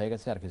নামাজ হয়ে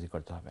গেছে, আর কিছু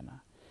করতে হবে না।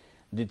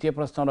 দ্বিতীয়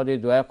প্রশ্ন হলো, যদি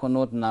দোয়া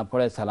কুনুত না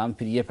পড়ে সালাম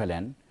ফিরিয়ে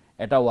ফেলেন,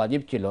 এটা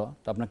ওয়াজিব ছিল,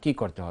 তো আপনার কী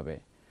করতে হবে?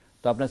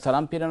 তো আপনি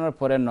সালাম ফিরানোর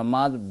পরে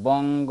নামাজ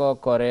ভঙ্গ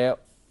করে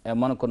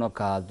এমন কোনো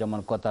কাজ, যেমন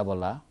কথা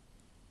বলা,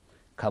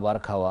 খাবার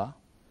খাওয়া,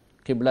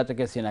 কিবলা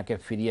থেকে সিনাকে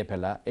ফিরিয়ে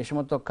ফেলা, এই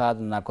সমস্ত কাজ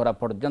না করা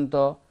পর্যন্ত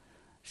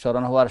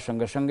স্মরণ হওয়ার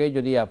সঙ্গে সঙ্গেই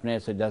যদি আপনি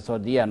সিজদা সহ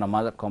দিয়ে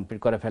নামাজ কমপ্লিট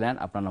করে ফেলেন,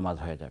 আপনার নামাজ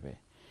হয়ে যাবে।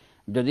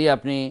 যদি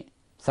আপনি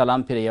সালাম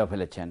ফিরিয়েও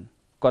ফেলেছেন,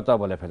 কথা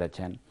বলে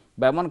ফেলেছেন,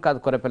 বা এমন কাজ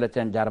করে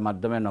ফেলেছেন যার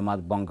মাধ্যমে নামাজ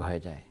ভঙ্গ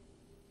হয়ে যায়,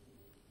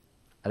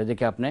 আর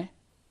এদিকে আপনি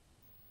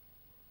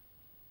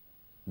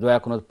দোয়া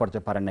কুনুত পড়তে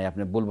পারেন নাই,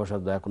 আপনি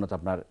ভুলবশত দোয়া কুনুত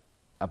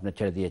আপনি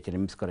ছেড়ে দিয়েছেন,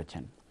 মিস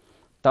করেছেন,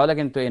 তাহলে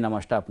কিন্তু এই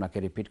নামাজটা আপনাকে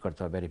রিপিট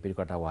করতে হবে। রিপিট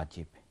করাটা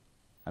ওয়াজিব।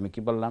 আমি কি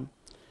বললাম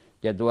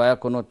যে দোয়া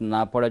কুনুত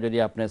না পড়ে যদি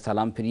আপনি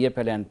সালাম ফিরিয়ে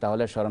ফেলেন,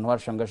 তাহলে স্মরণ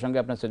হওয়ার সঙ্গে সঙ্গে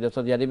আপনি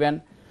সিজদা দিয়ে দিবেন,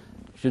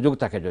 সুযোগ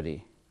থাকে যদি।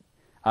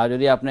 আর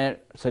যদি আপনি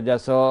সিজদা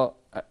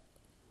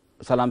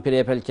সালাম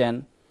ফিরিয়ে ফেলছেন,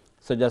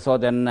 সিজদা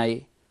দেন নাই,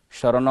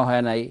 স্মরণও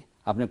হয় নাই,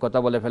 আপনি কথা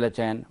বলে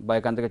ফেলেছেন বা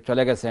এখান থেকে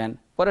চলে গেছেন,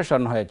 পরে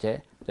স্মরণ হয়েছে,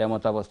 তো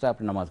এমত অবস্থায়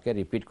আপনি নামাজকে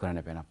রিপিট করে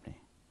নেবেন। আপনি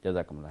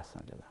জাযাকুমুল্লাহ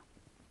খাইরান।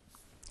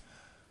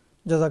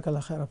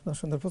 জাযাকাল্লাহ খায়ের আপনার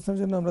সুন্দর প্রশ্নের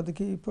জন্য। আমরা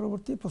দেখি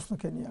পরবর্তী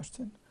প্রশ্নকে নিয়ে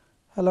আসছেন।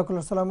 হ্যালো,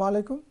 আসসালামু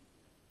আলাইকুম।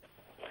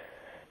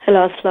 হ্যালো,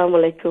 আসসালামু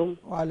আলাইকুম।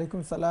 ওয়ালাইকুম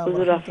সালাম।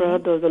 হুজুর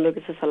আপনার দর্জনের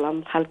কাছে সালাম।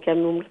 কালকে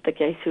আমি উমরা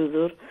থেকে আইছি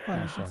হুজুর।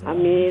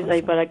 আমি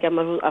যাইবার আগে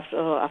আমার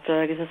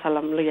আপনার কাছে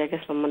সালাম লইয়া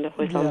গেছিলাম, মানে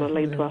কইছিলাম আমার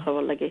লাগি দোয়া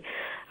করবার লাগে।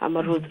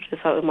 আমার হুজুরে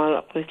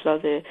কইছিল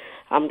যে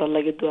আমরা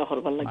লাগি দোয়া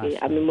করবার লাগে।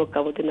 আমি মক্কা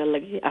মদিনার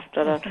লাগি,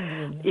 আপনারা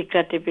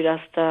ইকরা টিভি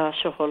রাস্তা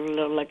সফল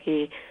লাগি,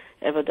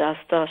 এবার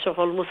রাস্তা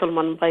সফল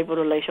মুসলমান ভাই বোন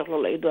লাগি সকল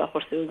লাগি দোয়া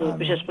করছি হুজুর।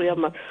 বিশেষ করে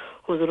আমার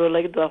হুজুরের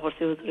লাগি দোয়া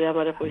করছি। হুজুরে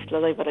আমার কইছিল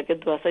যাইবার আগে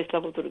দোয়া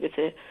চাইছিলাম, হুজুর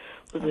গেছে,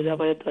 হুজুরে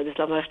আমার দোয়া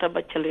দিছিলাম। আমার একটা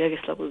বাচ্চা লইয়া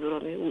গেছিলাম হুজুর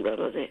আমি উমরা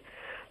মাঝে।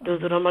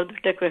 হুজুর আমার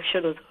দুইটা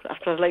কোয়েকশন হুজুর,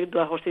 আপনার লাগি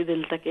দোয়া করছি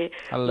দিল থেকে।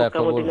 আল্লাহ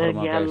কবুল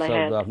ফরমাক।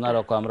 সব আপনার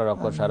রকম আমরা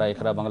রকম সারা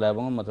ইকরা বাংলা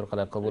এবং উম্মতুল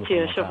খালাক কবুল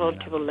ফরমাক। সফল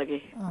ঠিক লাগে।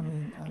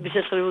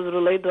 বিশেষ করে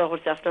হুজুরের লাগি দোয়া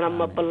করছি, আপনার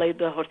আম্মা আব্বার লাগি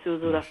দোয়া করছি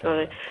হুজুর।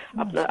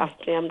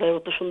 আপনি আমরা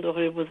অত সুন্দর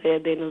করে বুঝাইয়া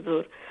দেন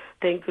হুজুর।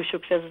 থ্যাংক ইউ,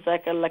 শুকরিয়া,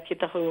 জাযাকাল্লাহ। কি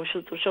তখন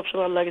হুজুর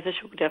সবসময় আল্লাহ কাছে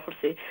শুকরিয়া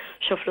করছি।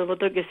 স্বপ্নের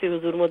মতো গেছি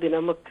হুজুর মদিনা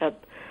মক্কা,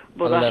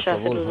 বড় আশা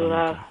আছে হুজুর।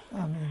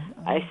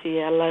 আইসি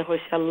আল্লাহ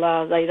হইছে, আল্লাহ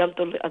যাইরাম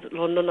তো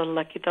লন্ডন,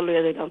 আল্লাহ কিতা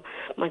লইয়া যাইরাম,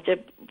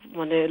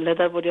 মানে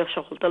লেদার পরি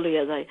সকলটা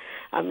লইয়া যায়।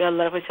 আমি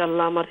আল্লাহ হইছে,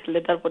 আল্লাহ আমার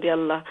লেদার পরি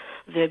আল্লাহ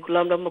যেগুলো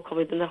আমরা মক্কা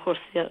মদিনা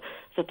করছি,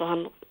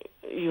 যতক্ষণ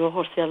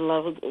করছি আল্লাহ,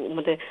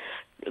 মানে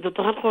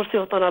যতক্ষণ করছি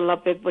তখন আল্লাহ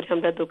পেক বলি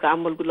আমরা দোকা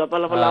আমল গুলা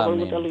ভালো ভালো আমল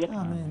মতো লইয়া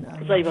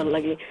যাইবার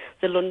লাগে,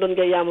 যে লন্ডন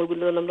গিয়ে আমল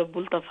গুলো আমরা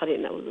ভুলতে পারি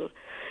না হুজুর।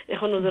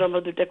 এখন হুজুর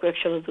আমরা দুইটা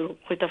কোয়েকশন হুজুর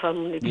কইতে পারবো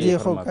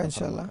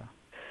ইনশাআল্লাহ।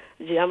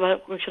 জি, আমার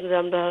কোয়েকশন যে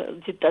আমরা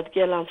জিদ্দাত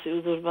গেলাম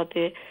হুজুর,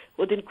 বাদে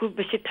ওদিন খুব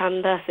বেশি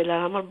ঠান্ডা আছিল,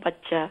 আর আমার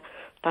বাচ্চা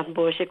তার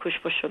বয়সে 21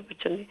 বছর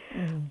বুঝছেন,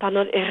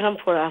 তানোর এহরাম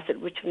পরা আছে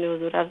বুঝছেন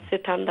হুজুর, আর সে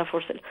ঠান্ডা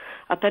পড়ছিল,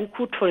 আর তাই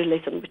কুট ফরি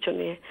লাইছেন বুঝছেন,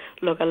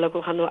 লগালগ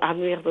ওখানে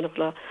আমি একজন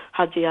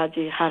হাজি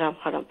হাজি হারাম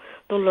হারাম,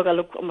 তো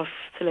লগালগ আমার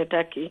ছেলেটা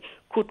কি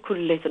কুট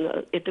খুলি লাইছেন।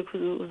 এতে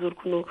হুজুর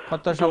কোনো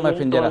কত সময়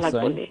ফিনজার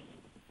আসছেন?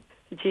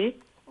 জি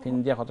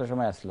ফিনজা কত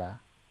সময় আসলা?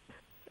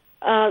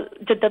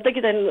 জেদ্দাতে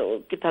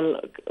কি তাল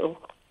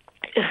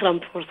ইহরাম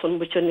পরছন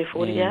বুঝছেন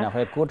ফরিয়া না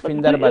হয় কোট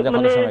ফিনজার বাজে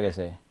কত সময়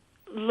গেছে?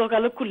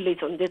 লগালগ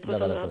খুললেইছেন যে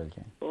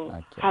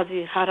হাজি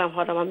হারাম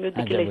হারাম আমি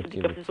দেখে লাইছি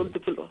চলতে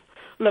কিলো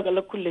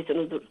লগালগ খুললেইছেন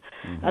হুজুর।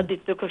 আর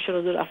দ্বিতীয় কোশ্চেন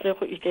হুজুর, আপনি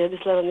ইতিহাস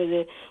দিছিলেন আমি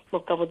যে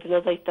মক্কা মদিনা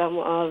যাইতাম,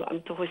 আর আমি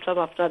তো কইছিলাম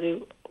আপনার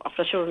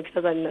স্মরণ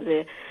কিনা জানি না যে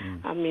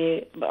আমি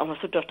আমার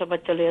ছোট একটা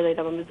বাচ্চা লইয়া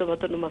যাইতাম, আমি তো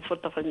মাত্র নামাজ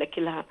পড়তে পারি না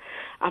কিলা।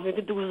 আমি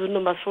কিন্তু হুজুর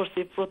নামাজ পড়ছি,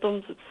 প্রথম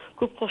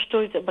খুব কষ্ট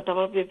হয়েছে, বাট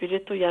আমার বেবিরে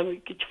তুই আমি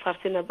কিছু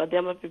পারছি না, বাদে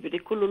আমার বেবিরে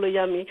কুলো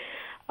লইয়া আমি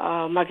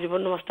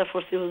মাগরিবের নামাজটা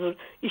পড়ছি হুজুর,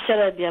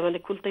 ইশারা দিয়া, মানে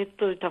খুলতে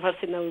তো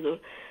পারছি না হুজুর,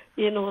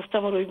 এই নামাজটা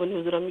আমার ওই বনি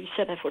হুজুর, আমি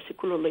ইশারায় পড়ছি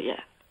কুলো লইয়া।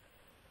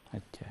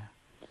 আচ্ছা,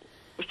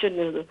 বুঝছেন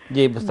না হুজুর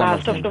জি বুঝতে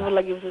পারছি সবসময়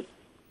লাগে হুজুর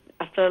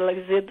আপনার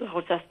লাগে যে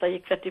হচ্ছে আস্তা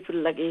ইকসাটিফুল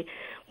লাগে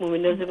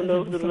মুমিনের জীবনে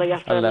হুজুর লাগে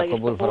আপনার আল্লাহ লাগে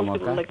কবুল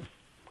ফরমাক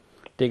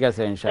ঠিক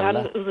আছে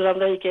ইনশাআল্লাহ হুজুর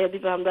আমরা এই কে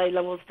দিব আমরা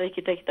ইলাম হস্তাই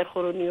কিতা কিতা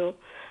করণীয়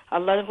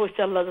আল্লাহর হইছে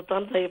আল্লাহ যত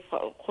আমরা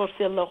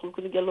করছি আল্লাহ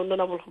কুল গেল না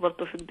আমল খবর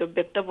তো শুদ্ধ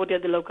বেকটা বড়িয়া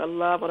দিল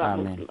আল্লাহ আমরা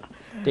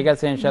ঠিক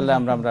আছে ইনশাআল্লাহ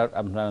আমরা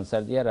আপনার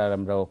আনসার দিয়ে আর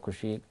আমরা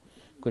খুশি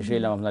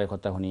হলাম আপনার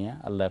কথা শুনিয়া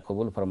আল্লাহ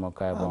কবুল ফরমাক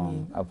এবং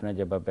আপনি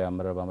যেভাবে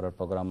আমরা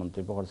প্রোগ্রাম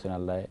মন্তব্য করছেন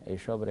আল্লাহ এই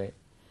সবরে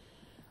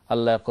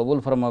আল্লাহ কবুল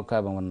ফরমাক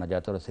এবং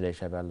নাজাতের ওসিলা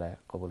হিসাবে আল্লাহ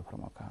কবুল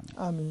ফরমাক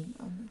আমিন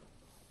আমিন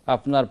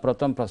আপনার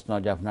প্রথম প্রশ্ন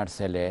যে আপনার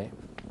ছেলে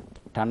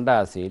ঠান্ডা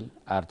আছিল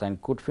আর তাই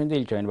কুট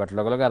ফিন্দিল চইন বাট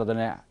লগে লগে আর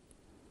জনে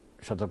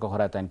সতর্ক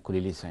করা তাই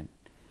খুলিলিছেন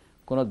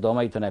কোনো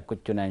দমাইতো না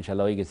কুচ্ছু না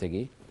ইনশাল্লাহ হয়ে গেছে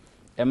কি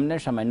এমনি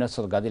সামান্য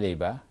সরগা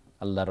দিলেইবা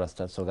আল্লাহর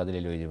রাস্তা সরগা দিলে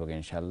লই যাব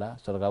ইনশাল্লাহ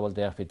সরগা বলতে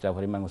এক ফিতরা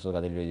পরিমাণ সরগা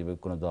দিলে লই যাব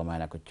কোনো দম হয়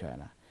না কুচ্ছু হয়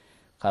না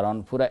কারণ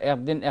পুরা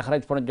একদিন এক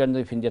রাত পর্যন্ত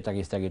যদি ফিন্দিয়ে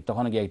থাকিস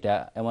তখন গিয়ে একটা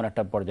এমন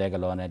একটা পর্যায়ে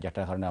গেল না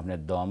যেটার কারণে আপনার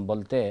দম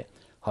বলতে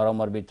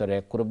হরমর ভিতরে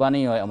কুরবানি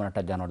হয় এমন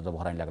একটা জানোয়ার দম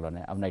ভরাই লাগলো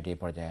না আপনার এটাই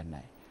পর্যায়ে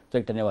নাই তো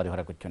একটা নেওয়ারি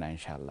ভরা কুচ্ছু না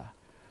ইনশাল্লাহ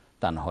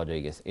তান হজ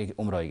হয়ে গেছে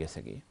উমরা হয়ে গেছে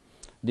কি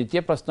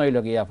দ্বিতীয় প্রশ্ন হইল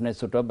কি আপনার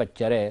ছোটো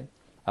বাচ্চারে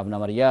আপনার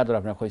আমার ইয়াদ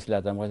আপনার কইছিল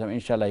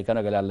ইনশাল্লাহ এখানে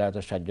গেলে আল্লাহ এত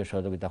সাহায্য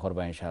সহযোগিতা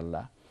করবা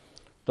ইনশাল্লাহ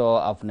তো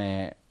আপনি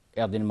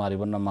একদিন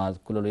মারিব নামাজ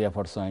কুলো লইয়া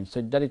পড়ছেন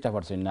সজ্জা দিতে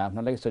পারছেন না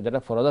আপনার লাগে সজ্জাটা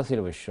ফরজ আছিল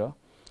অবশ্য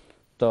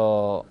তো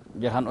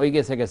যেখান ওই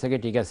গেছে কি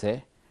ঠিক আছে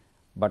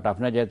বাট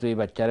আপনার যেহেতু এই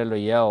বাচ্চারে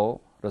লইয়াও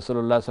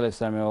রসুল্লাহ সাল্লাল্লাহু আলাইহি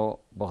ওয়াসাল্লামেও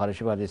বুখারী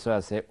শরীফ হাদিসে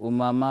আছে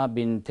উমামা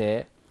বিনতে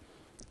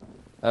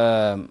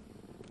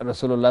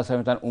রসুল্লাহ সাল্লাল্লাহু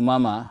আলাইহি ওয়াসাল্লাম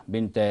উমামা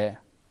বিনতে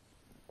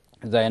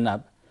জাইনাব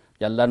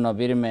আল্লাহর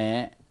নবীর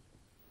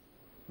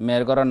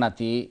মেয়ের ঘরের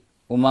নাতি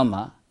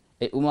উমামা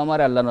এই উমামার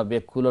আল্লাহ নবী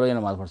কুলোর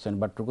নামাজ পড়ছেন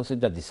বাট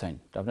রুকুসিদা দিছেন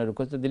তো আপনি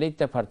রুকুসিদা দিলেই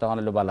তার তখন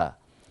হলো বালা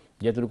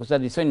যেহেতু রুকুসিদা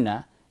দিছেন না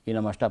এই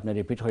নামাজটা আপনি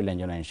রিপিট হইলেন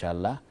যেন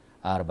ইনশাআল্লাহ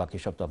আর বাকি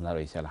সব তো আপনার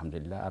রয়েছে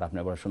আলহামদুলিল্লাহ আর আপনি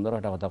বড় সুন্দর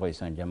একটা কথা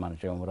কইছেন যে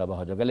মানুষের উমরা বা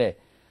হজ গেলে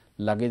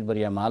লাগিজ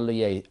বরিয়া মাল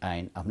লইয়া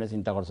আইন আপনি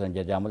চিন্তা করছেন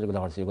যে আমল যেগুলো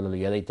করছি এগুলো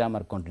লইয়া দিতাম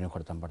আর কন্টিনিউ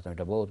করতাম পারতাম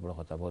এটা বহুত বড়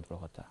কথা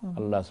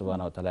আল্লাহ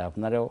সুবহানাহু ওয়া তাআলা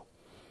আপনারও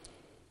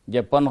যে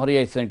পণ হরিয়া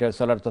আইছেন এটা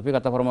চলার তৌফিক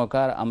আতা ফরমাক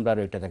আর আমরা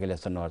এটা থেকে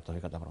লেসন নেওয়ার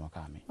তৌফিক আতা ফরমাক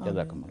আমিন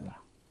জাযাকুমুল্লাহ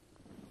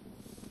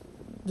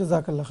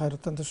জাযাকাল্লাহ খাইর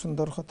অত্যন্ত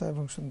সুন্দর কথা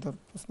এবং সুন্দর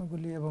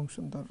প্রশ্নগুলি এবং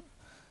সুন্দর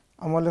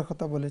আমলের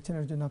কথা বলেছেন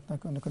এর জন্য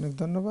আপনাকে অনেক অনেক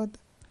ধন্যবাদ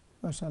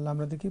মাশাআল্লাহ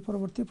আমরা দেখি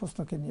পরবর্তী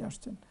প্রশ্নকে নিয়ে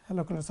আসছেন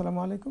হ্যালো আসসালামু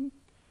আলাইকুম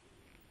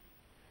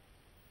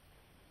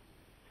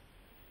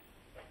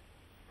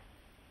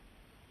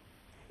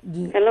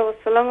জি হ্যালো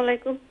আসসালামু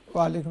আলাইকুম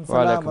ওয়া আলাইকুম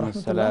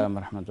আসসালাম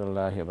ওয়া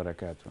রাহমাতুল্লাহি ওয়া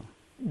বারাকাতুহু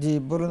জি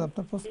বলুন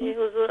আপনার প্রশ্ন জি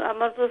হুজুর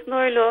আমার প্রশ্ন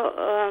হইলো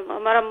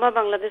আমার আম্মা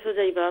বাংলাদেশে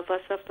যাইবা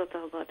 5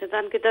 সপ্তাহ হবে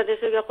তান কিতা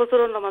দেশে গিয়া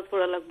কসরর নামাজ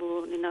পড়া লাগবো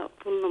না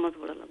ফুল নামাজ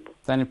পড়া লাগবো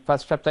তানি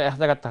 5 সপ্তাহ এক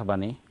জায়গা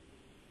থাকবানি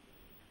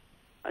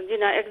জি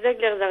না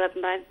এক্স্যাক্টলি এক জায়গা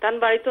নাই তান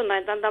বাড়ি তো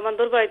নাই তান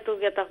দামান্দর বাড়ি তো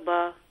গিয়া থাকবা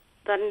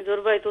তার নিজের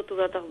বাড়ি তো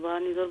তুরা থাকবা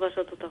নিজের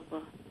বাসা তো থাকবা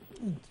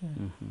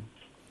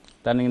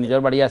তার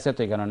নিজের বাড়ি আছে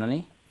তো কেন নানি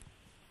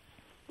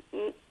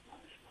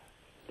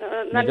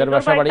নিজের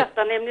বাসা বাড়ি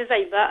তান এমনি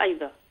যাইবা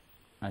আইবা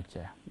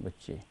আচ্ছা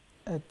বুঝছি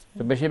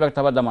তো বেশিরভাগ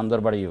থাকবা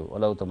দামান্দর বাড়িও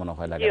ওলাও তো মনে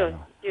হয় লাগে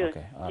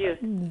ওকে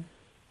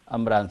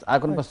আমরা আর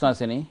কোন প্রশ্ন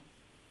আছে নি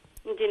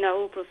জি না ও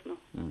প্রশ্ন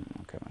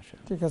ওকে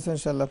মাশাআল্লাহ ঠিক আছে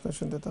ইনশাআল্লাহ আপনি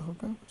শুনতে থাকুন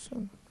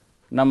মাশাআল্লাহ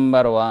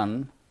নাম্বার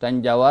 1 তান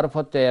যাওয়ার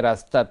পথে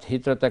রাস্তা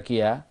হিজরত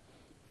কিয়া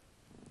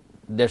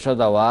দেশ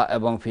যাওয়া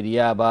এবং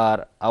ফিরিয়া আবার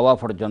আওয়া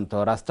পর্যন্ত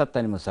রাস্তা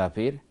তাই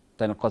মুসাফির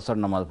তাই কসর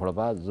নামাজ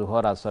পড়বা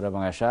জোহর আসর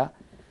এবং এশা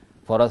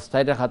ফরজ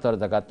 4 রাকাতের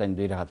জায়গা তাই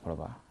 2 রাকাত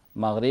পড়বা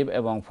মাগরিব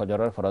এবং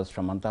ফজরের ফরজ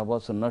সমান থাকবো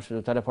সুন্নাত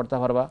সুযোগ তারে পড়তে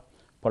পারবা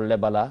পড়লে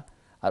বালা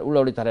আর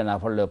উড়াউড়ি তারে না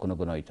পড়লেও কোনো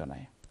গুণ হইতো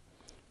নাই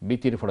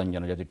বিতির ফড়ন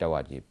যেন যেটা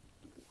ওয়াজিব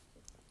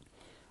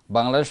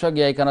বাংলাদেশে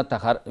গিয়ে এখানে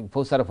থাকার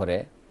পৌঁছার পরে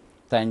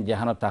তাইন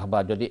যেখানে থাকবা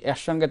যদি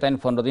একসঙ্গে তাইন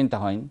 15 দিন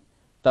থাকেন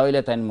তাহলে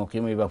তাইন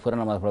মুকিম বা ফুরা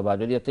নামাজ পড়বা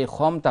যদি এতে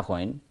কম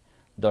থাকেন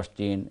 10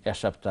 দিন এক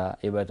সপ্তাহ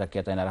এবার তাকে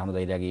তাইন আর আমরা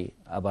লাগি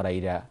আবার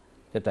আইরা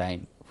তে তাইন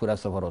ফুরা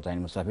সফরও তাইন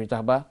মুসাফির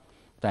থাকবা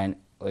তাইন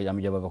ওই আমি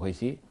যেভাবে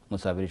কইছি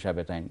মুসাফির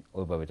হিসাবে তাইন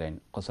ওইভাবে তাইন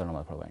কসর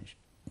নামাজ পড়বা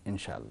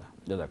ইনশাআল্লাহ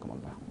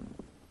জাযাকুমুল্লাহ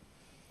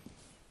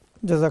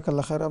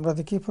জাযাকাল্লাহ খাইর আমরা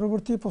দেখি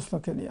পরবর্তী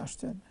প্রশ্নকে নিয়ে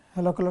আসছেন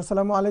হ্যালো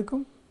আসসালামু আলাইকুম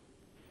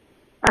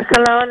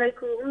আসসালামু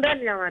আলাইকুম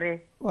উন্দানি আমারে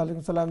ওয়া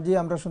আলাইকুম সালাম জি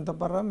আমরা শুনতে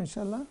পারলাম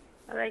ইনশাআল্লাহ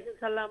ওয়ালাইকুম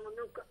সালাম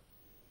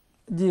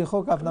জি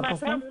হোক আপনার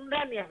প্রশ্ন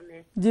উন্দানি আপনি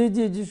জি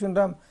জি জি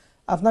শুনলাম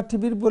আপনার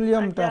টিভির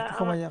ভলিউমটা একটু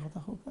কমাইয়া কথা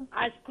হোক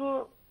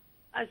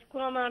আজকু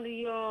আমার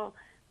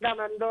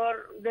দামান্দর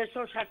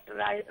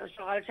 7:30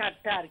 সকাল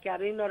 7টা আর কি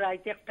আর ইনো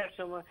রাইতে একটার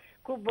সময়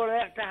খুব বড়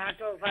একটা হার্ট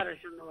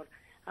অপারেশন ওর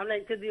আমরা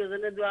ইচ্ছে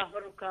দুজনে দোয়া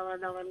করুক আমার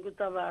দামান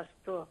গুতা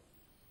বাসতো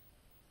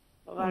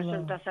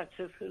অপারেশনটা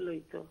সাকসেসফুল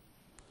হইতো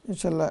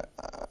ইনশাআল্লাহ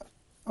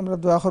আমরা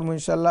দোয়া করব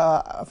ইনশাআল্লাহ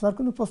আপনার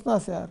কোনো প্রশ্ন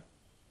আছে আর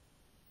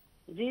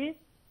জি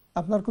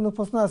আপনার কোনো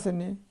প্রশ্ন আছে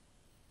নি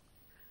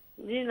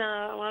জি না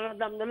আমার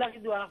দাম দলা কি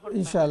দোয়া করব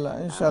ইনশাআল্লাহ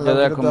ইনশাআল্লাহ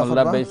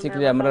জাযাকুমুল্লাহ।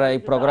 বেসিক্যালি আমরা এই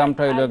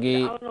প্রোগ্রামটা হইলো কি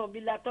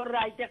বিলাতর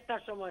রাইট একটা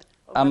সময়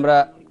আমরা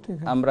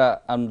আমরা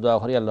দোয়া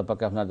করি আল্লাহ পাক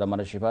আপনার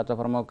জামানে শিফা আতা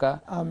ফরমাউকা।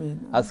 আমিন।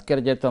 আজকের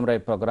যেহেতু আমরা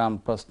এই প্রোগ্রাম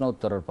প্রশ্ন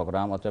উত্তরের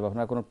প্রোগ্রাম, অতএব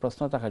আপনার কোনো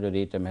প্রশ্ন থাকে যদি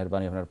তো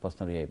মেহেরবানি আপনার প্রশ্ন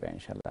দিয়েইবে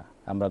ইনশাআল্লাহ।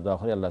 আমরা দোয়া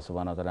করি আল্লাহ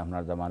সুবহানাহু ওয়া তাআলা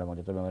আপনার জামানে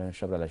মধ্যে তো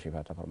সব আল্লাহ শিফা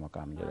আতা ফরমাউকা।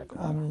 আমিন।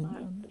 আমিন।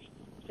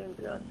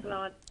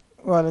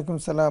 ওয়া আলাইকুম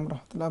সালাম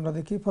রাহমাতুল্লাহ। আমরা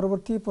দেখি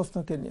পরবর্তী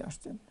প্রশ্নকে নিয়ে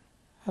আসছেন।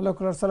 হ্যালো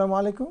কলার, আসসালামু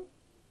আলাইকুম।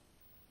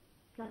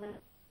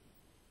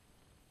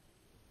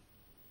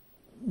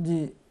 জি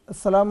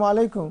আসসালামু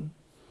আলাইকুম।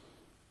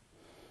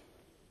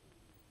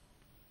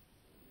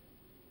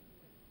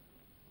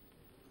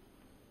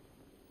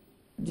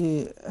 জি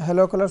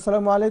হ্যালো কলার,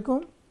 আসসালামু আলাইকুম।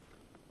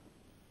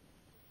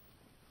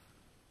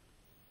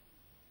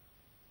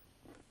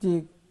 জি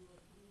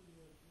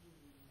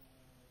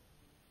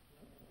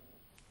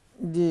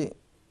জি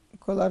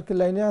কলার কি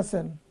লাইনে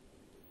আছেন?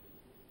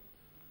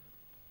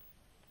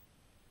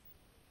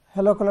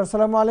 হ্যালো কলার,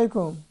 আসসালামু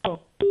আলাইকুম।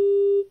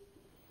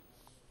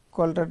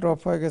 কলটা ড্রপ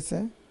হয়ে গেছে।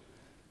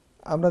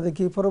 আমরা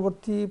দেখি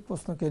পরবর্তী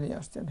প্রশ্নকে নিয়ে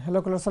আসছেন। হ্যালো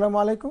কলার, আসসালামু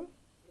আলাইকুম।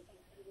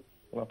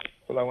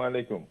 আসসালামু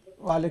আলাইকুম।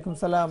 ওয়া আলাইকুম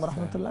সালাম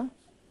রাহমাতুল্লাহ।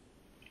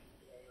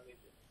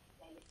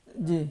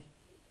 জি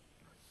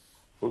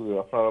হুজুর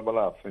আপনারা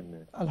ভালো আছেন?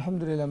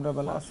 আলহামদুলিল্লাহ আমরা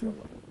ভালো আছি।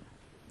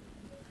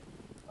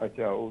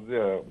 আচ্ছা ও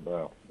যে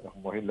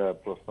মহিলা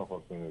প্রশ্ন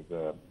করছেন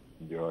যে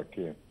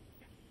কি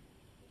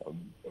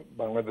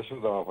বাংলাদেশে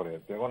যাওয়া পরে,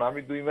 এখন আমি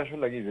 2 মাসও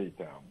লাগিয়ে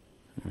যাইতাম,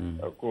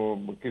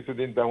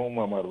 কিছুদিন থাকবো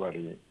আমার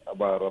বাড়ি,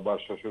 আবার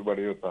শ্বশুর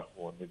বাড়িও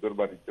থাকবো, নিজের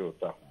বাড়িতেও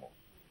থাকবো,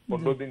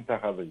 15 দিন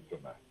থাকা যাইতো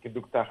না, কিন্তু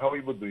থাকা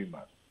হইব 2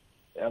 মাস।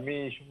 আমি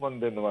এই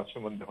সম্বন্ধে নামাজ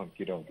সম্বন্ধে এখন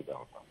কিরকম কিনা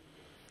হতাম।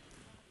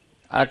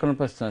 আর কোনো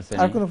প্রশ্ন আছে?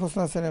 আর কোনো প্রশ্ন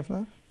আছে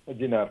আপনার?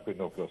 জি না, আর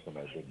কোনো প্রশ্ন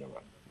নাই,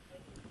 ধন্যবাদ।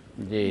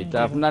 জি, তো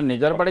আপনার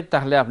নিজের বাড়ি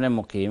তাহলে আপনি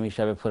মুকিম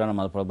হিসাবে ফুরা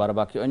নামাজ পড়বার,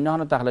 বাকি অন্য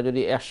হন তাহলে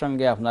যদি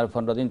একসঙ্গে আপনার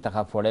 15 দিন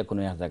থাকা পড়ে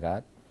কোনো এক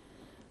জায়গায়,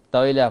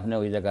 তাহলে আপনি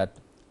ওই জায়গাত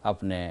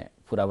আপনি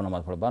ফুরা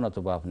নামাজ পড়বা,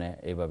 নতুবা আপনি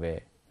এইভাবে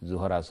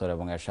জুহর আসর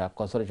এবং এশা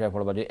কসর হিসাবে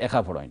পড়বা যদি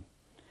একা পড়েন।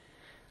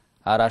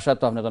 আর আশা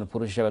তো আপনি তখন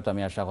পুরুষ হিসাবে তো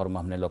আমি আশা করবো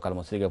আপনি লোকাল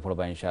মসজিদে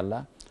পড়বা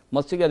ইনশাআল্লাহ।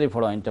 মসজিদে যদি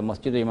পড়েন তো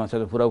মসজিদে ইমাম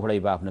সাহেব পুরাও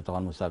পড়াইবা, আপনি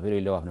তখন মুসাফির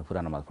হইলেও আপনি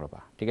ফুরা নামাজ পড়বা,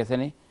 ঠিক আছে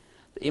নি?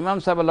 তো ইমাম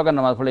সাহেবের লোকের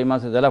নামাজ পড়ে ইমাম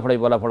সাহেব জেলা পড়াই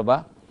বলা পড়বা।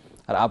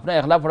 আর আপনি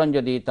একলা পড়েন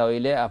যদি,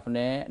 তাহলে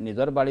আপনি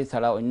নিজের বাড়ি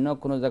ছাড়া অন্য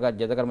কোনো জায়গায়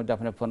যে জায়গার মধ্যে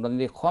আপনি 15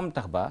 দিন কম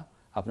থাকবা,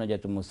 আপনি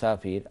যেহেতু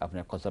মুসাফির আপনি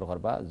কসর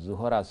করবা।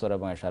 জুহর আসর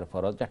এবং এশার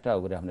ফরজ একটা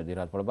উপরে আপনি 2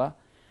 রাত পড়বা।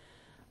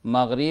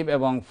 মাগরিব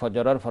এবং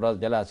ফজরের ফরজ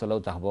জেলা আসলেও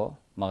থাকবো,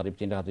 মাগরিব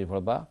 3 রাকাত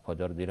পড়বা,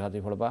 ফজর 2 রাকাত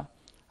পড়বা।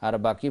 আর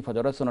বাকি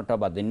ফজরের সুন্নতটা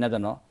বাদ দিন না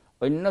যেন,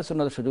 অন্য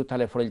সুন্নত সুযোগ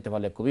তাহলে পড়তে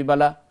পারলে খুবই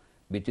ভালো,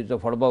 বিতিত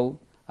পড়বাও।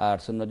 আর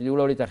সুন্নত যদি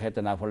উড়ি থাকে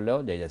তো না পড়লেও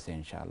যাই যাচ্ছে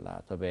ইনশাআল্লাহ।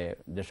 তবে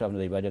যেসব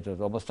আপনার ইবাদত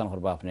অবস্থান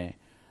করবা আপনি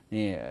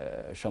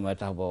সময়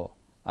থাকবো,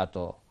 আর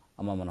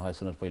আমার মনে হয়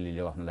সুন্নত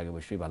পড়লেও আপনার লাগে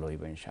অবশ্যই ভালো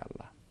হইব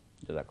ইনশাআল্লাহ।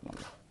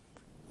 জাযাকুমুল্লাহ।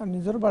 আর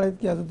নিজের বাড়িতে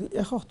গিয়া যদি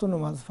এক ওয়াক্ত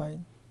নামাজ পাই,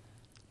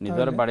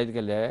 নিজের বাড়িতে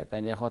গেলে তাই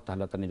এক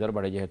তাহলে তার নিজের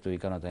বাড়ি যেহেতু এই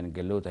কারণে তাই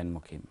গেলেও তাই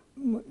মুকিম,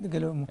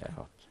 গেলেও মুকিম।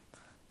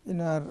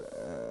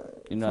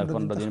 ইনার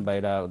 15 দিন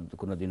বাইরে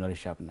কোনো দিনের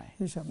হিসাব নাই।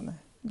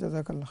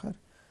 জাযাকাল্লাহ খাইর।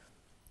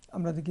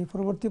 আমরা দেখি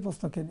পরবর্তী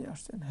প্রশ্নকে নিয়ে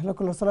আসছেন। হ্যালো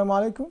কলার, আসসালামু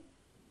আলাইকুম।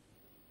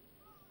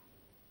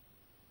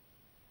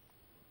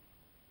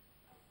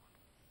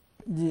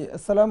 জি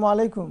আসসালামু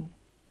আলাইকুম।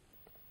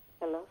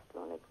 হ্যালো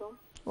আসসালামু আলাইকুম।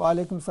 ওয়া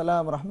আলাইকুম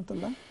সালাম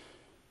রাহমাতুল্লাহ।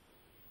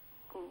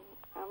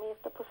 আমি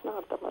একটা প্রশ্ন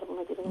করতে পারবো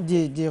না? জি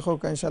জি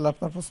হোক ইনশাআল্লাহ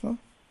আপনার প্রশ্ন।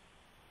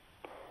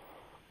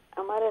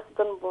 আমার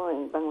একজন বোন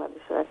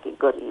বাংলাদেশের আর কি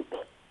গরিব,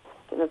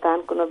 কিন্তু তার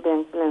কোনো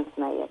ব্যাংক ব্যালেন্স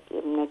নাই আর কি,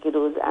 এমনি কি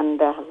রোজ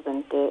আন্ডা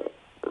হাজবেন্ডে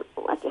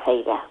আর কি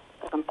খাইরা,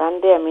 এখন তান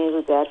দিয়ে আমি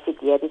রোজার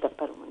ফিদিয়া দিতে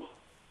পারবো না?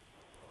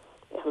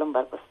 1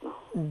 নম্বর প্রশ্ন।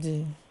 জি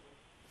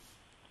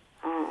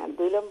হ্যাঁ,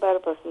 2 নম্বর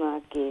প্রশ্ন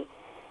আর কি,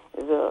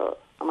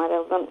 আমার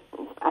একজন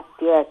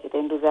আত্মীয় আর কি,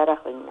 তাই রোজা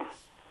রাখেন না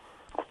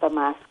আস্তা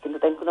মাস, কিন্তু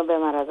তাই কোনো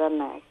বেমার আজার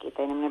নাই আর কি,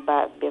 তাই এমনি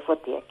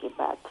বেফতি আর কি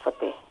বাদ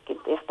ফতে,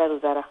 কিন্তু একটা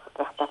রোজা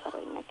রাখতে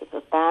পারেন না, কিন্তু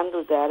তান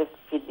রোজার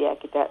ফিদিয়া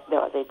কিটা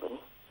দেওয়া যাইব না?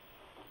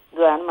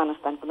 জোয়ান মানুষ,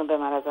 তার কোনো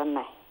বেমার আজার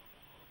নাই।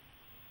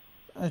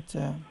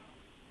 আচ্ছা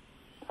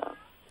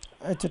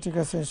আচ্ছা ঠিক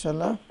আছে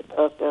ইনশাআল্লাহ।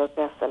 ওকে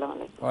ওকে, আসসালামু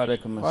আলাইকুম। ওয়া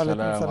আলাইকুম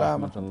আসসালাম ওয়া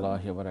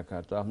রাহমাতুল্লাহি ওয়া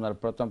বারাকাতুহু। আপনার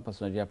প্রথম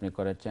প্রশ্ন যে আপনি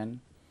করেছেন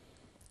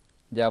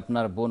যে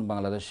আপনার বোন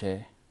বাংলাদেশে,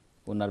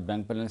 ওনার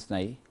ব্যাংক ব্যালেন্স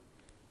নাই,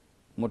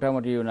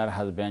 মোটামুটি ওনার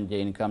হাজব্যান্ড যে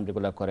ইনকাম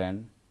যেগুলো করেন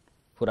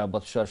পুরা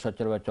বৎসর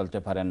সচ্ছলভাবে চলতে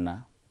পারেন না,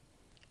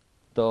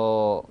 তো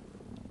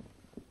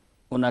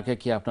ওনাকে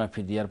কি আপনার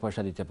ফিদিয়ার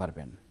পয়সা দিতে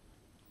পারবেন?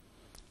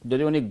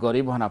 যদি উনি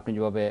গরিব হন, আপনি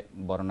যেভাবে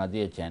বর্ণনা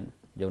দিয়েছেন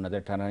যে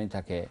ওনাদের টানানি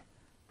থাকে,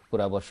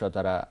 পুরা বৎসর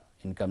তারা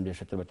ইনকাম দিয়ে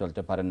সচ্ছলভাবে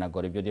চলতে পারেন না,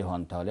 গরিব যদি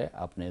হন, তাহলে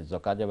আপনি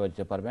যাকাত যেভাবে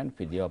দিতে পারবেন,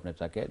 ফিদিয়াও আপনি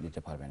তাকে দিতে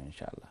পারবেন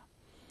ইনশাআল্লাহ।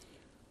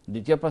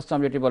 দ্বিতীয় প্রশ্ন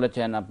যেটি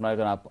বলেছেন, আপনার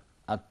একজন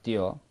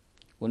আত্মীয়,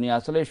 উনি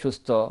আসলেই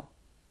সুস্থ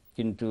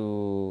কিন্তু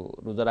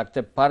রোজা রাখতে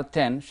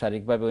পারতেন,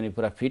 শারীরিকভাবে উনি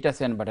পুরো ফিট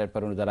আছেন, বাট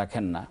এরপর রোজা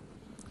রাখেন না,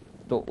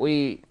 তো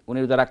উনি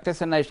রোজা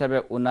রাখতেছেন না হিসাবে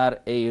ওনার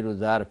এই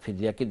রোজার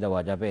ফিদিয়া কি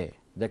দেওয়া যাবে?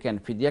 দেখেন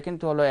ফিদিয়া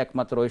কিন্তু হলো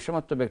একমাত্র ওই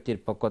সমস্ত ব্যক্তির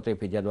পক্ষ থেকে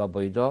ফিদিয়া দেওয়া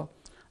বৈধ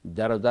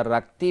যারা রোজা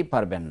রাখতেই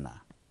পারবেন না।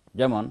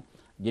 যেমন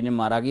যিনি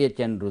মারা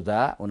গিয়েছেন, রোজা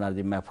ওনার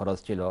জিম্মা ফরজ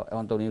ছিল,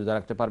 এখন তো উনি রোজা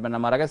রাখতে পারবেন না,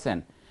 মারা গেছেন,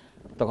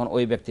 তখন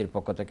ওই ব্যক্তির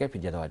পক্ষ থেকে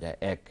ফিদিয়া দেওয়া যায়।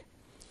 1।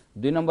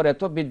 2 নম্বর,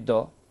 এত বৃদ্ধ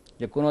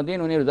যে কোনোদিন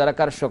উনি রোজা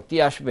রাখার শক্তি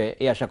আসবে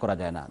এই আশা করা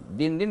যায় না,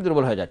 দিন দিন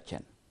দুর্বল হয়ে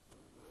যাচ্ছেন,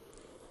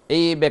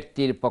 এই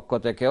ব্যক্তির পক্ষ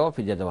থেকেও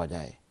ফিদিয়া দেওয়া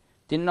যায়।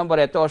 3 নম্বর,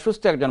 এত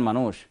অসুস্থ একজন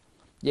মানুষ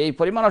যে এই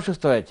পরিমাণ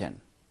অসুস্থ হয়েছেন,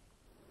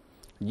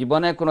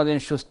 জীবনে কোনোদিন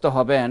সুস্থ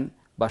হবেন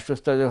বা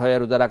সুস্থ হয়ে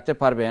রোজা রাখতে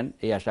পারবেন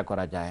এই আশা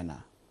করা যায় না,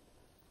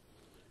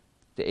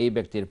 তো এই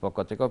ব্যক্তির পক্ষ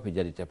থেকেও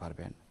ফিদিয়া দিতে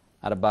পারবেন।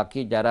 আর বাকি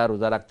যারা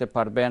রোজা রাখতে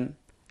পারবেন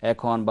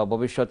এখন বা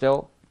ভবিষ্যতেও,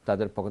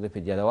 তাদের পক্ষ থেকে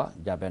ফিদিয়া দেওয়া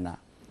যাবে না।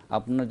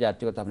 আপনার যে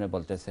আত্মীয়তা আপনি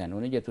বলতেছেন,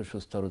 উনি যেহেতু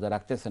সুস্থ রোজা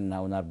রাখতেছেন না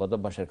ওনার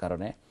বদভ্যাসের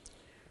কারণে,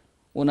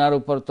 ওনার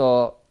উপর তো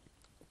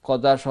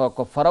কদা সহ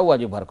কফারাও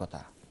ওয়াজিব হওয়ার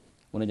কথা।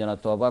 উনি যেন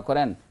তওবা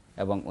করেন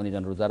এবং উনি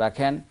যেন রোজা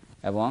রাখেন,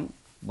 এবং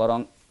বরং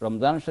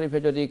রমজান শরীফে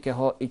যদি কেহ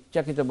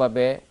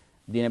ইচ্ছাকৃতভাবে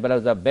দিনের বেলা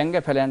রোজা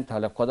ভেঙে ফেলেন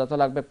তাহলে কদা তো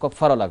লাগবে,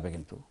 কফারও লাগবে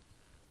কিন্তু।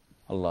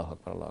 আল্লাহু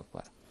আকবার, আল্লাহু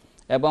আকবার।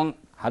 এবং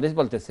হাদিস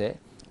বলতেছে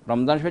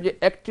রমজান শরীফে যে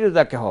একটি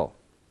রোজা কেহ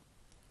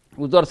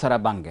উজর ছাড়া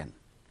ভাঙ্গেন,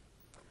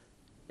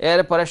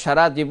 এরপরে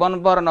সারা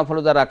জীবনভর নফল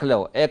রোজা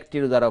রাখলেও একটি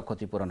রোজারও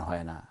ক্ষতিপূরণ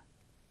হয় না,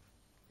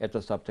 এত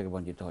সব থেকে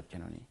বঞ্চিত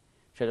হচ্ছেন উনি।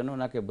 সেজন্য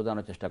ওনাকে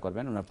বোঝানোর চেষ্টা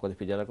করবেন, ওনার প্রতি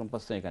ফিদিয়ার কোনো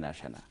প্রশ্ন এখানে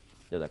আসে না।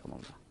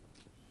 জাযাকুমুল্লাহ।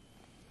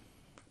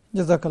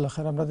 জাযাকাল্লাহ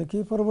খাইর। আমরা দেখি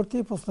পরবর্তী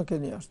প্রশ্নকে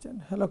নিয়ে আসছেন।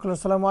 হ্যালো,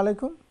 আসসালামু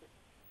আলাইকুম।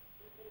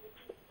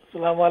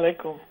 আসসালামু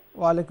আলাইকুম।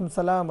 ওয়ালাইকুম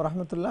সালাম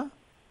রাহমাতুল্লাহ।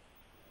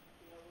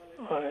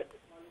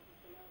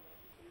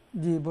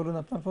 জি বলুন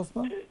আপনার প্রশ্ন।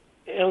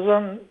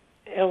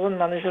 একজন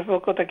মানুষের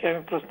পক্ষ থেকে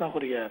আমি প্রশ্ন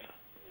করি। আর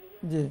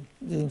জি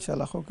জি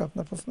ইনশাআল্লাহ হোক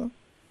আপনার প্রশ্ন।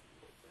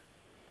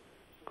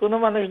 কোন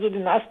মানুষ যদি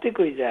নাস্তিক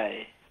হয়ে যায়,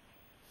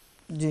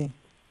 জি,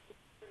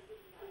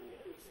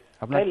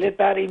 তাহলে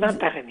তার ঈমান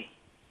থাকেনি।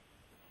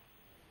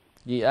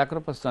 জি, আর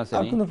প্রশ্ন আছে?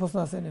 আর কোনো প্রশ্ন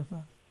আছে নি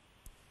আপনার?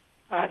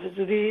 আর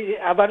যদি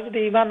আবার যদি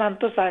ঈমান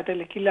আনতে চায়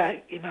তাহলে কিলা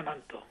ঈমান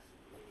আনতো?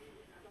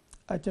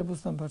 আচ্ছা,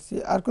 বুঝতে পারছি।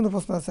 আর কোনো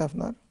প্রশ্ন আছে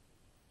আপনার?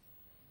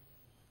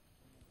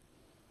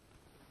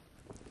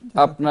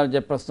 আপনার যে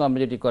প্রশ্ন আপনি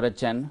যেটি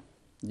করেছেন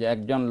যে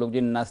একজন লোক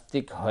যদি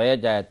নাস্তিক হয়ে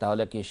যায়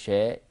তাহলে কি সে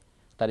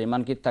তার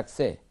ঈমান কি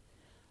থাকছে?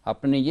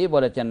 আপনি নিজেই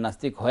বলেছেন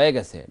নাস্তিক হয়ে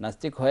গেছে।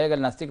 নাস্তিক হয়ে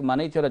গেলে নাস্তিক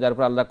মানেই ছিল যার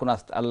উপর আল্লাহ কোনো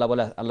আল্লাহ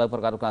বলে আল্লাহর উপর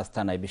কারো কোনো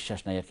আস্থা নাই, বিশ্বাস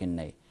নাই, ইয়াকিন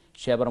নাই,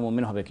 সে আবার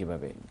মুমিন হবে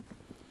কিভাবে?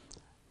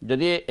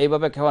 যদি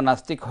এইভাবে কেউ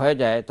নাস্তিক হয়ে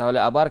যায় তাহলে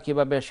আবার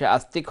কিভাবে সে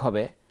আস্তিক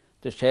হবে?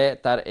 তো সে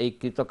তার এই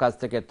কৃত কাজ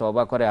থেকে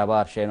তওবা করে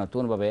আবার সে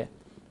নতুনভাবে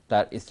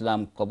তার ইসলাম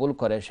কবুল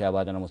করে সে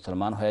আবার যেন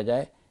মুসলমান হয়ে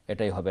যায়,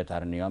 এটাই হবে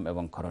তার নিয়ম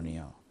এবং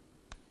করণীয়।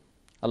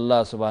 আল্লাহ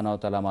সুবহানাহু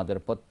ওয়া তাআলা আমাদের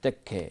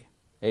প্রত্যেককে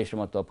এই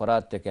সমস্ত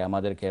অপরাধ থেকে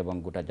আমাদেরকে এবং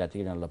গোটা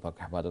জাতিকে আল্লাহ পাক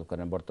হেফাজত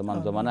করেন। বর্তমান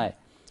জমানায়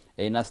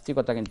এই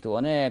নাস্তিকতা কিন্তু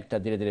অনেকটা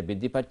ধীরে ধীরে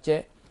বৃদ্ধি পাচ্ছে,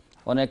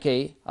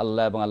 অনেকেই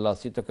আল্লাহ এবং আল্লাহর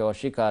অস্তিত্বকে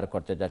অস্বীকার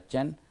করতে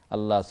যাচ্ছেন।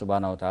 আল্লাহ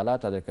সুবহানাহু ওয়া তাআলা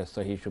তাদেরকে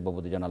সহিহ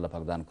সুবুদ্ধি যেন আল্লাহ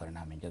পাক দান করেন।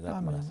 আমিন।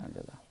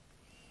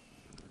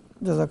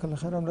 জাযাকাল্লাহ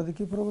খাইর। আমরা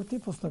দেখি পরবর্তী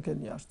প্রশ্নকে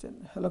নিয়ে আসছেন।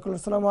 হ্যালো,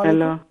 আসসালামু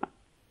আলাইকুম।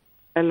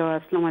 হ্যালো,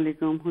 আসসালামু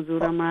আলাইকুম হুজুর।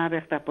 আমার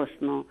একটা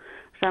প্রশ্ন,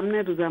 সামনে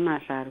রোজা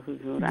মাস আর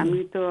হুজুর, আমি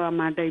তো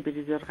আমার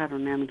ডায়াবেটিসের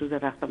কারণে আমি রোজা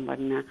রাখতাম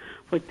পারি না,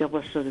 প্রত্যেক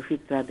বছর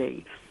ফিতরা দেই।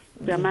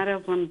 আমার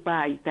এখন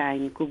ভাই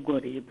তাইন খুব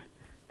গরিব,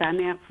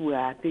 তানে এক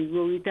ফুয়া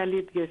তেইও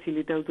ইটালিত গেছিল,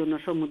 তাও জন্য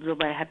সমুদ্র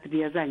বাই হাত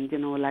দিয়া জানি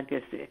যেন ওলা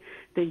গেছে,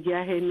 তো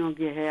গিয়া হে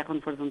নগিয়ে হে এখন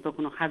পর্যন্ত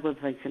কোনো কাগজ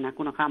পাইছে না,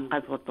 কোনো কাম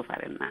কাজ করতে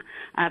পারেন না,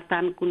 আর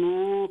তান কোনো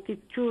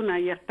কিচ্ছু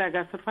নাই, একটা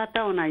গাছের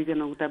পাতাও নাই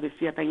যেন ওটা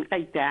বেশি তাই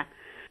খাইতা।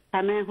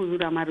 তানে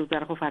হুজুর আমার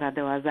রোজার খোফারা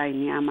দেওয়া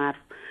যায়নি, আমার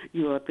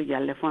ইয়ত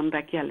গেলে ফোন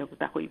রাখি আলে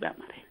কোথা কইবা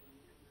আমারে।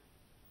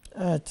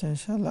 আচ্ছা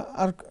ইনশাআল্লাহ,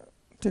 আর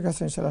ঠিক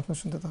আছে ইনশাআল্লাহ আপনি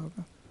শুনতে থাকুন।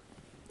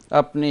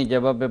 আপনি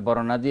যেভাবে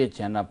বর্ণনা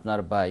দিয়েছেন আপনার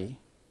ভাই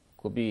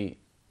খুবই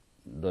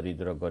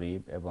দরিদ্র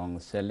গরিব এবং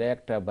ছেলে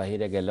একটা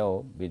বাহিরে গেলেও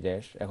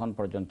বিদেশ এখন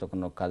পর্যন্ত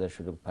কোনো কাজের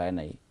সুযোগ পায়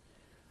নাই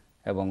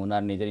এবং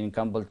ওনার নিজের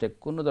ইনকাম বলতে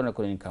কোনো ধরনের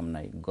কোনো ইনকাম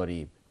নাই,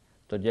 গরিব।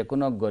 তো যে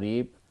কোনো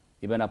গরিব,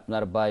 ইভেন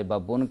আপনার ভাই বা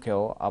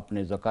বোনকেও আপনি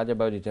যাকাত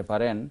যেভাবে দিতে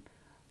পারেন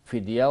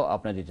ফিদিয়াও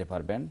আপনি দিতে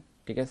পারবেন,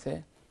 ঠিক আছে?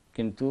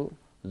 কিন্তু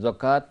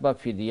যাকাত বা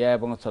ফিদিয়া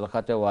এবং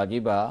সাদাকাতে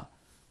ওয়াজিবা,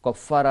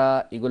 কফারা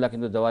এগুলা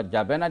কিন্তু দেওয়া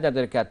যাবে না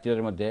যাদেরকে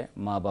আত্মীয়দের মধ্যে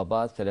মা বাবা,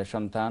 ছেলে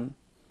সন্তান,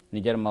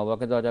 নিজের মা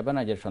বাবাকে দেওয়া যাবে না,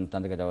 নিজের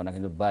সন্তানকে দেওয়া না,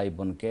 কিন্তু ভাই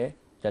বোনকে,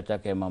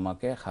 চাচাকে,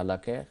 মামাকে,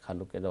 খালাকে,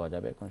 খালুকে দেওয়া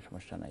যাবে, কোনো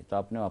সমস্যা নাই। তো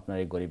আপনিও আপনার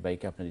এই গরিব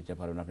ভাইকে আপনি দিতে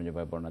পারবেন, আপনি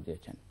যেভাবে বর্ণনা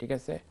দিয়েছেন, ঠিক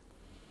আছে?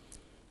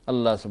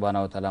 আল্লাহ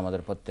সুবহানাহু ওয়া তাআলা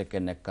আমাদের প্রত্যেককে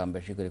নেক কাম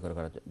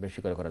বেশি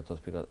করে করার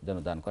তৌফিক যেন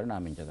দান করেন।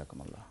 আমিন।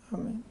 জাযাকুমুল্লাহ।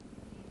 আমিন।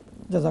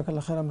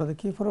 জাযাকাল্লাহ খাইর। আমরা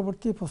দেখি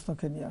পরবর্তী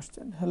প্রশ্নকে নিয়ে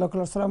আসছেন। হ্যালো,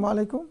 আসসালামু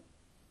আলাইকুম।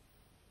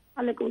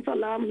 ওয়ালাইকুম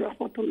সালাম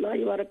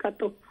রাহমাতুল্লাহি ওয়া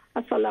বারাকাতুহু।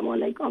 আসসালামু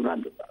আলাইকুম।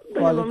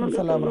 ওয়ালাইকুম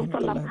সালাম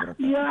রাহমাতুল্লাহি ওয়া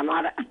বারাকাতুহু।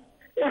 আমার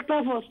একটা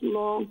প্রশ্ন,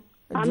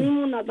 আমি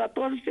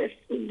মুনাজাতর শেষ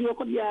ভিডিও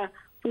করিয়া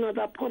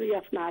মুনাজাত করি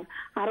আপনার,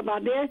 আর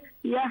বাদে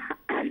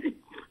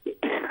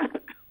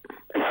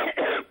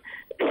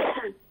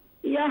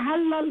ইয়া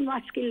হাল্লাল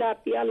মাশকিলাত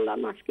ইয়া আল্লাহ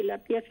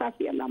মাশকিলাত ইয়া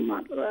সাফি আল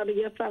আমার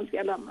ইয়া সাফি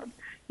আল আমার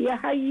ইয়া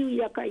হাইয়ু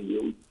ইয়া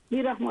কাইয়ুম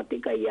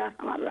বিরহমাতিকা ইয়া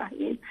আরহামার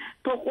রাহিম।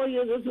 তো কই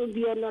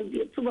দিও না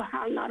দিও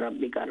সুবহানা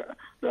রাব্বিকা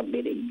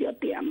রব্বিল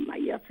ইজ্জাতি আম্মা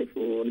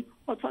ইয়াসিফুন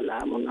ওয়া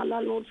সালামুন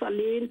আলাল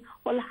মুরসালিন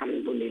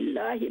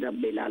আলহামদুলিল্লাহি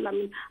রাব্বিল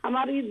আলামিন।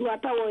 আমার এই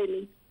দোয়াটা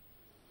হয়নি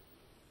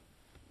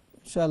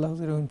ইনশাআল্লাহ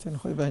হুজুর হচ্ছেন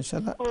হইবা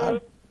ইনশাআল্লাহ।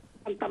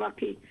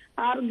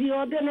 আর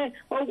দিও দেনে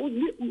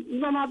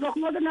নামাজ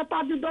না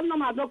তাহাজ্জুদের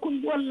নামাজ কোন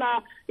বললা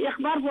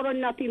একবার পড়েন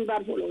না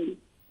তিনবার পড়েন।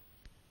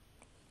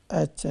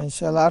 আচ্ছা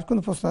ইনশাআল্লাহ। আর কোন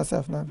প্রশ্ন আছে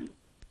আপনার?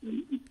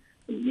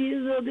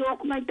 যদি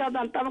অকনাইটা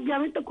জানতাম কি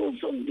আমি তো খুব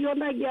দিও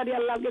না গিয়ারি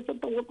আল্লাহ গেছে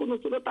তো কোনো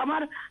সুরত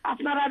আমার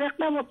আপনার আর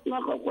একটা প্রশ্ন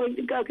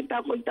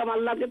কইতাম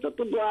আল্লাহ গেছে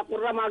তো দোয়া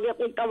করলাম আগে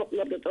কইতাম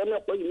আপনার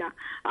কই না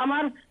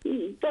আমার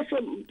তো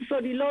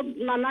শরীর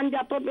নানান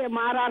জাত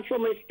বেমার আর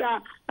সমস্যা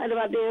এর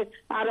বাদে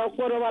আর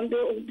করবান্ধে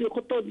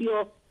কত দিও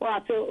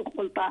আছে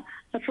কলতা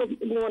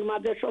ঘুমের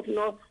মাঝে স্বপ্ন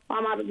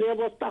আমার যে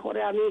অবস্থা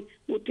করে আমি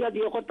উঠিয়া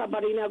দিয়ে করতে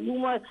পারি না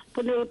ঘুমায়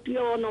ফলে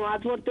উঠিও নামাজ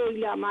পড়তে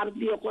হইলে আমার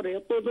দিয়ে করে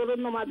তো ধরুন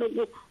নামাজ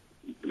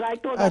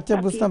আচ্ছা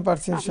বুঝতাম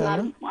পারছি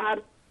ইনশাআল্লাহ। আর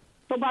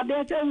তো বাদে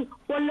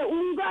বললে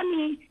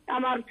উঙ্গানি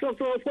আমার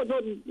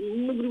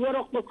মুগরিবর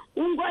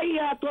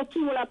উঙ্গাইয়া তো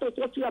চুলা তো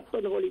চুয়াত্ত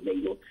বলি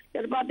যাইব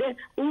এর বাদে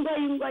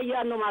উঙ্গাইয়া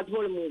নামাজ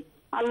পড়মু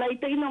আল্লাহ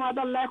এটাই নামাজ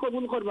আল্লাহ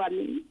কবুল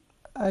করবানি।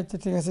 আচ্ছা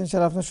ঠিক আছে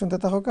ইনশাআল্লাহ। আপনি শুনতে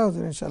থাকো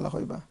হুজুর ইনশাআল্লাহ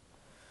হইবা।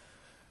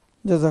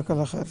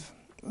 জাযাকাল্লাহ খাইর।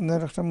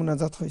 আপনার একটা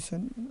মুনাজাত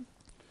হইছেন।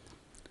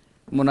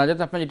 মুনাজাত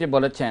আপনি যেটি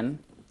বলেছেন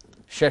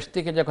শেষ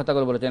দিকে যে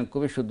কথাগুলো বলেছেন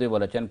খুবই শুদ্ধই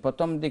বলেছেন।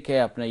 প্রথম দিকে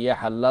আপনি ইয়া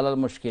হাল্লাল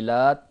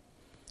মুশকিলাত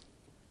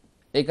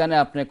এখানে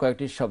আপনি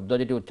কয়েকটি শব্দ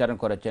যেটি উচ্চারণ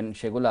করেছেন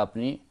সেগুলো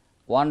আপনি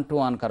 1 to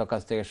 1 কারো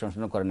কাছ থেকে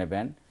সংশোধন করে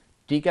নেবেন,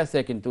 ঠিক আছে,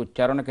 কিন্তু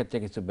উচ্চারণের ক্ষেত্রে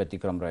কিছু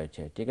ব্যতিক্রম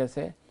রয়েছে, ঠিক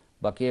আছে।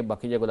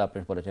 বাকি যেগুলো আপনি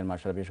বলেছেন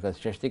মাশাআল্লাহ, বিশেষ করে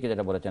শেষ দিকে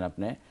যেটা বলেছেন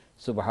আপনি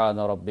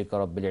সুবহানা রাব্বিকা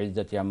রব্বিল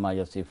ইজ্জাতি আম্মা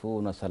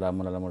ইয়াসিফুন ওয়া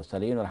সালামুন আলাল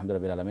মুরসালিন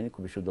আলহামদুলিল্লাহি আলামিন,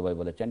 খুবই শুদ্ধভাবে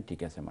বলেছেন, ঠিক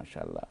আছে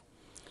মাশাআল্লাহ।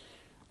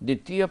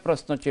 দ্বিতীয়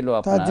প্রশ্ন ছিল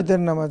আপনার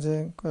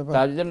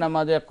তাহাজ্জুদের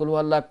নামাজে কুল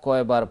হুয়াল্লাহ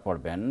কয়বার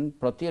পড়বেন?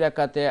 প্রতি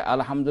রাকাতে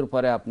আলহামদুর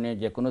পরে আপনি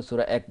যে কোনো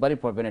সূরা একবারই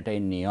পড়বেন, এটাই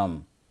নিয়ম।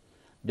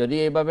 যদি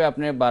এইভাবে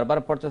আপনি বারবার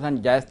পড়তে চান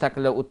জায়েজ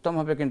থাকলে উত্তম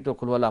হবে, কিন্তু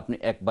কুল হুয়াল্লাহ আপনি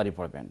একবারই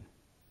পড়বেন,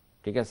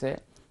 ঠিক আছে।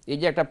 এই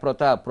যে একটা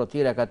প্রথা প্রতি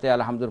রাকাতে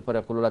আলহামদুর পরে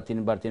কুল হুয়াল্লাহ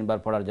তিনবার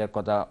পড়ার যে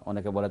কথা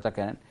অনেকে বলে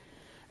থাকেন,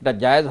 এটা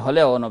জায়েজ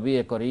হলেও নবী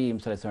করিম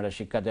সাল্লাল্লাহু আলাইহি ওয়াসাল্লাম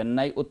শিক্ষা দেন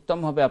নাই। উত্তম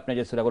হবে আপনি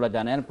যে সূরাগুলো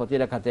জানেন প্রতি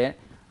রাকাতে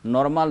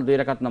নরমাল 2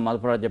 রাকাত নামাজ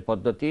পড়ার যে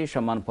পদ্ধতি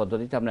সমান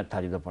পদ্ধতিতে আপনি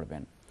তাহাজ্জুদ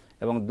পড়বেন,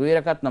 এবং 2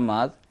 রাকাত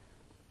নামাজ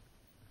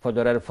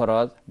ফজরের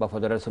ফরজ বা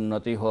ফজরের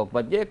সুন্নতি হোক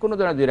বা যে কোনো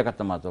ধরনের 2 রাকাত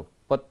নামাজ হোক,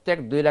 প্রত্যেক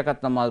 2 রাকাত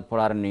নামাজ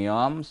পড়ার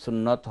নিয়ম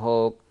সুন্নত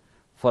হোক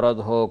ফরজ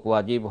হোক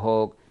ওয়াজিব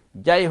হোক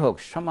যাই হোক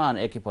সমান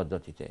একই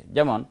পদ্ধতিতে।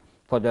 যেমন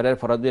ফজরের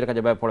ফরজ 2 রাকাত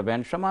যেভাবে পড়বেন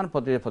সমান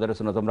পদ্ধতিতে ফজরের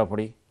সুন্নত আমরা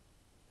পড়ি,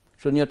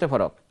 সুন্নতে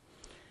ফরক।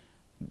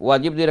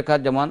 ওয়াজিব 2 রাকাত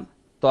যেমন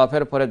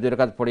তাওয়াফের পরে 2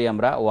 রাকাত পড়ি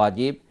আমরা,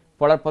 ওয়াজিব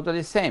পড়ার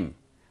পদ্ধতি সেম।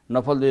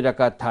 নফল 2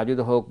 রাকাত তাহাজ্জুদ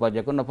হোক বা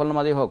যে কোনো নফল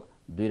নামাজই হোক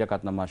 2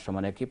 রাকাত নামাজ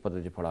সমান একই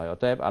পদ্ধতি পড়া হয়।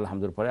 অতএব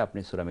আলহামদুলিল্লাহ পরে আপনি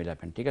সূরা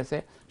মিলাবেন, ঠিক আছে।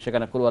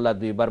 সেখানে কুল হুয়াল্লাহ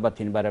 2 বার বা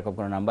 3 বার এরকম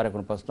কোনো নাম্বারে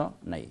কোনো প্রশ্ন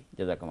নাই।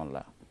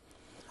 জাযাকুমুল্লাহ।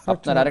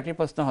 আপনার আরেকটি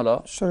প্রশ্ন হলো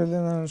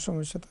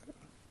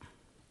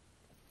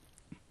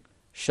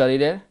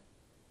শরীরের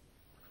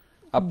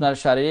আপনার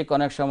শারীরিক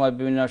অনেক সময়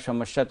বিভিন্ন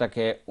সমস্যা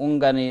থাকে,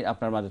 উঙ্গানি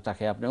আপনার মাঝে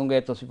থাকে, আপনি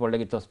উঙ্গায় তসবিহ পড়লে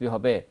কি তসবিহ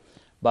হবে,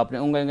 বা আপনি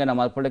উঙ্গায়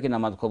নামাজ পড়লে কি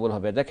নামাজ কবুল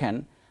হবে? দেখেন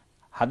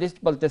হাদিস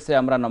বলতেছে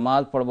আমরা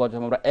নামাজ পড়বো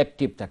যখন আমরা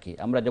অ্যাক্টিভ থাকি,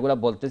 আমরা যেগুলো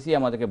বলতেছি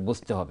আমাদেরকে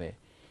বুঝতে হবে।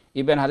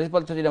 ইভেন হাদিস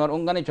বলতেছে যদি আমার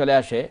উঙ্গানি চলে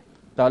আসে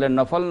তাহলে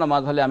নফল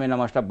নামাজ হলে আমি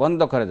নামাজটা বন্ধ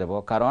করে দেব,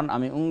 কারণ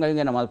আমি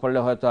উঙ্গানিতে নামাজ পড়লে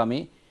হয়তো আমি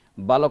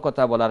ভালো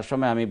কথা বলার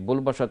সময় আমি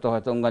ভুলবশত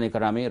হয়তো উঙ্গানি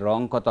করে আমি রং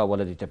কথা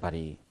বলে দিতে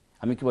পারি,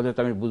 আমি কি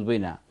বলতে আমি বুঝবই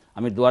না,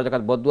 আমি দুয়ার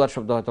জায়গায় বদুয়ার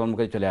শব্দ হয়তো আমার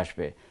মুখে চলে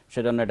আসবে,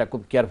 সেজন্য এটা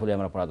খুব কেয়ারফুলি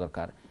আমরা পড়া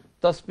দরকার।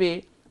 তসবিহ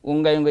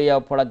উঙ্গাইয়া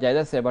পড়া যায়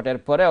আছে, বাট এর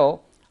পরেও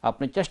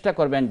আপনি চেষ্টা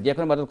করবেন যে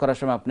কোনো ইবাদত করার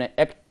সময় আপনি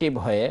অ্যাক্টিভ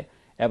হয়ে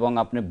এবং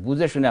আপনি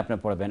বুঝে শুনে আপনি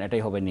পড়বেন,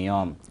 এটাই হবে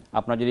নিয়ম।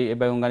 আপনার যদি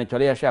এভাবে উঙ্গানি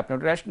চলে আসে আপনি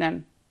রেস্ট নেন,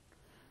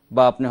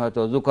 বা আপনি হয়তো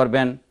উযু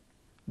করবেন,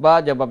 বা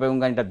যেভাবে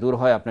উঙ্গানিটা দূর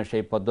হয় আপনি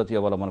সেই পদ্ধতি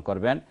অবলম্বন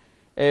করবেন।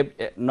 এই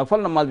নফল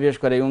নামাজ বিশেষ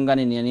করে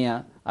উঙ্গানি নিয়ে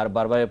আর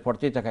বারবার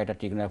পড়তেই থাকা এটা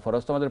ঠিক নয়।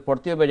 ফরজ তো আমাদের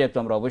পড়তে হবে, যেহেতু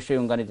আমরা অবশ্যই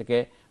উঙ্গানি থেকে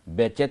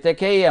বেঁচে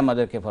থেকেই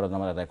আমাদেরকে ফরজ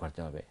নামাজ আদায় করতে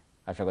হবে।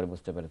 আশা করি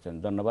বুঝতে পেরেছেন।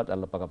 ধন্যবাদ।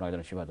 আল্লাহ পাক আপনাকে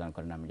যেন শিফা দান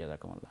করেন। আমি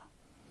জাযাকুমুল্লাহ।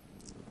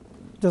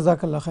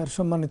 জাযাকাল্লাহ খায়ের।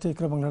 সম্মানিত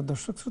ইকরা বাংলার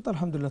দর্শক শ্রোতা,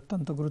 আলহামদুলিল্লাহ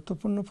অত্যন্ত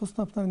গুরুত্বপূর্ণ প্রশ্ন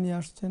আপনারা নিয়ে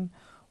আসছেন।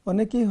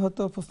 অনেকেই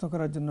হয়তো প্রশ্ন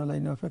করার জন্য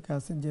লাইনে অপেক্ষা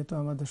আছেন, যেহেতু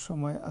আমাদের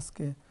সময়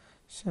আজকে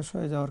শেষ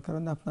হয়ে যাওয়ার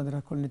কারণে আপনাদের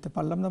কল নিতে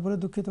পারলাম না বলে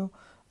দুঃখিত।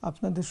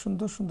 আপনাদের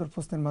সুন্দর সুন্দর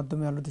প্রশ্নের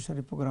মাধ্যমে আলোর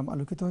দিশারি প্রোগ্রাম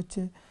আলোকিত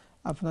হচ্ছে।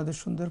 আপনাদের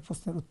সুন্দর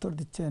প্রশ্নের উত্তর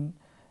দিচ্ছেন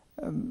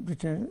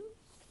ব্রিটেনের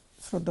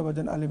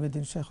শ্রদ্ধাভাজন আলিমে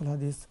দ্বীন শাইখুল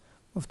হাদিস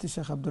মুফতি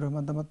শেখ আব্দুর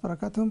রহমান দামাত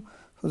বারাকাতুহুম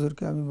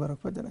হুজুরকে আমি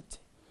মুবারকবাদ জানাচ্ছি।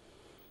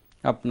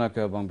 আপনাকে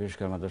এবং বিশেষ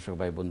করে আমার দর্শক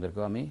ভাই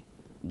বোনদেরকেও আমি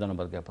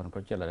ধন্যবাদ জ্ঞাপন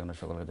করছি। আল্লাহ যেন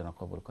সকলকে যেন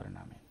কবুল করেন,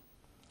 আমিন।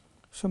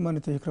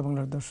 সম্মানিত ইকরা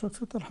বাংলার দর্শক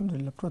শ্রোতা,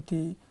 আলহামদুলিল্লাহ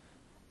প্রতি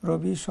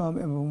রবি সোম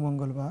এবং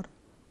মঙ্গলবার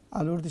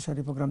আলোর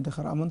দিশারি প্রোগ্রাম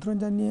দেখার আমন্ত্রণ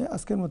জানিয়ে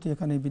আজকের মতো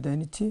এখানেই বিদায়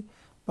নিচ্ছি।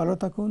 ভালো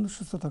থাকুন,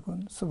 সুস্থ থাকুন।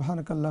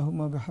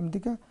 সুবহানাকাল্লাহুম্মা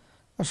বিহামদিকা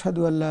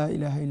আশহাদু আল্লা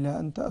ইলাহা ইল্লা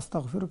আনতা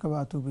আস্তাগফিরুকা ওয়া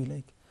আতুবু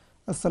ইলাইক।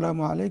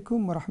 আসসালামু আলাইকুম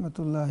ওয়া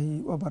রাহমাতুল্লাহি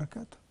ওয়া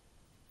বারাকাতুহু।